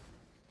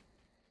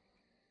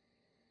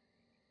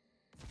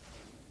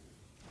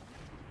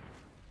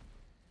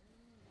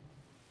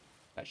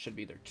 That should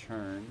be their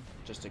turn.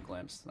 Just a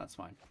glimpse. That's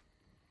fine.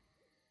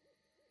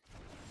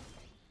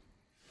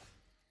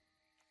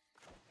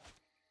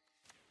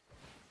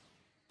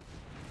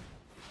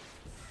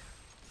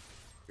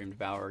 Dream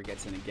Devourer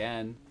gets in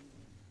again.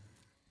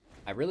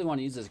 I really want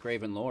to use this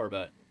Graven Lore,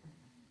 but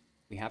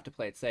we have to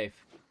play it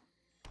safe.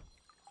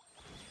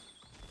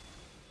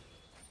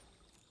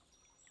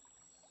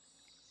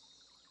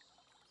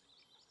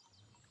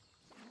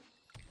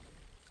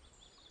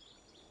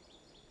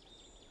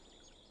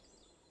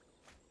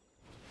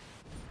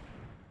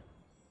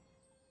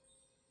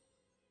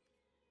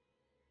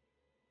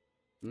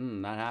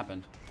 That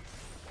happened.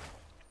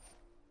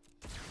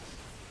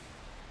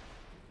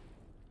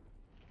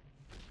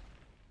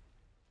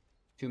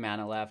 Two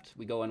mana left.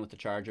 We go in with the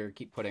charger,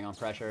 keep putting on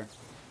pressure.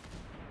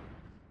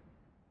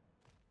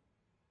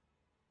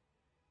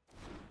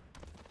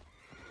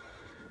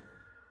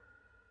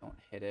 Don't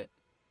hit it.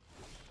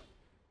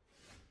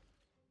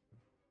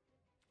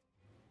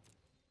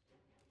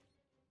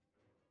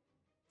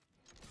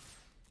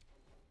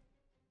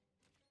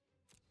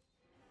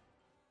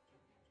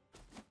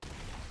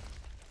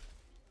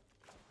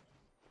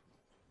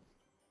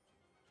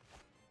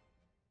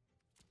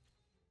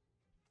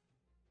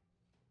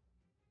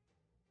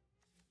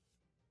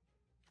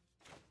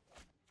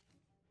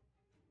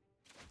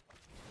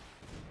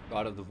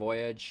 God of the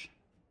Voyage,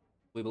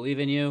 we believe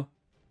in you.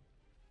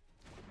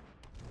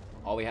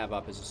 All we have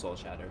up is a Soul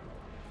Shatter.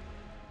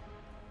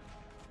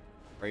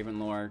 Raven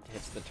Lord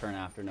hits the turn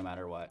after no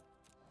matter what.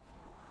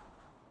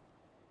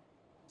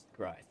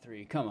 Scry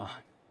 3, come on.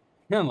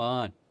 Come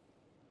on.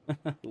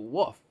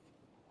 Woof.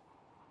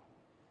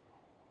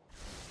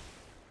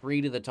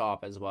 3 to the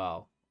top as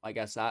well. I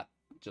guess that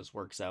just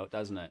works out,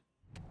 doesn't it?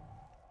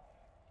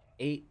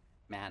 8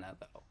 mana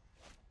though.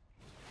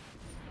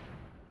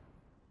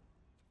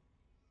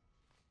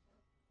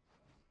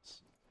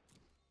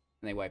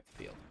 And they wipe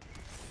the field.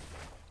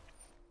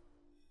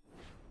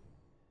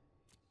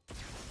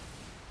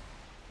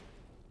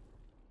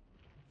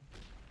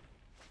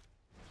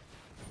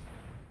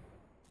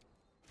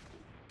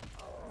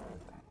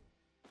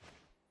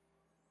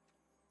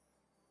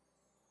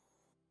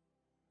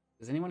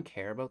 Does anyone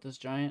care about this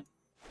giant?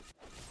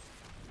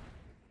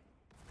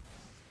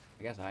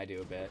 I guess I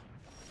do a bit.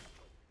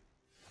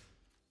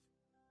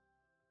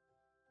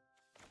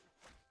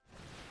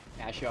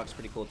 Ashiok's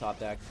pretty cool top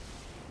deck.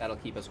 That'll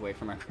keep us away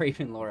from our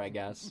Craven lore, I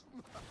guess.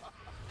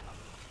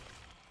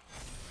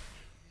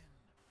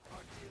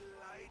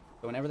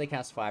 But whenever they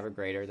cast 5 or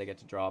greater, they get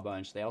to draw a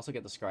bunch. They also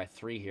get the Scry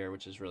 3 here,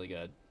 which is really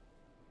good.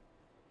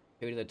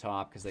 2 to the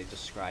top, because they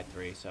just Scry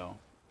 3, so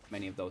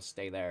many of those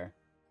stay there.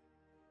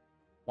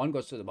 1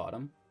 goes to the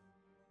bottom.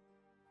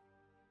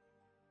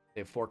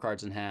 They have 4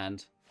 cards in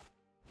hand.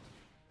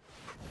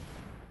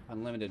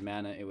 Unlimited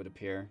mana, it would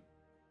appear.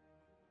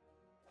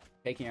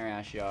 Taking our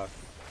Ashiok.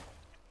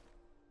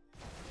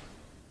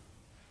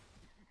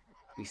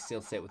 We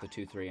still sit with a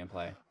 2-3 in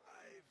play.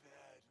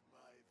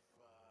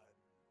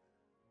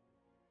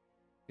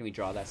 Can we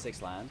draw that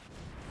 6 land?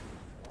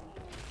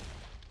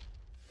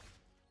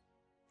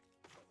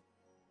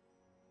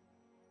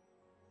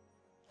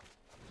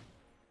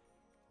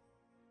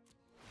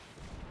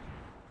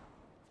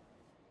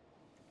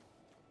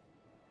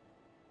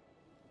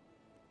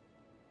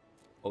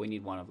 Well, we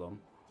need one of them.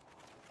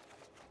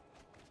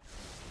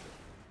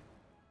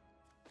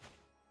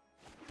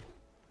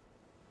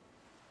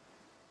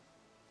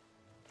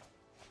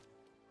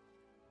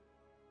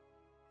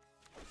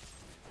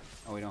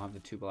 Oh, we don't have the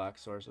 2 black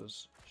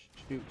sources.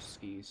 Shoot,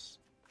 skis.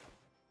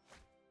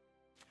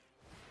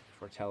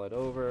 Foretell it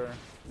over.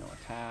 No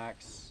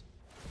attacks.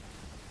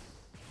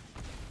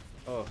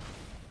 Oh.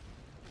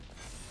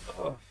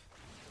 Oh.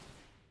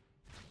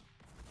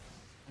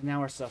 And now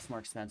our stuff's more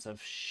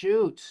expensive.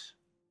 Shoot!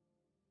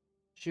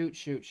 Shoot,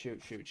 shoot,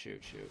 shoot, shoot,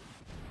 shoot, shoot.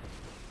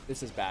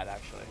 This is bad,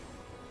 actually.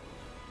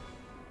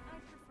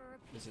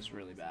 This is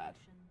really bad.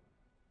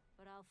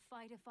 But I'll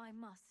fight if I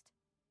must.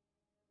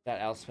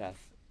 That Elspeth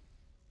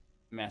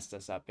messed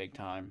us up big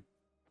time.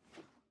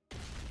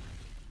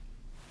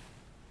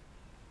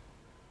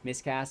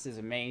 Miscast is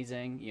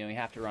amazing. You know, you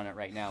have to run it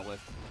right now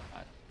with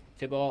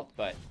Tybalt,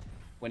 but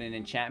when an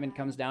enchantment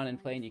comes down in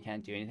play and you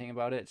can't do anything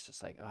about it, it's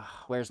just like, ugh,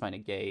 where's my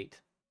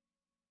negate?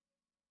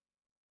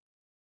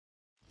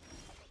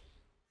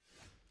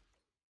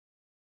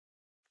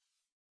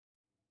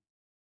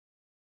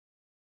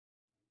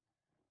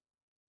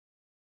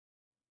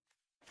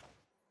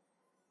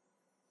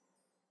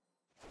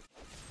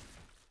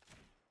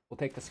 We'll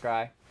take the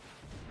scry.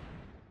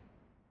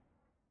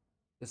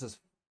 This is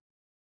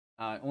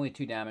only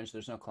 2 damage.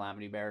 There's no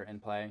Calamity Bear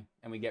in play.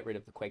 And we get rid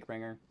of the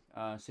Quakebringer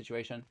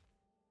situation.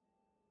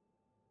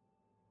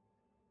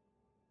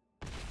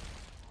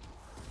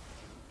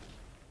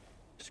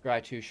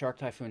 Scry 2. Shark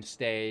Typhoon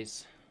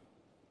stays.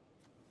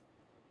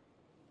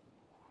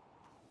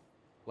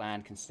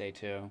 Land can stay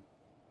too.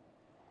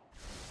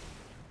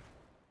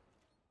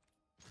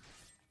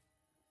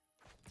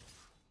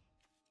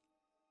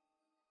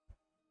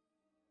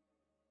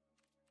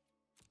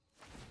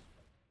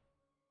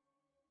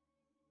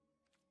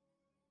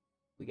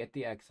 We get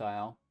the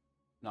exile.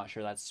 Not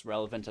sure that's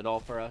relevant at all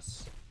for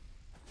us.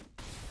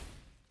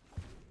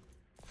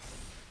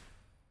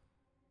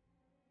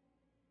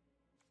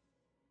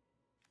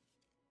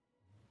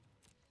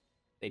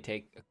 They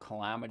take a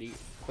Calamity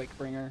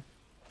Quakebringer.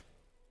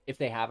 If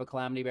they have a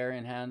Calamity Bear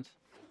in hand,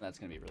 that's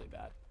going to be really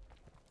bad.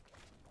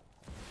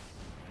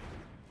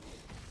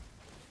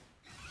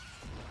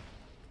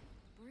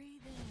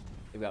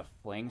 They've got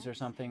Flings or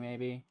something,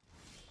 maybe.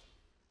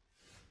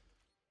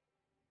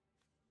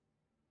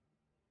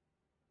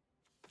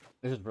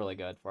 This is really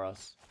good for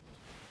us.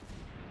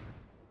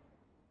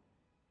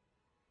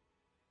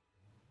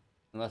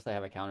 Unless they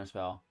have a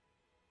counterspell.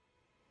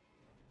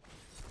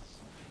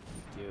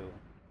 We do.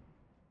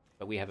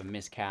 But we have a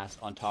miscast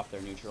on top of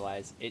their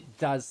neutralize. It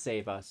does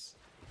save us.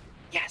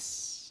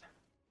 Yes!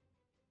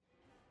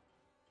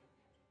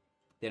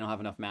 They don't have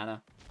enough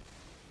mana.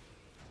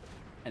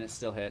 And it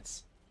still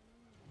hits.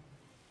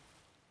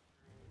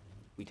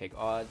 We take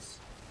odds.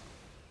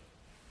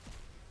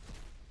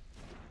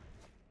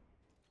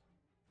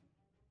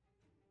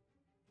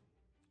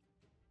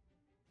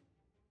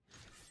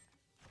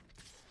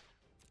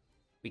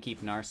 We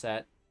keep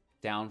Narset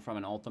down from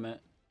an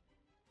ultimate.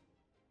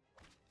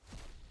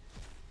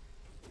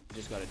 We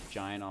just got a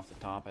giant off the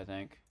top, I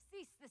think.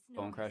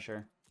 Bone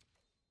Crusher.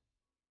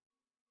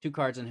 2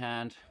 cards in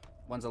hand.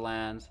 One's a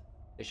land.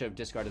 They should have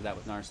discarded that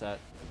with Narset.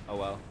 Oh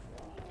well.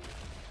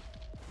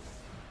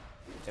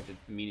 They have to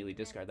immediately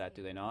discard that,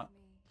 do they not?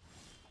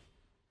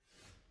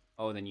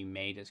 Oh, then you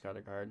may discard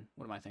a card.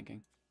 What am I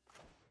thinking?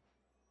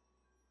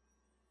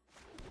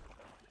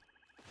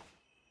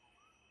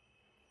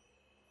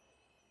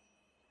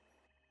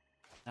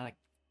 Not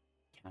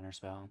a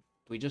counterspell.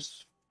 We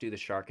just do the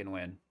shark and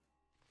win.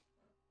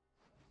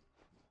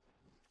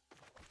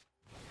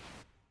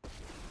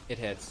 It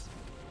hits.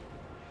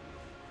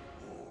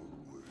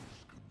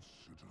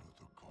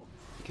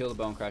 We kill the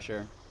Bone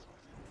Crusher.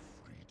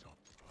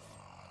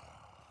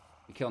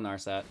 We kill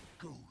Narset.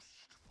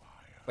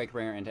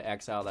 Quakebringer into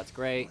exile, that's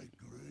great.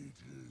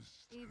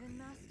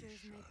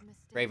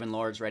 Raven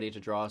Lord's ready to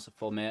draw us a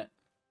full mitt.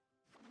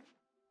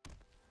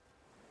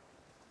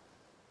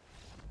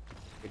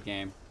 Good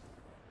game.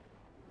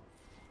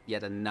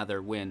 Yet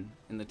another win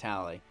in the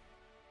tally.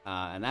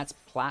 And that's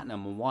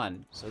Platinum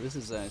 1. So this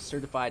is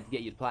certified to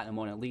get you to Platinum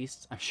 1 at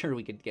least. I'm sure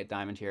we could get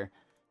Diamond here.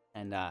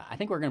 And I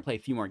think we're going to play a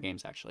few more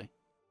games, actually.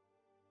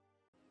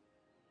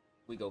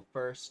 We go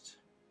first.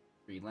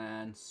 3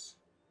 lands.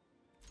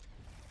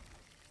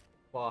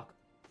 Clock.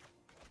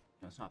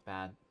 No, it's not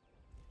bad.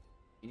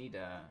 You need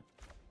a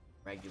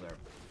regular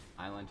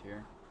island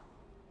here.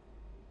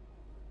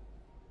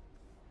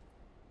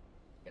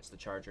 Guess the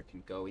charger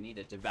can go. We need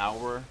a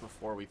Devourer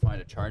before we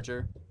find a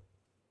charger.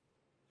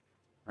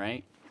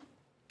 Right?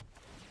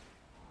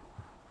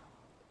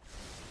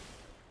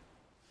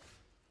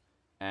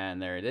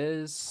 And there it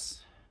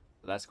is.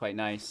 So that's quite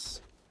nice.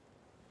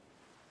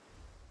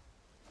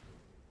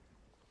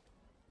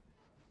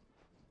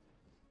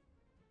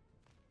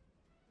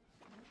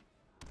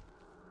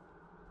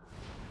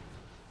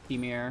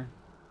 Dimir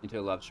into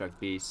a Lovestruck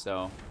Beast,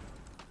 so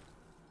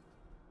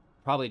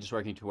probably just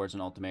working towards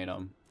an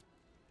ultimatum.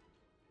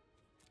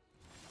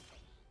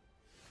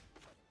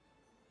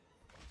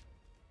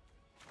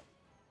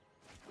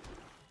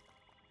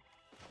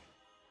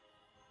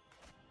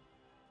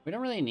 We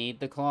don't really need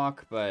the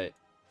clock, but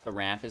the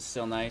ramp is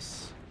still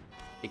nice.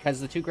 Because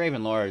the 2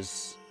 Graven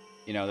Lords,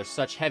 you know, they're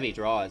such heavy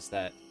draws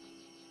that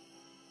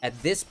at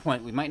this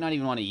point we might not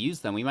even want to use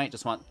them. We might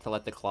just want to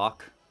let the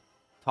clock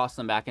toss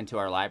them back into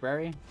our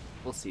library.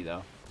 We'll see,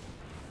 though.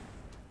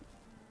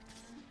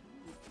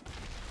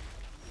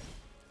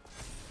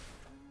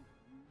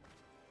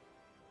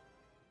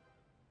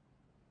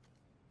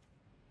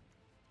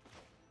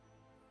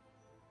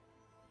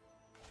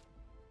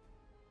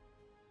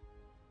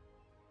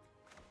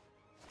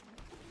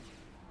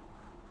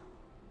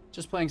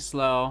 Just playing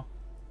slow.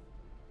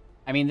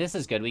 I mean, this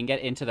is good. We can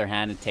get into their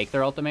hand and take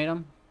their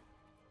ultimatum.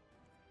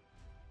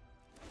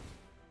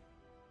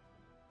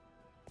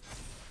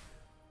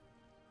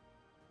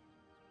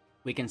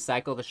 We can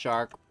cycle the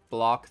shark,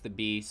 block the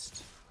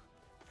beast.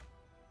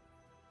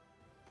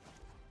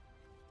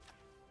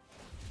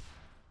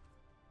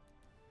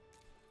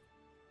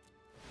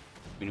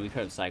 I mean, we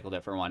could have cycled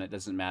it for one. It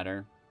doesn't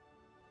matter.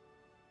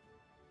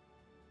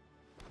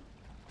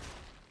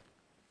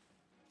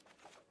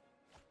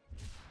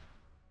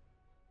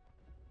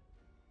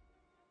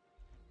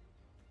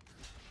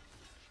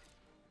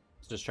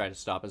 Let's just try to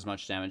stop as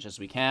much damage as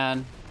we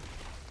can.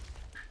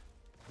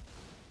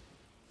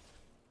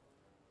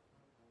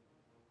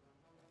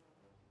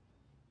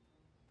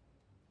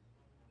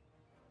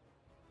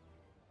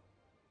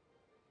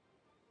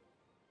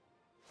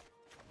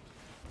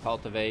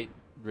 Cultivate,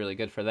 really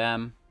good for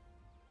them.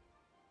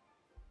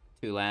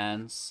 2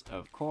 lands,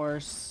 of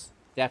course.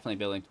 Definitely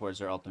building towards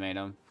their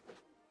ultimatum.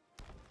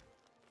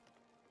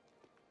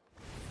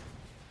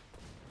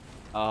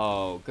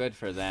 Oh, good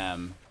for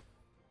them.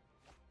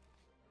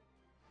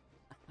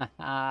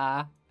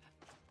 Haha.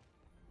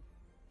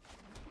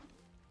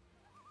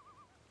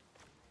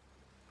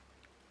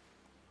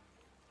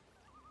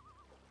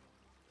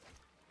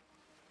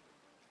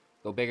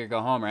 Go big or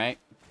go home, right?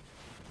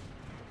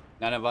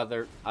 None of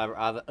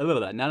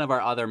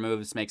our other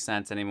moves make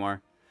sense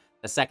anymore.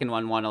 The second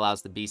one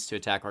allows the beast to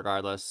attack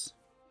regardless.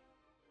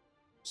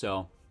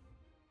 So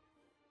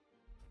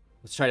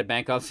let's try to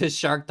bank off this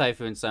Shark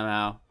Typhoon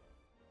somehow.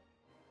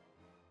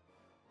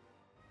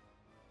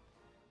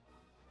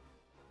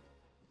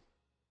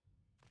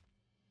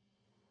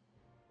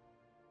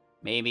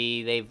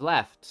 Maybe they've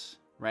left,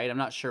 right? I'm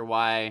not sure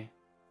why.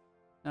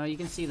 No, you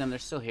can see them. They're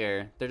still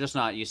here. They're just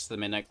not used to the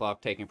midnight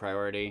clock taking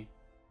priority.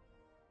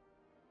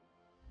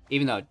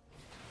 Even though it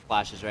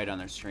flashes right on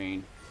their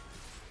screen.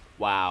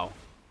 Wow.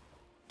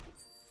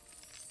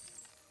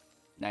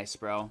 Nice,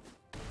 bro.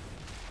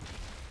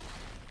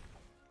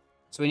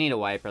 So we need a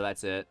wiper,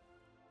 that's it.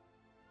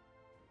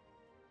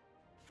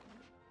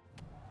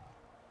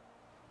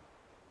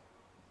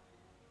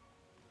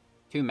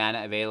 Two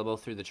mana available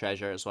through the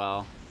treasure as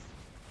well.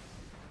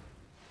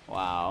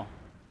 Wow.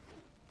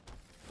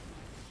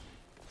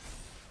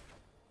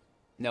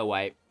 No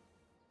wipe.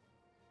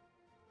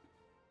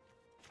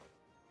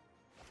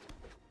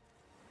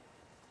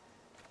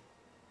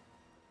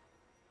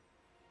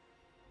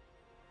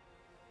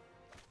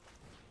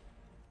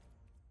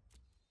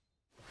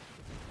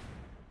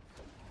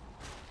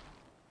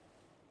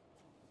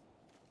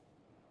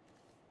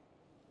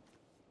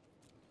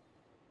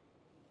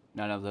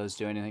 None of those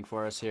do anything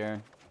for us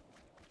here.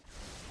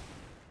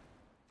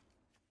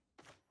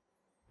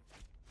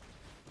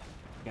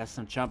 Got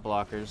some chump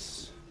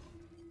blockers.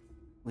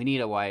 We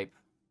need a wipe.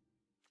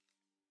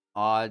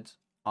 Odd.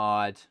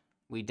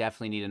 We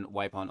definitely need a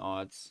wipe on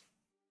odds.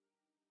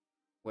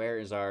 Where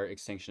is our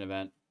Extinction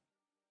Event?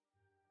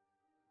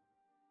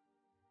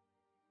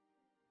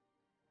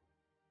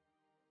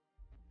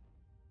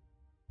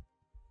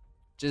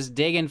 Just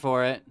digging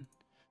for it.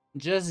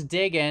 Just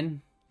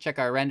digging. Check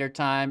our render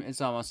time.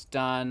 It's almost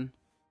done.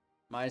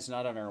 Mine's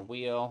not on our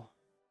wheel.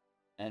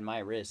 And my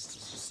wrist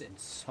is just in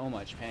so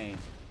much pain.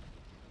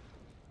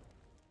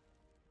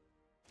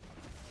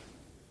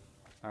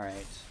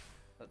 Alright.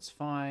 That's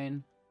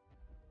fine.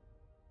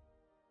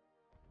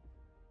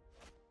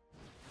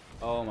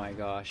 Oh my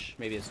gosh.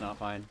 Maybe it's not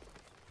fine.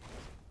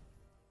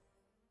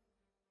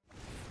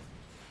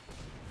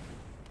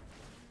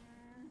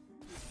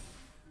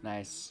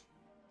 Nice.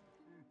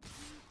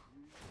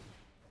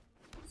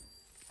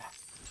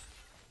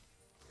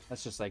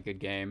 That's just like good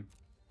game.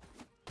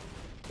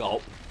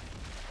 Gulp.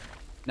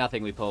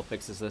 Nothing we pull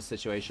fixes this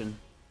situation.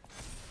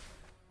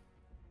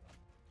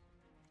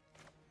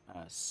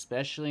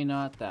 Especially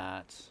not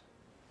that.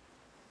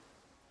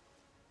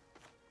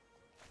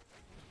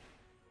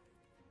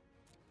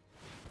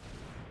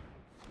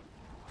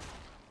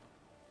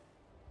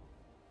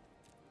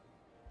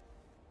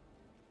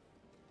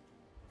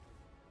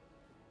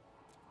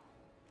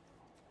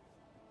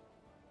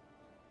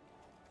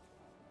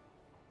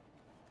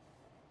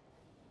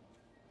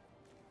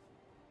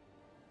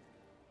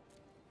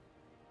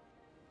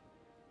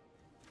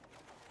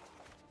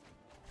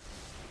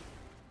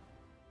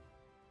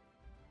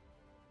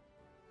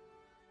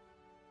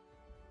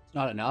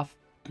 Not enough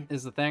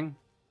is the thing.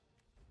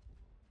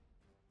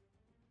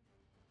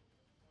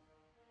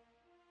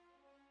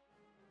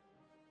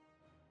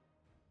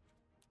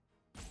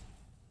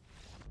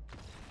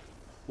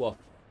 Woof.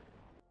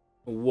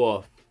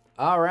 Woof.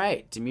 All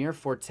right, Dimir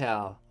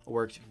Foretell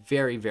worked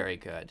very, very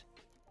good.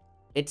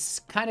 It's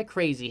kind of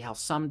crazy how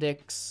some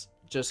decks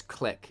just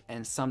click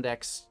and some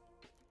decks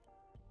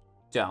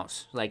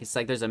don't. Like, it's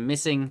like there's a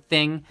missing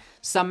thing.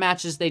 Some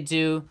matches they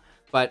do.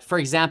 But, for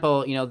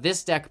example, you know,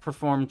 this deck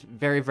performed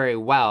very, very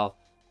well,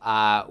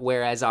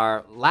 whereas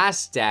our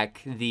last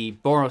deck, the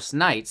Boros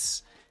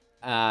Knights,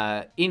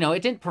 you know,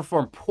 it didn't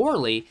perform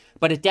poorly,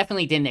 but it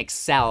definitely didn't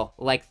excel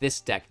like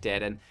this deck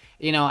did. And,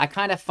 you know, I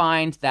kind of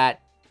find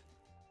that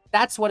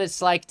that's what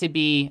it's like to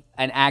be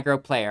an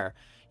aggro player.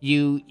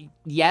 You,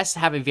 yes,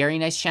 have a very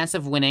nice chance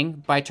of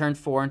winning by turn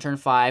 4 and turn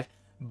 5,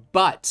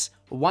 but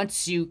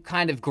once you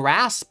kind of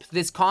grasp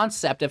this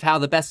concept of how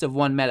the best of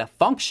one meta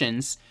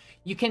functions,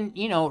 you can,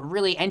 you know,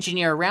 really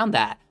engineer around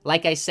that.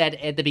 Like I said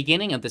at the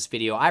beginning of this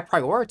video, I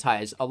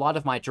prioritize a lot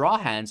of my draw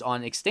hands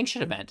on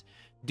Extinction Event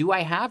Do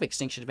I have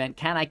Extinction Event?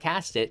 Can I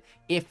cast it?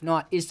 If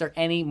not, is there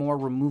any more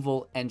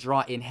removal and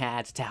draw in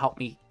hand to help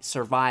me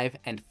survive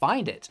and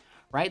find it?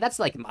 Right? That's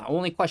like my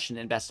only question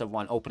in best of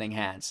 1 opening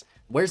hands.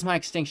 Where's my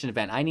Extinction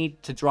Event? I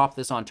need to drop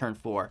this on turn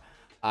 4.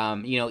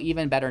 You know,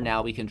 even better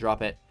now, we can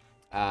drop it,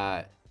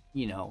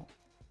 you know,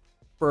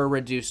 for a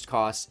reduced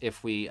cost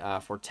if we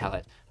foretell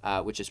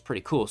it, which is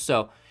pretty cool.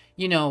 So,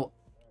 you know,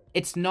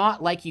 it's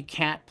not like you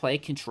can't play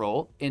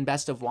control in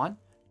best of 1.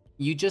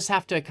 You just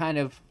have to kind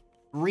of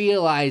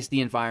realize the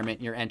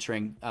environment you're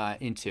entering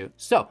into.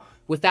 So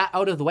with that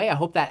out of the way, I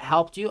hope that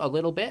helped you a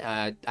little bit.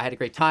 I had a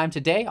great time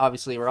today.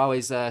 Obviously, we're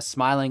always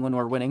smiling when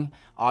we're winning,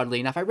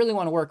 oddly enough. I really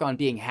want to work on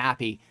being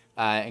happy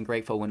and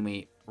grateful when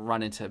we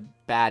run into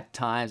bad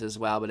times as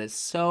well, but it's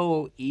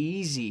so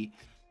easy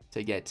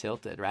to get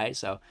tilted, right?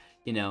 So,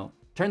 you know,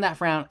 turn that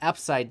frown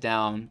upside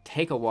down,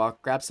 take a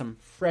walk, grab some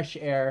fresh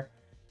air,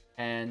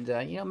 and,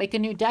 you know, make a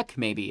new deck,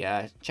 maybe.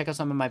 Check out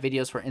some of my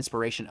videos for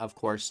inspiration, of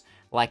course.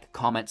 Like,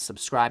 comment,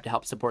 subscribe to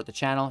help support the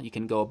channel. You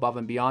can go above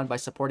and beyond by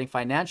supporting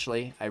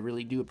financially. I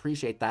really do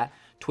appreciate that.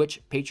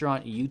 Twitch,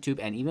 Patreon, YouTube,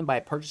 and even by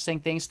purchasing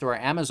things through our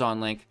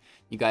Amazon link.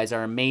 You guys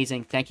are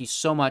amazing. Thank you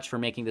so much for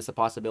making this a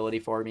possibility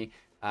for me.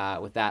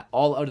 With that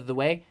all out of the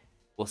way,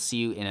 we'll see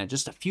you in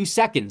just a few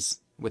seconds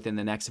within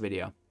the next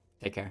video.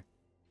 Take care.